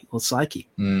 haven't they? Or Psyche,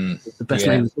 the best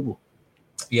name in football.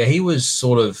 Yeah, he was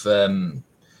sort of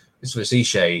Christopher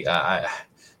Sike.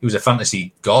 He was a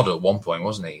fantasy god at one point,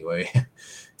 wasn't he? Where he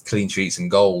clean sheets and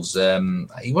goals.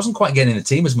 He wasn't quite getting in the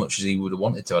team as much as he would have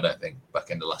wanted to, I don't think,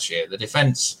 back end of last year. The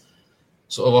defence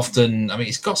sort of often. I mean,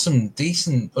 it's got some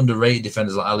decent underrated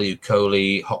defenders like Aliou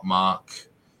Kohli, Hotmark.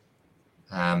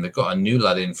 They've got a new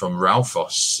lad in from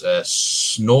Raufoss,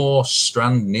 Snorre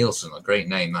Strand Nielsen, a great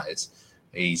name that is.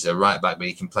 He's a right back, but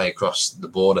he can play across the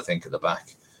board, I think, at the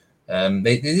back.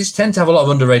 They just tend to have a lot of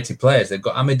underrated players. They've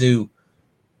got Amadou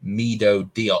Mido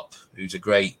Diop, who's a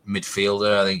great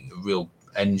midfielder, I think, a real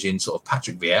engine, sort of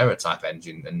Patrick Vieira type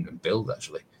engine and build,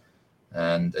 actually.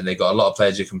 And they've got a lot of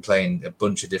players who can play in a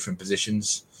bunch of different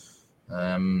positions.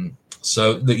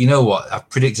 So, you know what? I've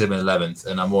predicted them in 11th,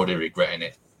 and I'm already regretting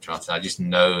it. I just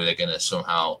know they're going to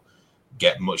somehow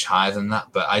get much higher than that.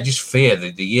 But I just fear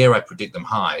that the year I predict them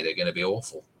high, they're going to be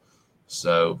awful.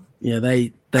 So yeah,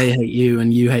 they hate you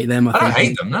and you hate them. I don't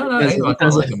hate them. No, I hate them. I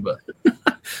don't like them. But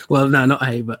well, no, not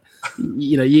hate, but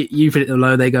you predict them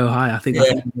low, they go high. I think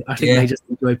they just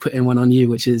enjoy putting one on you,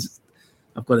 which is,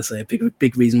 I've got to say, a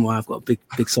big reason why I've got a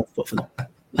big soft spot for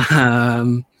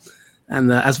them.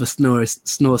 And as for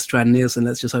Snorre Strand Nielsen,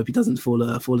 let's just hope he doesn't fall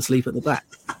asleep at the back.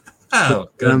 Oh,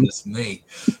 goodness me.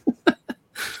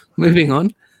 Moving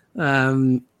on.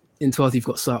 In 12th, you've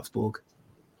got Sarpsborg.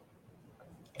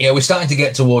 Yeah, we're starting to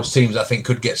get towards teams I think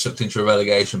could get sucked into a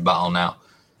relegation battle now.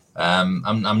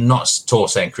 I'm not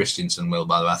saying Christiansen will,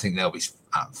 by the way. I think they'll be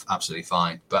absolutely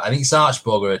fine. But I think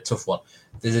Sarpsborg are a tough one.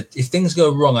 If things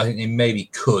go wrong, I think they maybe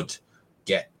could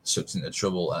get sucked into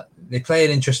trouble. They play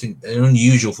an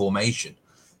unusual formation.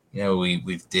 You know,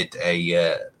 we did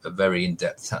a very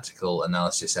in-depth tactical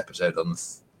analysis episode on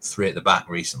three at the back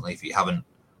recently. If you haven't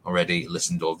already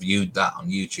listened or viewed that on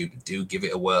YouTube, do give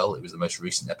it a whirl. It was the most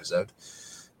recent episode.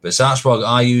 But Sarpsborg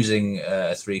are using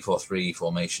a 3-4-3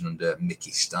 formation under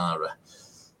Mickey Stara.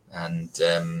 And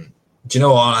do you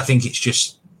know what? I think it's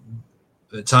just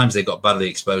at times they got badly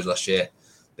exposed last year.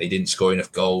 They didn't score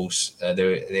enough goals.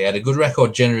 They had a good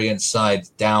record generally against sides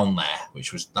down there,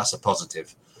 that's a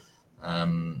positive.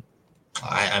 I'm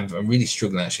really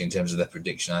struggling actually in terms of their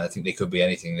prediction. I think they could be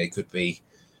anything. They could be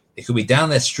down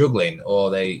there struggling,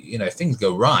 or if things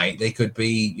go right, they could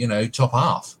be top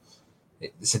half.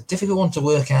 It's a difficult one to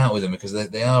work out with them because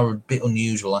they are a bit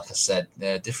unusual. Like I said,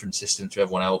 they're a different system to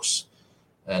everyone else,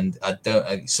 and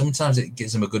sometimes it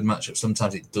gives them a good matchup,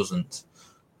 sometimes it doesn't.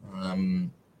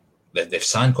 They've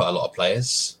signed quite a lot of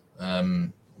players,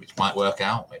 which might work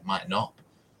out, it might not.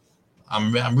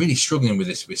 I'm really struggling with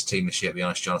this team this year, to be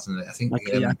honest, Jonathan. I think I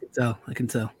can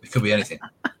tell. It could be anything.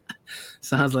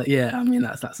 Sounds like, yeah. I mean,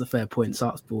 that's a fair point.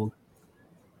 Sarpsborg,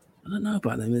 I don't know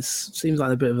about them. It seems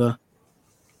like a bit of a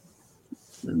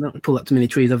not pulled up too many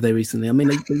trees, have they recently? I mean,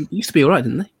 they used to be all right,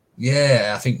 didn't they?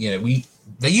 Yeah, I think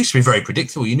they used to be very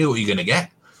predictable. You knew what you were going to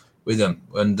get with them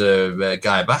under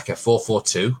Guy Backer,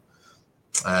 4-4-2.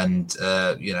 And,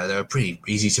 they were pretty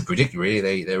easy to predict,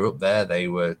 really. They were up there. They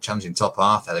were challenging top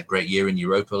half. They had a great year in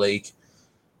Europa League.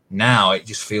 Now it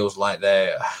just feels like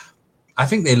I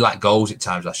think they lacked goals at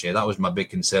times last year. That was my big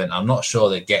concern. I'm not sure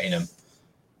they're getting them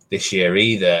this year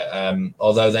either.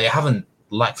 Although they haven't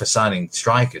lacked for signing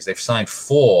strikers. They've signed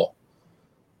 4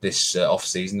 this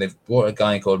off-season. They've brought a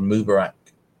guy called Mubarak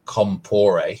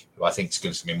Kompore, who I think is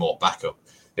going to be more backup.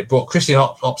 They brought Christian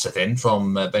Opseth in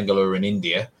from Bengaluru in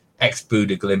India.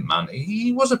 Ex-Buda Glimt man.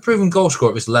 He was a proven goal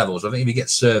scorer at his levels. I think if he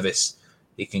gets service,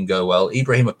 he can go well.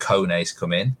 Ibrahim Kone's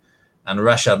come in. And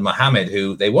Rashad Mohammed,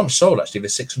 who they once sold actually for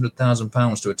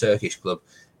 £600,000 to a Turkish club.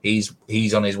 He's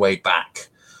on his way back.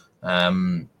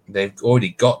 They've already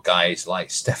got guys like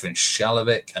Stefan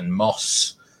Shalovic and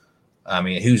Moss. I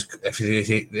mean,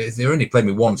 if they're only playing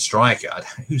with one striker,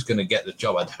 who's going to get the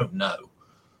job? I don't know.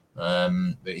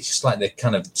 But it's just like they're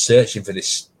kind of searching for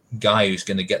this guy who's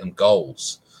going to get them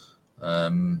goals.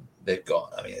 They've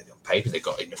got, on paper, they've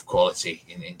got enough quality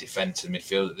in defence and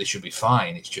midfield that they should be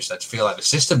fine. It's just I feel like the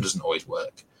system doesn't always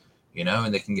work,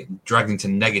 and they can get dragged into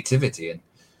negativity. And,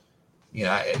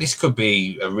 this could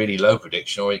be a really low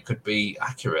prediction or it could be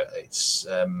accurate. It's,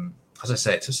 as I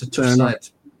say, it's just a tough side.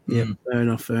 Yeah, fair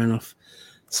enough.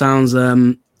 Sounds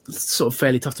sort of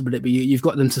fairly tough to predict, but you've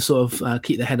got them to sort of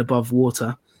keep their head above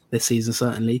water this season,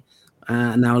 certainly.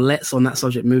 Now let's, on that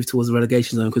subject, move towards the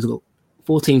relegation zone because we've got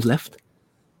 4 teams left.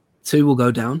 2 will go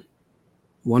down.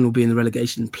 1 will be in the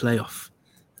relegation playoff.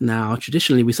 Now,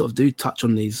 traditionally, we sort of do touch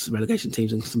on these relegation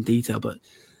teams in some detail, but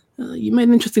you made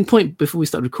an interesting point before we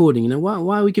started recording.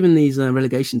 Why are we giving these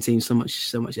relegation teams so much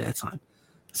airtime?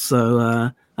 So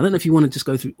I don't know if you want to just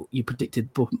go through your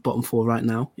predicted bottom four right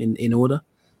now in order.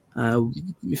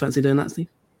 You fancy doing that, Steve?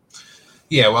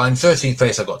 Yeah, well, in 13th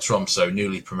place, I've got Tromsø,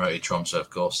 newly promoted Tromsø, of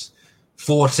course.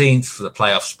 14th for the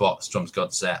playoff spot,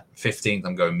 Strømsgodset. 15th,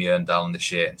 I'm going Mjøndalen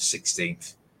this year. And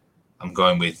 16th, I'm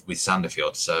going with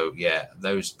Sandefjord. So, yeah,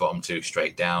 those bottom two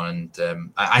straight down.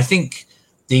 And I think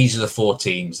these are the four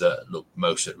teams that look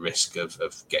most at risk of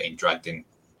getting dragged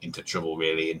into trouble,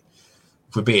 really. And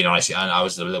if we're being honest, I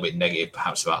was a little bit negative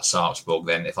perhaps about Sarpsborg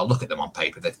then. If I look at them on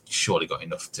paper, they've surely got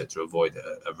enough to avoid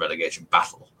a relegation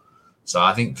battle. So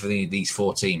I think for these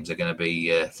four teams are going to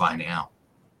be fighting it out.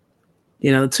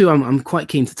 The two I'm quite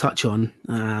keen to touch on,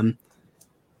 although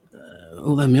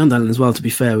Mjøndalen as well, to be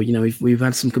fair, we've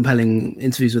had some compelling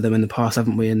interviews with them in the past,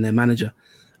 haven't we, and their manager.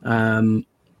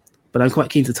 But I'm quite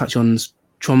keen to touch on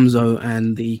Tromsø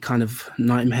and the kind of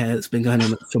nightmare that's been going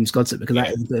on at Strømsgodset, because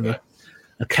that is a bit of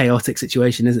a chaotic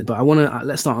situation, isn't it? But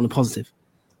let's start on a positive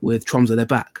with Tromsø. They're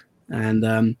back,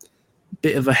 and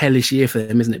bit of a hellish year for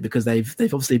them, isn't it? Because they've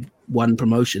obviously won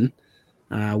promotion,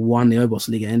 won the Obos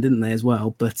League, didn't they, as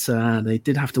well? But they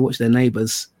did have to watch their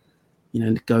neighbours,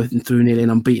 go through nearly an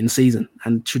unbeaten season.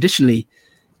 And traditionally,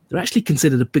 they're actually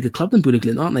considered a bigger club than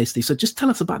Bodø/Glimt, aren't they, Steve? So just tell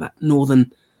us about that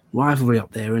northern rivalry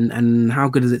up there, and how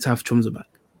good is it to have Tromsø back?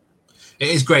 It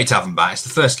is great to have them back. It's the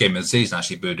first game of the season,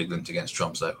 actually, Bodø/Glimt against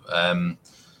Tromsø.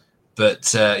 But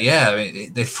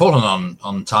they've fallen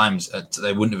on times that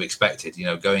they wouldn't have expected.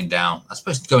 Going down. I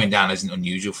suppose going down isn't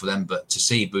unusual for them, but to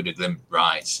see Bodø/Glimt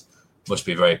rise must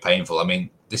be very painful. I mean,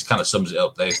 this kind of sums it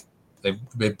up.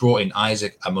 They've brought in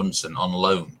Isaac Amundsen on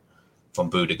loan from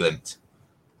Bodø/Glimt.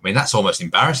 I mean, that's almost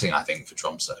embarrassing, I think, for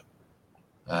Tromsø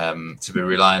to be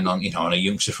relying on on a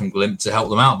youngster from Glimt to help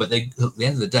them out. But at the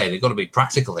end of the day, they've got to be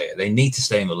practical here. They need to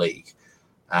stay in the league.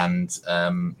 And,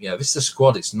 this is a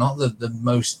squad. It's not the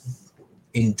most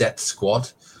in-depth squad.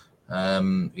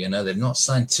 They've not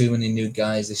signed too many new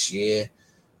guys this year.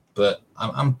 But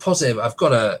I'm positive. I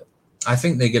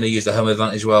think they're going to use the home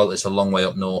advantage well. It's a long way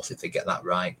up north. If they get that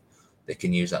right, they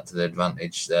can use that to their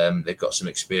advantage. They've got some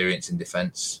experience in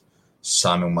defence.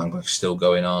 Simon Wang's still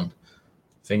going on.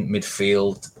 I think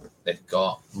midfield, they've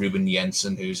got Ruben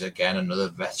Jensen, who's, again, another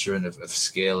veteran of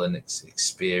skill and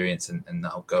experience, and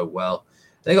that'll go well.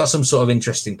 They got some sort of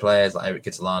interesting players like Eric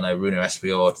Catalano, Rune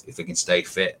Espejord, if they can stay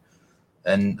fit.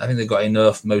 And I think they've got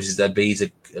enough. Moses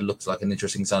Debies looks like an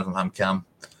interesting sign from HamKam.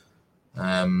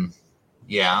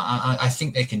 I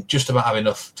think they can just about have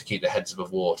enough to keep their heads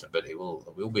above water, but it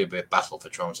will be a bit of battle for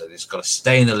Tromsø. They've got to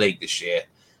stay in the league this year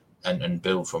and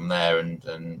build from there. And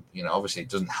obviously it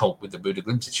doesn't help with the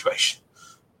Bodø/Glimt situation.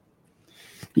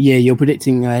 Yeah, you're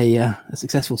predicting a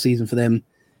successful season for them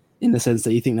in the sense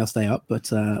that you think they'll stay up,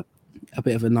 but a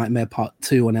bit of a nightmare part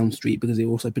 2 on Elm Street, because you're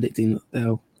also predicting that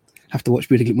they'll have to watch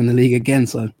Bodø/Glimt win the league again.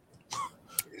 So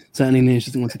certainly an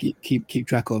interesting one to keep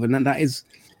track of, and that is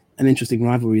an interesting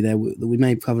rivalry there that we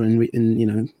may cover in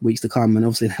weeks to come. And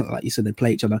obviously, like you said, they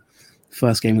play each other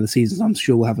first game of the season. So I'm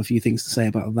sure we'll have a few things to say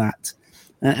about that.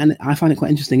 And I find it quite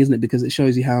interesting, isn't it? Because it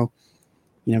shows you how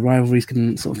rivalries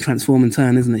can sort of transform and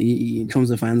turn, isn't it?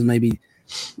 Tromsø fans maybe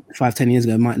 5-10 years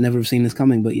ago might never have seen this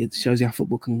coming, but it shows you how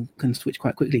football can switch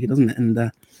quite quickly, doesn't it?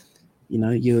 And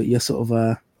you're sort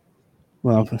of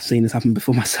I've seen this happen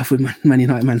before myself with Man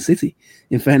United, Man City.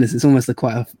 In fairness, it's almost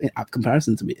quite an apt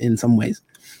comparison to me in some ways.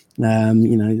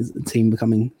 The team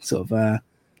becoming sort of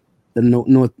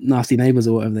the nasty neighbours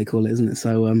or whatever they call it, isn't it?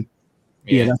 So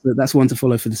that's one to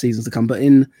follow for the seasons to come. But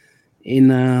in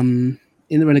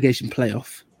the relegation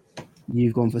playoff,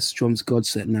 you've gone for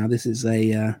Strømsgodset. Now this is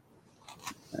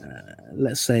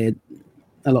let's say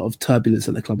a lot of turbulence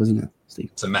at the club, isn't it, Steve?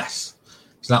 It's a mess.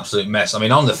 It's an absolute mess. I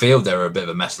mean, on the field, they were a bit of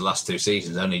a mess the last 2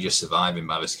 seasons, only just surviving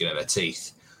by the skin of their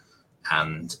teeth.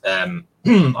 And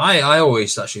I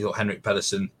always actually thought Henrik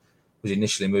Pedersen was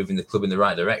initially moving the club in the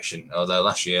right direction, although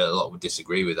last year a lot would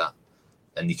disagree with that.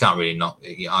 And you can't really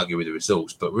argue with the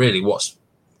results. But really what's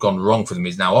gone wrong for them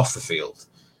is now off the field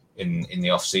in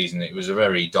the off-season. It was a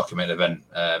very documented event.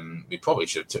 We probably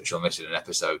should have touched on this in an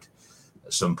episode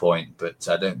at some point, but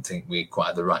I don't think we quite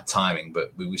had the right timing,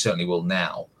 but we certainly will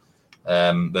now.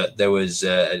 But there was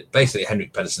basically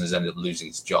Henrik Pedersen has ended up losing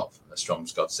his job, as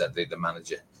Strømsgodset, the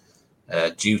manager,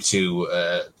 due to,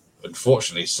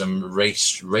 unfortunately, some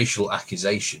racial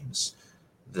accusations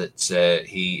that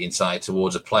he incited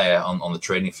towards a player on the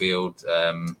training field.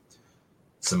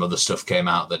 Some other stuff came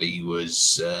out that he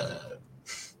was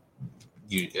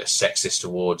sexist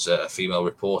towards a female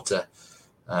reporter.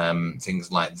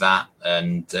 things like that.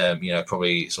 And,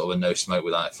 probably sort of a no smoke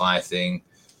without fire thing.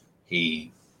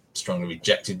 He strongly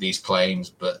rejected these claims,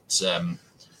 but,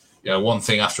 one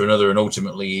thing after another, and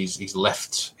ultimately he's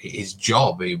left his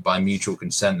job by mutual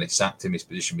consent. They sacked him. His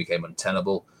position became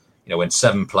untenable. When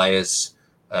 7 players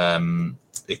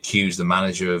accused the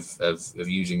manager of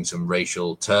using some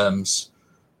racial terms,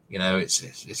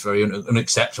 it's very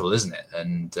unacceptable, isn't it?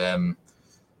 And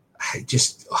it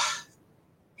just,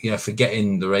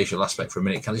 forgetting the racial aspect for a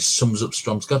minute, kind of sums up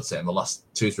Strømsgodset in the last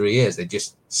 2-3 years. They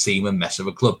just seem a mess of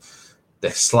a club.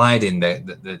 They're sliding.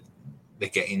 They're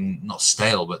getting not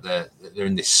stale, but they're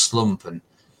in this slump. And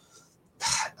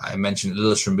I mentioned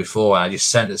Lillestrøm before. I just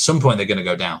said at some point they're going to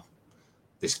go down.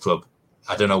 This club,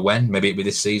 I don't know when. Maybe it'll be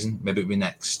this season. Maybe it'll be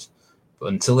next. But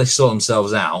until they sort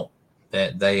themselves out,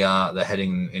 they're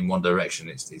heading in one direction.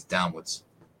 It's downwards.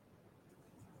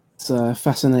 It's a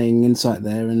fascinating insight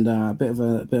there, and a bit of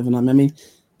a nightmare. I mean,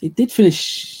 it did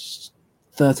finish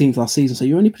 13th last season, so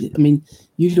you're only. I mean,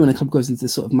 usually when a club goes into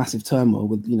this sort of massive turmoil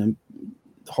with the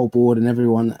whole board and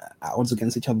everyone at odds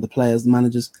against each other, the players, the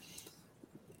managers,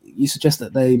 you suggest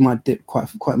that they might dip quite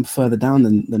further down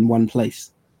than one place.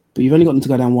 But you've only got them to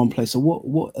go down one place. So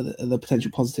what are the potential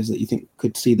positives that you think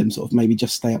could see them sort of maybe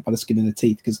just stay up by the skin of their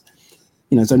teeth? Because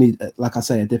it's only, like I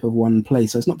say, a dip of one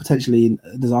place, so it's not potentially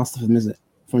a disaster for them, is it?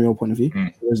 From your point of view,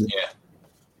 or is it?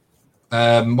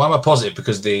 Yeah. Why am I positive?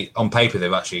 Because on paper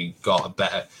they've actually got a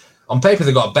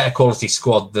better quality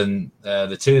squad than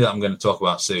the two that I'm going to talk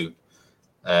about soon.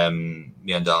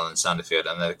 Mjøndalen and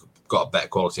Sandefjord, and they've got a better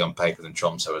quality on paper than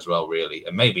Tromsø as well, really,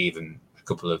 and maybe even a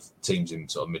couple of teams in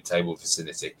sort of mid-table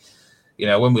vicinity.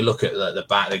 When we look at the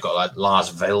back, they've got like Lars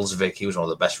Velsvik. He was one of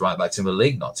the best right backs in the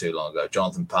league not too long ago.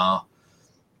 Jonathan Parr,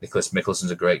 Nicholas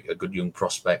Mikkelsen's a good young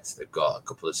prospect. They've got a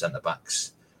couple of centre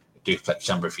backs. Duplex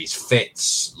Chamber, if he's fit.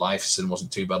 Leifson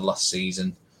wasn't too bad last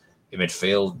season. In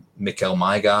midfield, Mikkel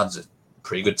Meigaard's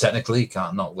pretty good technically.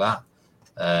 Can't knock that.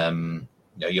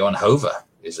 Johan Hover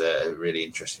is a really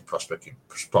interesting prospect in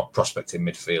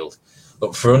midfield.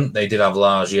 Up front, they did have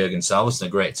Lars Jørgen Salvesen, a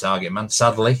great target man.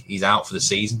 Sadly, he's out for the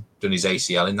season, done his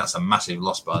ACL in. That's a massive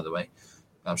loss, by the way.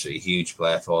 Absolutely huge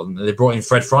player for them. They brought in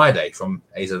Fred Friday from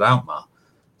AZ Alkmaar.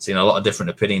 Seen a lot of different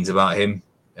opinions about him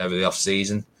over the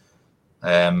off-season.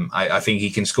 I think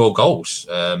he can score goals.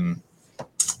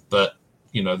 But,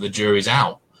 the jury's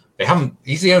out.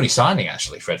 He's the only signing,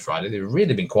 actually, Fred Friday. They've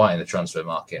really been quiet in the transfer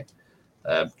market.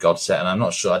 Godset, and I'm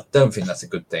not sure. I don't think that's a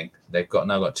good thing. They've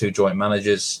now got 2 joint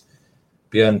managers,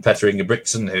 Bjørn Petter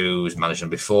Ingebrigtsen, who's managed them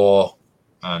before,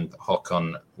 and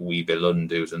Håkon Wibe-Lund,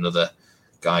 who's another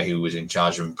guy who was in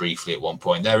charge of them briefly at one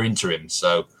point. They're interim,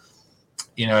 so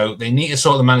they need to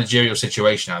sort the managerial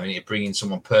situation out. They need to bring in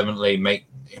someone permanently, make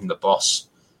him the boss.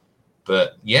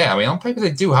 But yeah, I mean, on paper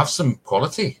they do have some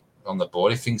quality on the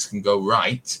board if things can go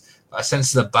right. But I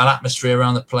sense there's a bad atmosphere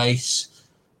around the place.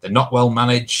 They're not well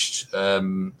managed,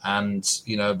 and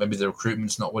maybe the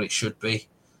recruitment's not what it should be.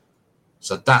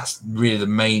 So that's really the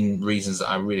main reasons that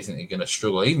I really think they're going to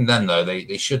struggle. Even then, though,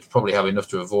 they should probably have enough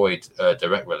to avoid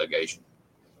direct relegation.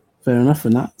 Fair enough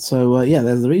in that. So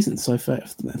there's the reasons. So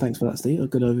thanks for that, Steve. A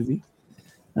good overview.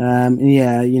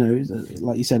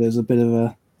 Like you said, it was a bit of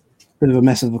a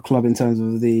mess of a club in terms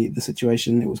of the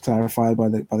situation. It was clarified by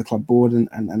the club board and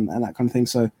that kind of thing.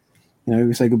 So.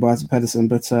 We say goodbye to Pedersen,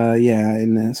 but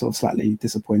in sort of slightly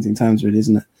disappointing terms, really,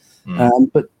 isn't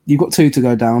it? But you've got 2 to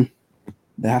go down.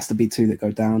 There has to be 2 that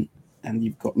go down, and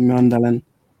you've got Mjøndalen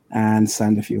and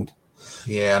Sandefjord.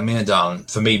 Yeah, Mjøndalen.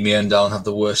 For me, Mjøndalen have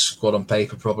the worst squad on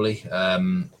paper, probably.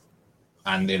 And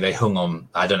they hung on.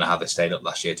 I don't know how they stayed up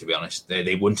last year, to be honest.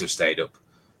 They wouldn't have stayed up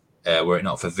were it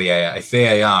not for VAR. If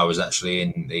VAR was actually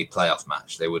in the playoff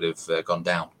match, they would have gone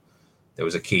down. There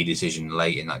was a key decision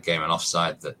late in that game, an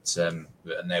offside that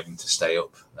enabled them to stay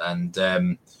up.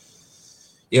 And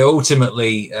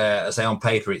ultimately, as I say, on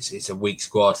paper, it's a weak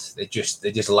squad. They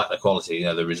just lack the quality,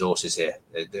 the resources here.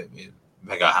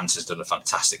 Vegard Hansen's done a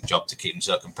fantastic job to keep them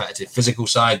so competitive. Physical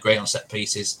side, great on set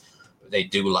pieces, but they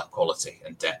do lack quality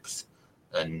and depth.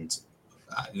 And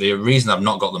the reason I've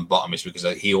not got them bottom is because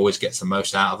he always gets the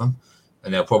most out of them,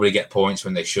 and they'll probably get points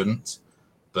when they shouldn't.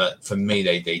 But for me,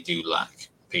 they do lack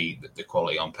the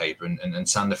quality on paper. And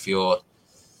Sandefjord,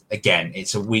 again,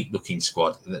 it's a weak-looking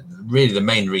squad. Really, the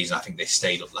main reason I think they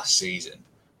stayed up last season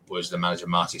was the manager,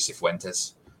 Martí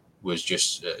Cifuentes, was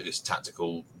just this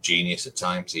tactical genius at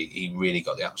times. He really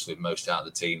got the absolute most out of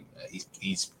the team.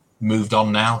 He's moved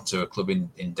on now to a club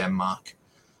in Denmark.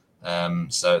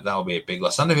 So that'll be a big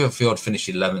loss. Sandefjord finished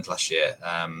 11th last year,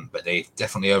 but they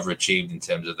definitely overachieved in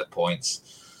terms of the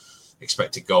points,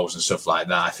 expected goals and stuff like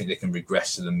that. I think they can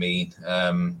regress to the mean.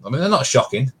 They're not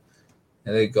shocking,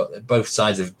 They've got both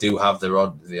sides do have the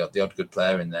odd good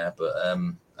player in there, but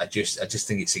I just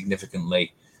think it's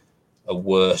significantly a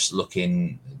worse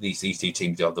looking. These two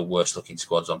teams do have the worst looking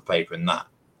squads on paper, and that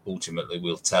ultimately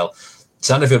will tell.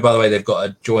 Sandefjord, by the way, they've got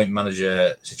a joint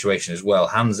manager situation as well.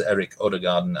 Hans-Erik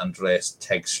Odegaard and Andreas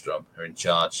Tegström are in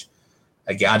charge.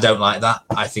 Again, I don't like that.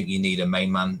 I think you need a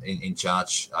main man in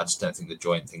charge. I just don't think the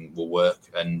joint thing will work.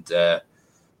 And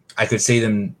I could see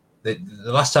them. The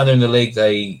last time they're in the league,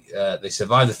 they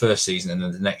survived the first season, and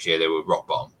then the next year they were rock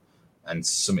bottom. And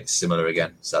something similar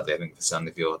again. Sadly, I think for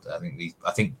Sandefjord,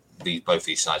 I think both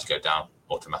these sides go down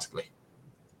automatically.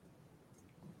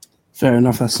 Fair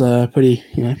enough. That's a pretty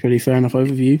fair enough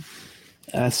overview.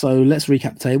 So let's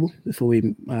recap the table before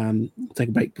we take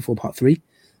a break before part 3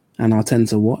 and our 10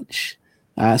 to watch.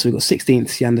 So we've got 16th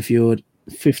Sandefjord,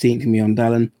 15th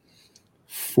Mjøndalen,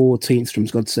 14th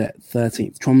Strømsgodset,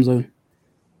 13th Tromsø,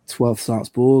 12th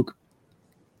Salzburg,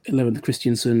 11th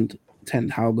Kristiansund,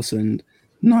 10th Haugesund,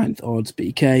 9th Odds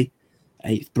BK,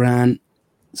 8th Brann,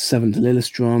 7th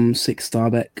Lillestrøm, 6th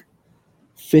Stabæk,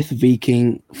 5th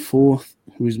Viking, 4th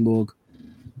Rosenborg,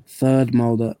 3rd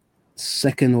Molde,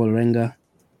 2nd Vålerenga,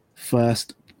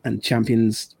 1st and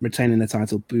champions retaining the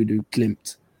title, Bodø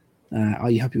Glimt.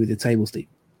 Are you happy with your table, Steve?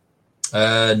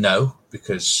 No,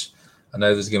 because I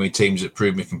know there's going to be teams that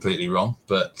prove me completely wrong,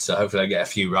 but hopefully I get a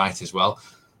few right as well.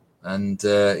 And,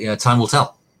 time will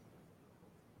tell.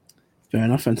 Fair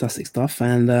enough. Fantastic stuff.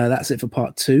 And that's it for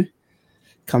part 2.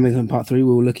 Coming in part 3,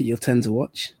 we'll look at your 10 to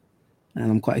watch.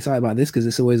 And I'm quite excited about this because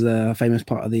it's always a famous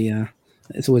part of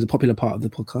it's always a popular part of the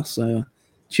podcast. So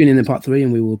tune in part 3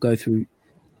 and we will go through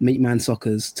Meatman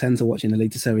Soccer's 10 to watch in the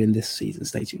Eliteserien this season.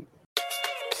 Stay tuned.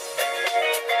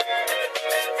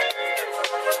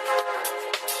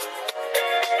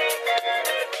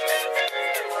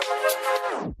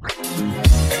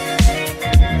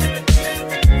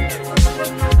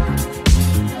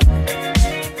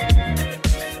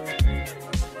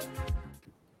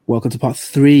 Welcome to part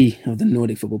 3 of the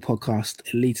Nordic Football Podcast,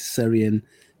 Eliteserien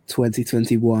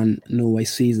 2021 Norway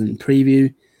season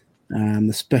preview.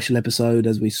 The special episode,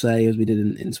 as we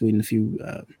did in Sweden a few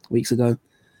weeks ago.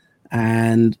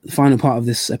 And the final part of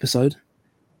this episode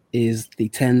is the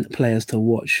 10 players to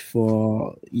watch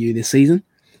for you this season.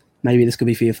 Maybe this could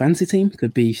be for your fantasy team,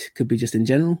 could be just in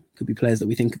general, could be players that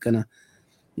we think are gonna,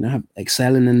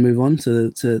 excel and then move on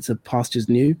to pastures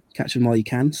new, catch them while you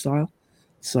can style.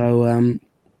 So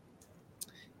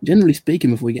generally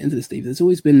speaking, before we get into this, Steve,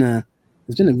 there's been a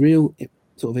real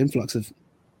sort of influx of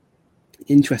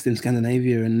interest in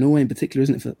Scandinavia and Norway in particular,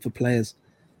 isn't it, for players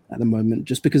at the moment,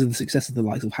 just because of the success of the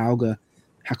likes of Hauge,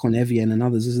 Hakon Evjen and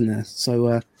others, isn't there?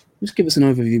 So just give us an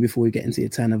overview before we get into your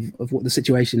 10 of what the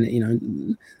situation,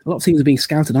 a lot of teams are being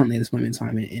scouted, aren't they, at this moment in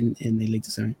time in the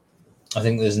Eliteserien? I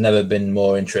think there's never been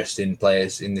more interest in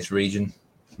players in this region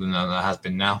than there has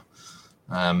been now.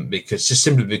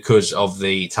 Simply because of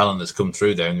the talent that's come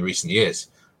through there in the recent years.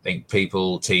 I think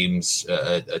teams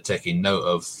are taking note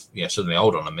of, suddenly,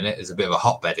 hold on a minute, there's a bit of a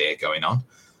hotbed here going on.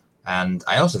 And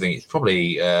I also think it's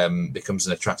probably becomes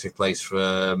an attractive place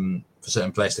for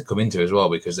certain players to come into as well,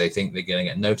 because they think they're going to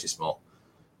get noticed more.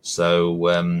 So,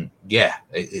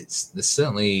 there's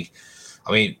certainly,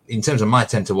 in terms of my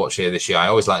 10 to watch here this year, I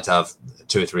always like to have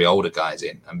 2 or 3 older guys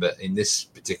in. But in this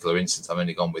particular instance, I've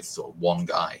only gone with sort of one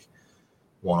guy.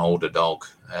 One older dog.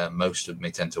 Most of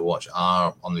me tend to watch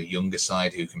are on the younger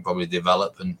side, who can probably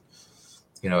develop and,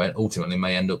 ultimately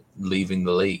may end up leaving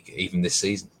the league even this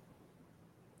season.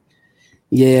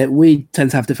 Yeah, we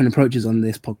tend to have different approaches on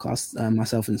this podcast.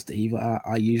 Myself and Steve,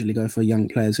 I usually go for young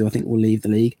players who I think will leave the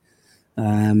league,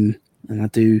 and I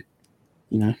do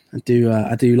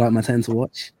like my 10 to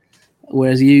watch.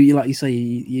 Whereas you like you say,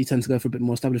 you tend to go for a bit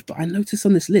more established. But I noticed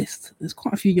on this list, there's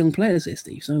quite a few young players here,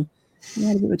 Steve. So you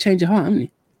had a bit of a change of heart, haven't you?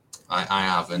 I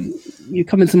have, and you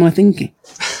come into my thinking.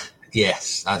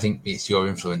 Yes, I think it's your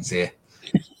influence here.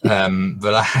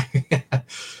 But I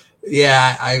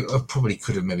probably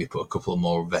could have maybe put a couple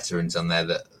more veterans on there.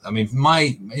 The way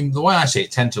I see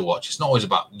it, 10 to watch, it's not always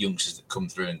about youngsters that come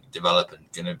through and develop and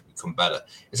going to become better.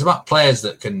 It's about players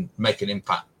that can make an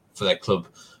impact for their club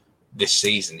this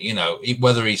season.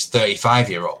 Whether he's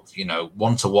 35-year-old,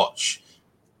 one to watch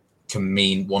can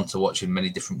mean one to watch in many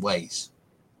different ways.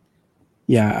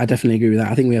 Yeah, I definitely agree with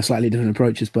that. I think we have slightly different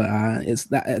approaches, but it's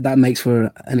that makes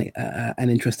for an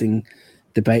interesting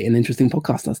debate and interesting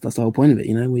podcast. That's the whole point of it.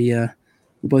 We're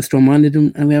both strong-minded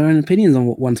and we have our own opinions on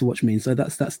what one to watch means. So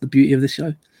that's the beauty of this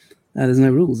show. There's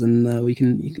no rules, and you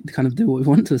can kind of do what we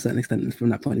want to a certain extent from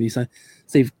that point of view. So,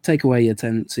 Steve, take away your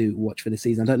 10 to watch for this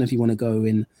season. I don't know if you want to go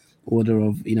in order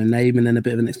of name and then a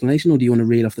bit of an explanation, or do you want to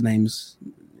read off the names,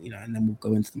 and then we'll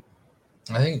go into them?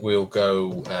 I think we'll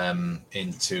go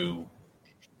into.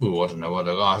 I don't know.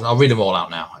 I'll read them all out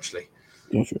now, actually.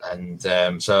 Yes. And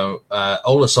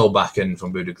Ola Solbakken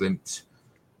from Bodø Glimt,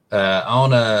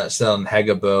 Arne Stellan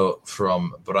Hegebo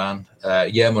from Brann,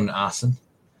 Gjermund Aasen,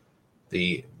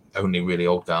 the only really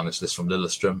old guy on this list from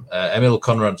Lillestrøm, Emil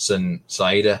Konradsen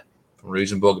Saida from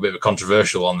Rosenborg, a bit of a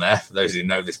controversial one there for those who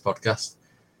know this podcast.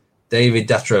 David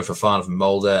Datro Fofana from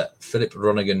Molde, Philip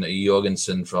Ronigan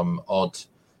Jorgensen from Odd,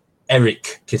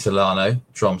 Eric Kitolano,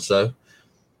 Tromsø,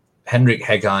 Henrik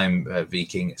Hegheim,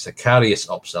 Viking, Zacharias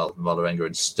Opsal from Vålerenga,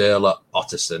 and Sturla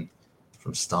Ottersen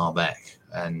from Stabæk.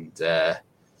 And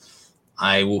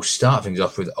I will start things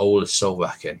off with Ola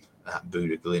Solbakken at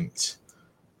Bodø Glimt.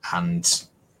 And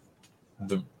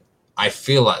I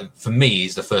feel like, for me,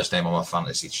 he's the first name on my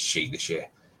fantasy sheet this year,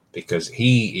 because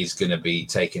he is going to be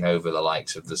taking over the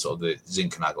likes of the sort of the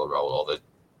Zinkernagel role or the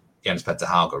Jens Petter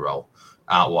Hauge role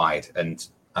out wide. And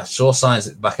I saw signs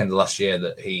at the back end of last year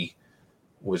that he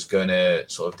was going to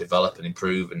sort of develop and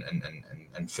improve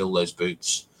and fill those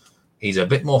boots. He's a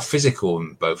bit more physical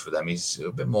than both of them. He's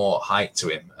a bit more height to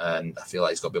him, and I feel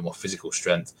like he's got a bit more physical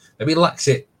strength. Maybe he lacks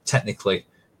it technically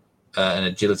and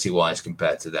agility-wise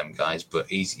compared to them guys, but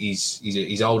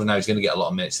he's older now. He's going to get a lot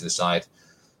of minutes to the side.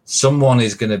 Someone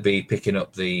is going to be picking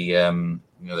up the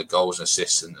the goals and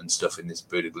assists and stuff in this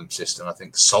Bodø Glimt system. I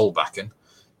think Solbakken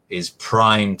is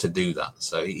primed to do that.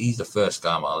 So he's the first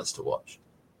guy on my list to watch.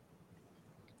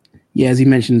 Yeah, as you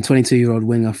mentioned, 22-year-old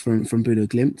winger from Bodø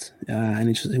Glimt. An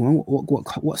interesting one.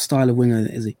 What style of winger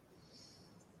is he?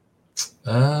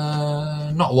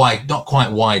 Not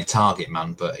quite wide target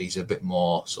man, but he's a bit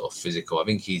more sort of physical. I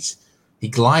think he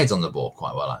glides on the ball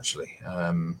quite well, actually.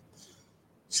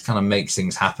 Just kind of makes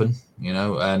things happen,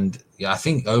 and I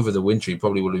think over the winter he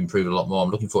probably will improve a lot more.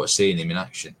 I'm looking forward to seeing him in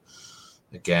action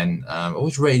again.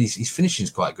 Always rated his finishing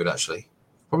is quite good, actually.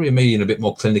 Probably maybe a bit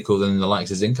more clinical than the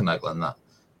likes of Zinkernagel and that,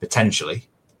 potentially,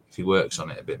 if he works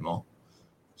on it a bit more.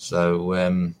 So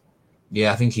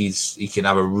I think he can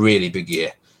have a really big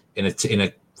year in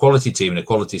a quality team, in a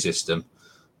quality system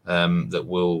that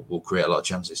will create a lot of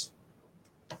chances.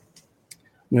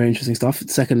 Very interesting stuff.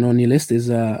 Second on your list is,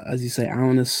 as you say,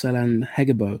 Arne Stellan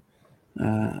Hegebo,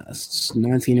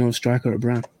 19-year-old striker at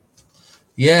Brann.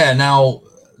 Yeah, now,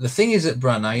 the thing is at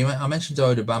Brann, I mentioned to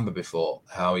Oda Bamba before,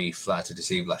 how he flattered to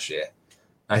deceive last year.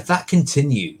 Now, if that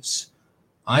continues,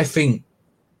 I think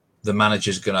the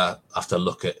manager's going to have to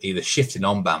look at either shifting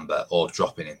on Bamba or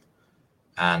dropping him.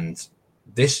 And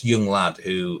this young lad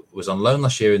who was on loan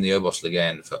last year in the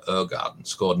Obos-ligaen for Øregaard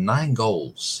scored 9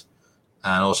 goals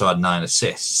and also had 9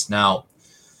 assists. Now,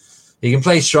 he can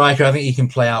play striker. I think he can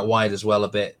play out wide as well a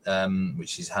bit,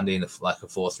 which is handy in a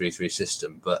 4-3-3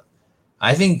 system. But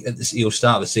I think he'll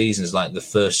start the season as like the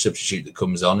first substitute that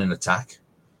comes on in attack.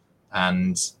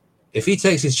 And if he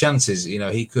takes his chances,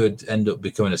 he could end up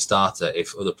becoming a starter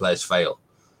if other players fail.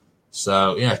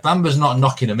 So, if Bamba's not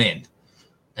knocking him in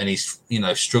and he's,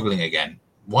 struggling again,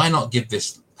 why not give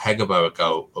this Hegebo a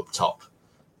go up top?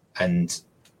 And,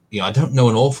 I don't know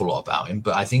an awful lot about him,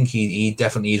 but I think he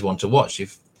definitely is one to watch.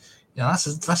 If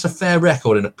that's a fair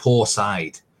record in a poor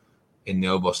side in the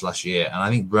Obos last year. And I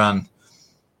think Brann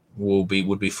would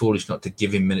be foolish not to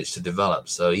give him minutes to develop.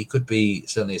 So he could be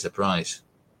certainly a surprise.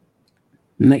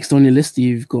 Next on your list,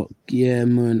 you've got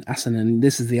Gjermund Aasen, and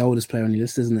this is the oldest player on your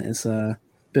list, isn't it? It's a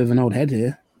bit of an old head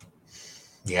here.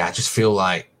 Yeah, I just feel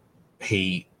like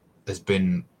he has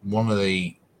been one of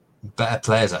the better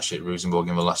players, actually, at Rosenborg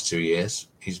in the last 2 years.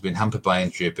 He's been hampered by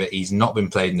injury a bit. He's not been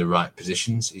played in the right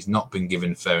positions. He's not been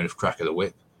given fair enough crack of the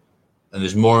whip. And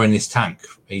there's more in his tank.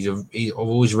 I've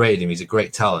always rated him. He's a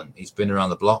great talent. He's been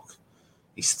around the block.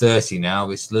 He's 30 now.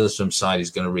 This Lillestrøm side is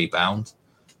going to rebound.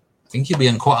 I think he'll be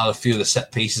on quite a few of the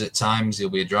set pieces at times. He'll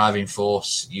be a driving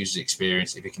force, use his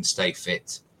experience if he can stay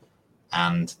fit.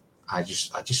 And I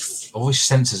just always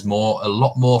sense there's a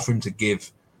lot more for him to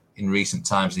give in recent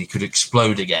times, and he could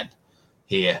explode again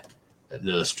here at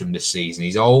Lillestrøm this season.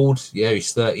 He's old,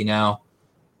 he's 30 now,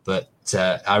 but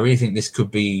I really think this could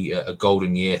be a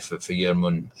golden year for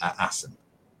Gjermund Aasen.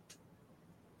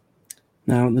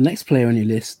 Now, the next player on your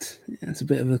list, it's a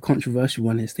bit of a controversial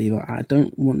one here, Steve. I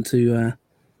don't want to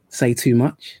say too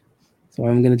much, so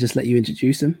I'm going to just let you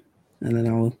introduce him, and then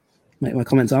I'll make my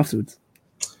comments afterwards.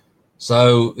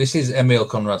 So this is Emil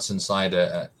Konradsen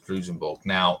Saida at Rosenborg.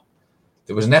 Now,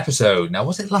 there was an episode. Now,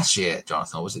 was it last year,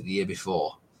 Jonathan, or was it the year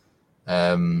before?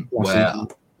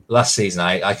 Last season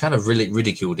I kind of really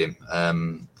ridiculed him.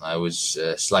 I was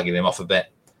slagging him off a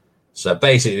bit. So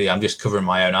basically, I'm just covering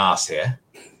my own arse here.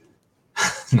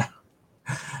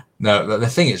 No, the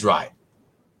thing is, right.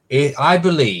 I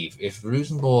believe if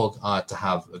Rosenborg are to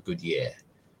have a good year,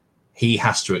 he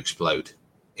has to explode.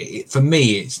 For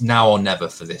me, it's now or never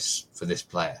for this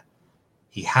player.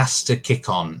 He has to kick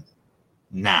on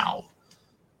now.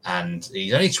 And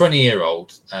he's only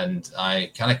 20-year-old, and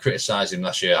I kind of criticised him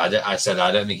last year. I said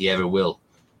I don't think he ever will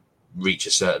reach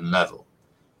a certain level.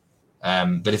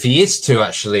 But if he is to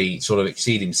actually sort of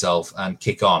exceed himself and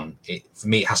kick on, for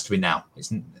me, it has to be now.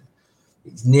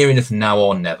 It's near enough now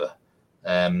or never.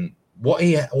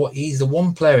 He's the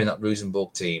one player in that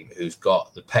Rosenborg team who's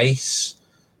got the pace,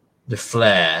 the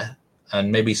flair,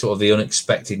 and maybe sort of the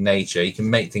unexpected nature. He can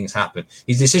make things happen.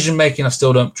 His decision making, I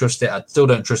still don't trust it. I still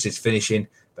don't trust his finishing,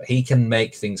 but he can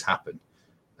make things happen.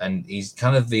 And he's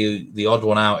kind of the odd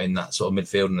one out in that sort of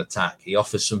midfield and attack. He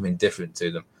offers something different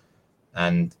to them.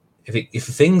 And if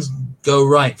things go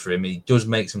right for him, he does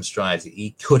make some strides.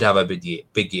 He could have a big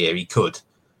year. He could.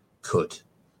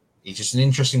 He's just an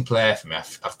interesting player for me.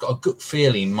 I've got a good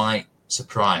feeling he might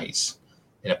surprise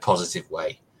in a positive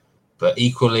way. But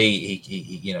equally,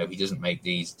 he doesn't make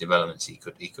these developments. He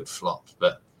could flop.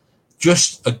 But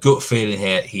just a gut feeling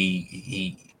here.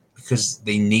 He because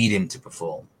they need him to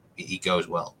perform. He goes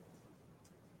well.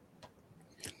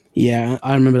 Yeah,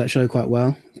 I remember that show quite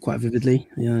vividly.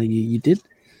 Yeah, you did.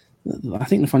 I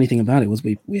think the funny thing about it was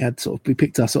we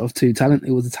picked our sort of two talent.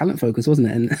 It was a talent focus, wasn't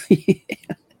it? And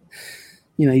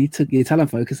you took your talent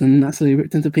focus and that's how you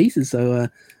ripped into pieces. So,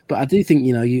 but I do think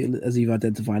as you've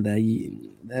identified there,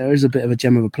 there is a bit of a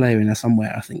gem of a player in there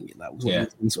somewhere. I think that was what we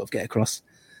can sort of get across,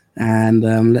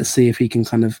 and let's see if he can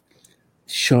kind of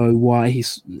show why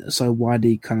he's so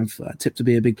widely kind of tipped to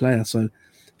be a big player. So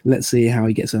let's see how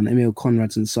he gets on. Emil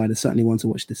Conradson's side is certainly one to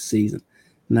watch this season.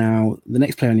 Now, the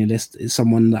next player on your list is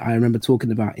someone that I remember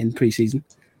talking about in pre-season,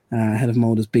 ahead of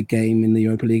Mulder's big game in the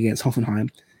Europa League against Hoffenheim.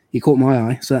 He caught my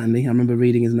eye, certainly. I remember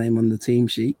reading his name on the team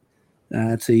sheet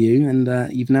to you,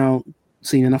 and you've now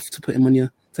seen enough to put him on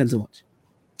your 10 to watch.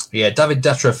 Yeah, David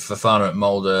Detra Fofana at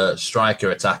Mulder, striker,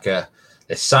 attacker.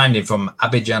 They signed him from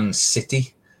Abidjan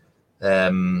City,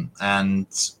 and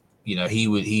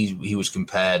he was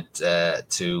compared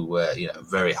to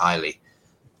very highly.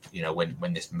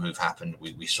 When this move happened,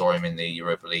 we saw him in the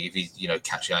Europa League. If he's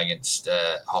catching against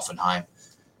Hoffenheim,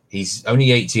 he's only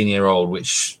 18-year-old,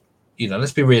 which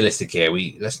let's be realistic here.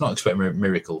 Let's not expect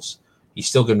miracles. He's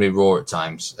still going to be raw at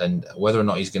times, and whether or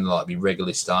not he's going to be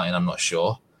regularly starting, I'm not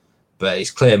sure. But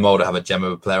it's clear Mulder have a gem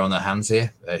of a player on their hands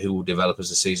here, who will develop as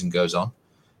the season goes on.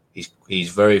 He's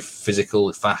very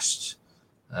physical, fast,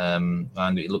 and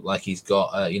it looked like he's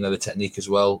got the technique as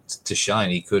well to shine.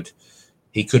 He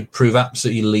could prove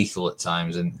absolutely lethal at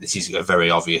times, and this is a very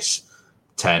obvious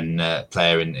 10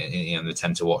 player in the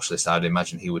 10 to watch list. I'd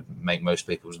imagine he would make most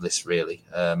people's list, really.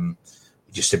 You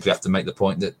just simply have to make the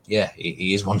point that,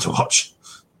 he is one to watch.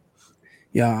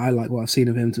 Yeah, I like what I've seen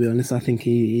of him, to be honest. I think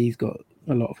he's got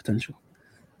a lot of potential.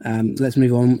 Let's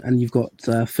move on, and you've got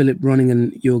Philip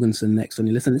Ronningen Jorgensen next on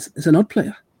your list, and it's an odd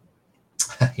player.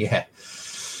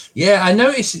 Yeah, I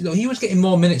noticed he was getting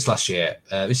more minutes last year.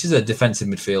 This is a defensive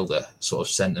midfielder, sort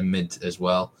of centre mid as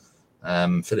well.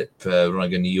 Philip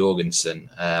Ronningen Jorgensen,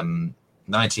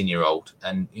 19-year-old.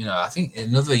 And, I think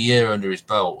another year under his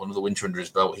belt, another winter under his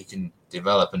belt, he can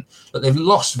develop. And look, they've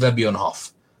lost Vebjørn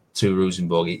Hoff to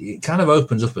Rosenborg. It kind of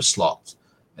opens up a slot.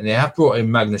 And they have brought in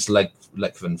Magnus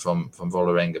Lekven from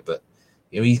Vålerenga, but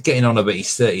he's getting on a bit.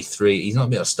 He's 33. He's not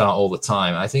going to start all the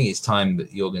time. I think it's time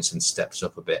that Jorgensen steps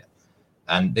up a bit.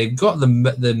 And they've got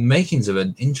the makings of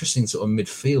an interesting sort of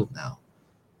midfield now,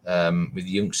 with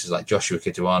youngsters like Joshua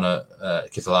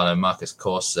Kitolano, Marcus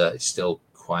Korsa is still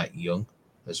quite young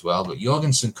as well. But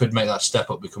Jorgensen could make that step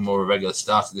up, become more of a regular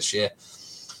starter this year.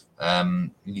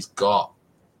 He's got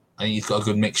a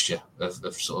good mixture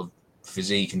of sort of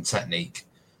physique and technique.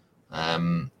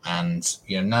 And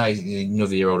now he's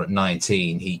another year old at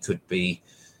 19. He could be,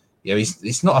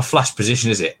 it's not a flash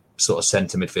position, is it? Sort of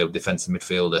centre midfield, defensive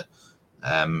midfielder.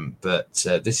 But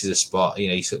this is a spot,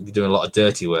 he's doing a lot of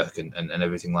dirty work and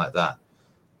everything like that.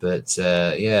 But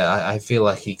I feel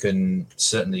like he can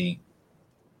certainly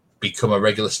become a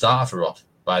regular starter for Rod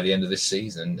by the end of this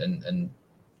season and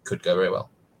could go very well.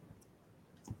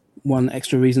 One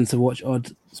extra reason to watch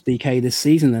Odd BK this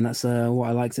season, then that's what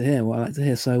I like to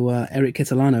hear. So Eric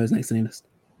Kitolano is next on your list.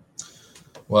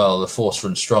 Well, the force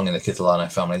runs strong in the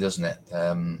Kitolano family, doesn't it?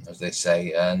 As they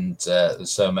say, and there's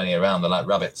so many around. They're like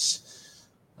rabbits.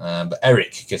 But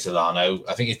Eric Kitolano,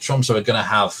 I think if Tromsø are going to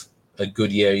have a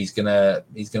good year, he's going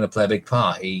to play a big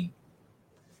part. In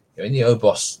the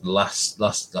Obos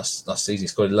last season, he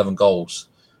scored 11 goals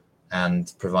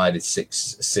and provided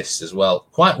 6 assists as well.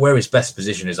 Quite where his best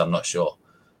position is, I'm not sure.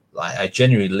 I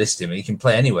genuinely list him, and he can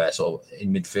play anywhere, sort of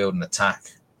in midfield and attack,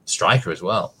 striker as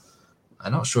well.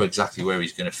 I'm not sure exactly where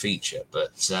he's going to feature,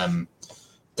 but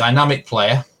dynamic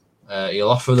player. He'll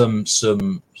offer them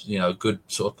some, good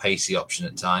sort of pacey option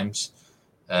at times.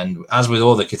 And as with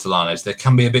all the Kitolanos, they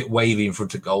can be a bit wavy in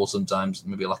front of goal sometimes,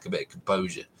 maybe like a bit of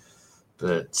composure.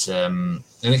 But an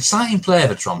exciting player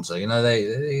for Tromsø.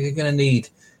 They're going to need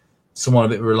someone a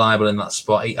bit reliable in that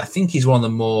spot. I think he's one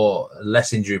of the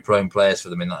less injury-prone players for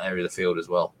them in that area of the field as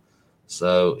well.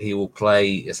 So he will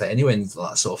play, anywhere in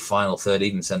that sort of final third,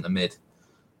 even centre mid.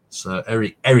 So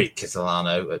Erik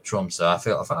Kitolano at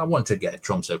Tromsø. I wanted to get a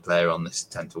Tromsø player on this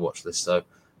 10 to watch list. So I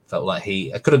felt like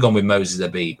I could have gone with Moses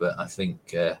Ebi, but I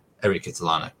think Erik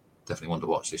Kitolano definitely one to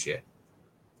watch this year.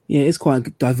 Yeah, it's quite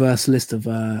a diverse list of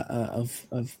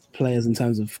players in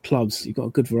terms of clubs. You've got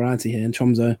a good variety here. And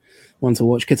Tromsø, one to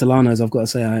watch. Kitolanos, I've got to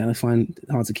say, I find it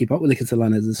hard to keep up with the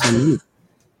Kitolanos this summer.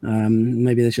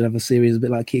 Maybe they should have a series a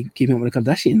bit like Keeping Up with the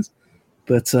Kardashians.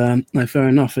 But no, fair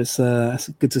enough. It's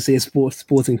good to see a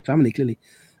sporting family, clearly.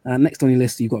 Next on your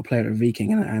list, you've got a player at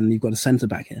Viking, and you've got a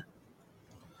centre-back here.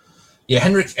 Yeah,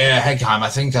 Henrik Hegheim, I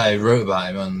think I wrote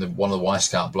about him on one of the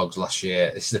Y-Scout blogs last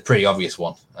year. This is a pretty obvious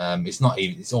one.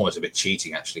 It's almost a bit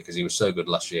cheating, actually, because he was so good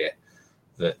last year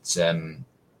that,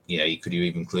 you could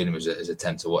even include him as a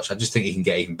 10 to watch. I just think he can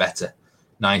get even better.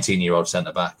 19-year-old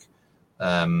centre-back.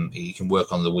 He can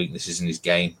work on the weaknesses in his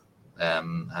game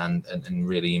and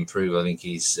really improve. I think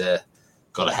he's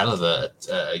got a hell of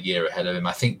a year ahead of him.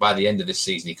 I think by the end of this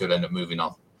season, he could end up moving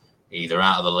on, either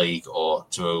out of the league or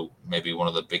to maybe one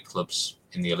of the big clubs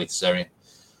in the Eliteserien.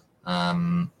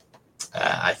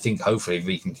 I think hopefully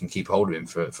Viking can keep hold of him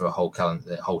for a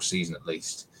whole season at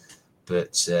least.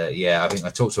 But I think I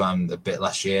talked to him a bit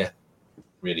last year.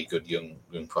 Really good young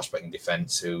prospect in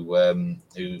defence who's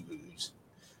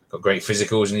got great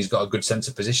physicals and he's got a good sense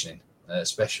of positioning,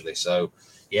 especially. So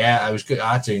I was good.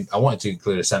 I wanted to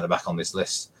include a centre back on this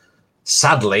list.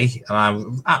 Sadly, and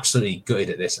I'm absolutely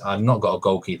gutted at this, I've not got a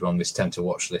goalkeeper on this 10 to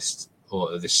watch list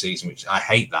or this season, which I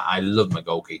hate that. I love my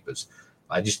goalkeepers.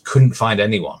 I just couldn't find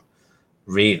anyone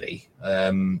really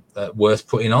worth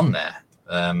putting on there.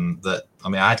 I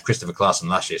had Christopher Claesson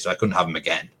last year, so I couldn't have him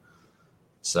again.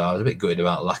 So I was a bit gutted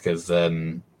about lack of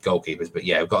goalkeepers. But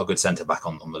we've got a good centre back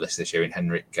on the list this year in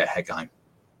Henrik Hegheim.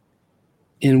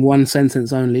 In one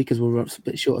sentence only, because we're a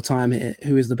bit short of time here,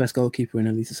 who is the best goalkeeper in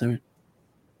Eliteserien?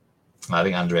 I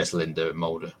think Andreas Linde at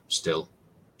Molde still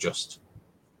just.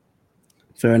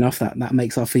 Fair enough. That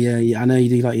makes up for you. I know you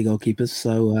do like your goalkeepers,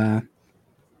 so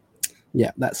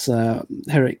that's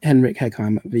Henrik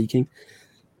Hegheim at Viking.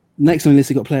 Next on the list,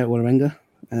 you got a player at Vålerenga,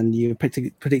 and you're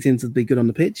predicting him to be good on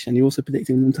the pitch, and you're also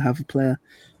predicting them to have a player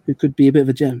who could be a bit of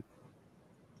a gem.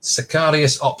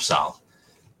 Sakarius Opsal.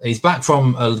 He's back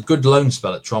from a good loan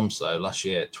spell at Tromsø last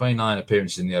year. 29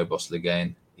 appearances in the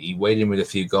Obos-ligaen. He weighed in with a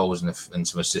few goals and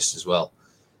some assists as well.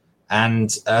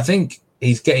 And I think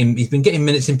he's been getting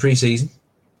minutes in pre-season.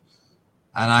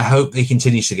 And I hope he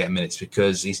continues to get minutes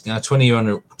because he's now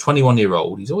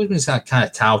 21-year-old. He's always been kind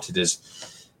of touted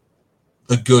as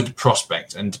a good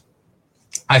prospect. And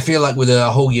I feel like with a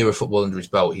whole year of football under his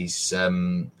belt, he's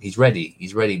ready.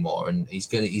 He's ready more. And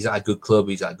he's at a good club.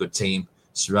 He's at a good team,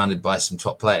 surrounded by some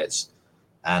top players.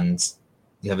 And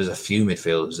there's a few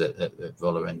midfielders at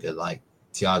Vålerenga, like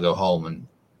Thiago Holm and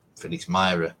Felix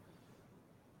Meira,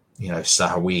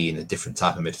 Sahawi in a different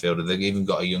type of midfielder. They've even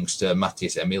got a youngster,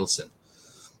 Matthias Emilsen.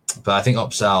 But I think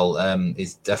Opsal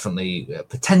is definitely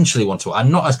potentially one to.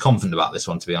 I'm not as confident about this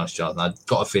one, to be honest, Jonathan. I've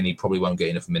got a feeling he probably won't get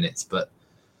enough minutes, but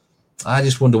I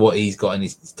just wonder what he's got in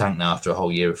his tank now after a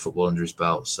whole year of football under his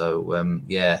belt. So,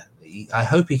 I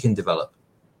hope he can develop.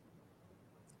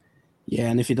 Yeah,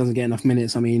 and if he doesn't get enough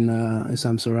minutes,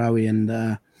 Osam Sarawi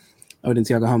and Odin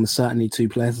Thiago Holm are certainly two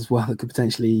players as well that could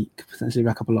potentially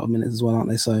rack up a lot of minutes as well, aren't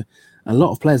they? So a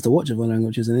lot of players to watch at Vålerenga,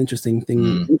 which is an interesting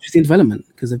thing, interesting development,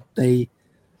 because they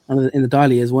in the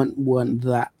Dyle years weren't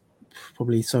that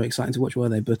probably so exciting to watch, were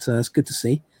they? But it's good to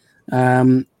see.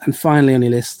 And finally on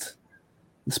your list,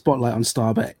 the spotlight on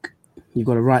Stabæk. You've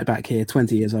got a right back here,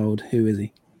 20 years old. Who is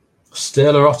he?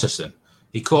 Sturla Ottersen.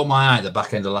 He caught my eye at the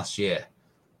back end of last year.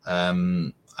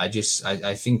 I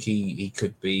think he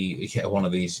could be one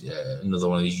of these another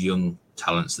one of these young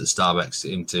talents that Stabæk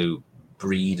seem to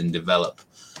breed and develop,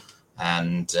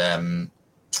 and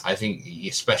I think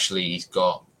he's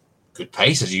got good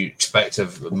pace as you expect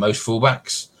of most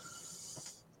fullbacks,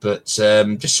 but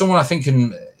just someone I think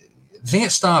can. The thing at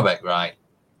Stabæk, right?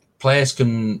 Players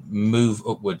can move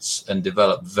upwards and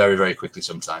develop very, very quickly.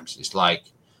 Sometimes it's like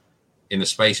in the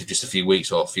space of just a few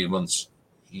weeks or a few months.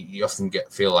 You often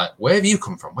feel like, where have you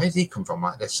come from? Where did he come from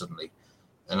like this suddenly?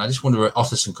 And I just wonder if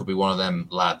Ottersen could be one of them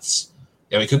lads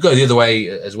it could go the other way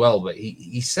as well, but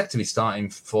he's set to be starting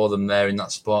for them there in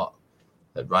that spot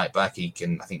at right back. He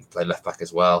can, I think, play left back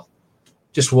as well.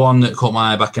 Just one that caught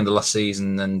my eye back in the last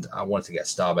season, and I wanted to get a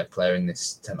Stabæk player in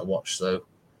this tent to watch. So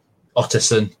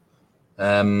Otterson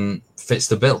fits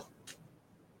the bill.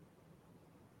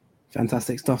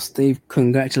 Fantastic stuff, Steve.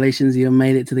 Congratulations, you have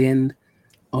made it to the end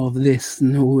of this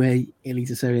Norway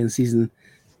Eliteserien season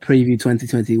preview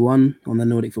 2021 on the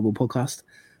Nordic Football Podcast.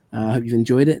 I hope you've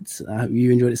enjoyed it. I hope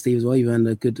you enjoyed it, Steve, as well. You've earned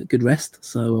a good rest.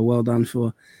 So well done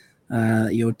for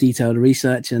your detailed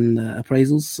research and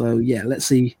appraisals. So yeah, let's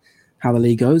see how the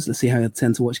league goes. Let's see how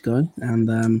 10 to watch go.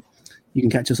 And you can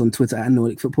catch us on Twitter at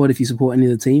Nordic Football. If you support any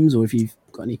of the teams or if you've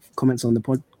got any comments on the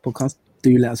podcast,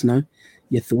 do let us know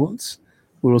your thoughts.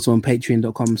 We're also on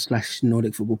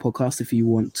patreon.com/Nordic Football Podcast if you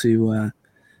want to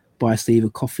buy Steve a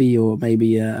coffee or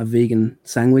maybe a vegan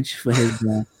sandwich for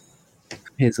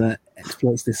his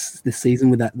exploits this season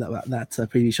with that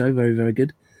preview show. Very, very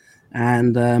good.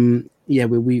 And yeah,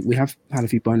 we have had a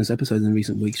few bonus episodes in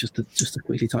recent weeks. Just to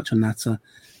quickly touch on that.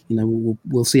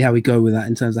 We'll see how we go with that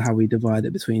in terms of how we divide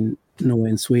it between Norway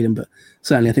and Sweden. But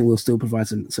certainly, I think we'll still provide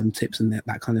some tips and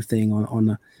that kind of thing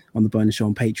on the bonus show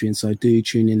on Patreon. So do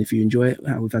tune in if you enjoy it.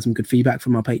 We've had some good feedback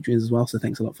from our Patreons as well. So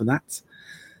thanks a lot for that.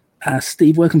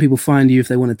 Steve, where can people find you if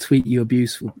they want to tweet you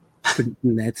abuse for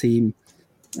predicting their team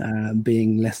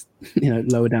being less,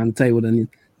 lower down the table than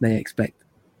they expect?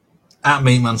 At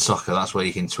Meatman Soccer, that's where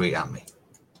you can tweet at me.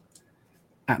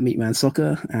 At Meatman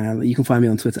Soccer. You can find me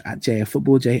on Twitter at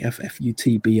JFFootball,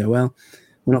 JFFUTBOL.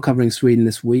 We're not covering Sweden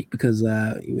this week because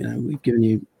we've given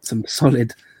you some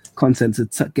solid content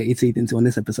to get your teeth into on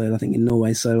this episode, I think, in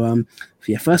Norway. So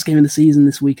for your first game of the season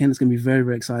this weekend, it's going to be very,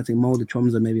 very exciting. Molde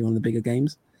Tromsø may be one of the bigger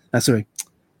games. Bodø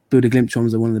Glimt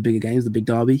Tromsø, one of the bigger games, the big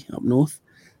derby up north.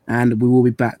 And we will be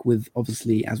back with,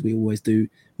 obviously, as we always do,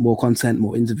 more content,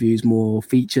 more interviews, more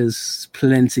features,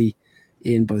 plenty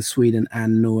in both Sweden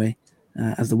and Norway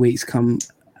as the weeks come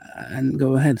and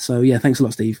go ahead. So, yeah, thanks a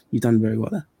lot, Steve. You've done very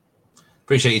well there.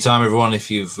 Appreciate your time, everyone. If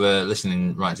you've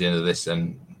listening right to the end of this,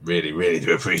 then really, really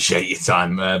do appreciate your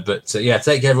time. But yeah,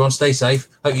 take care, everyone. Stay safe.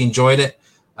 Hope you enjoyed it.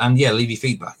 And yeah, leave your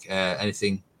feedback.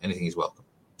 Anything is welcome.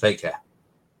 Take care.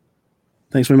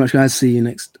 Thanks very much, guys. See you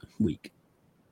next week.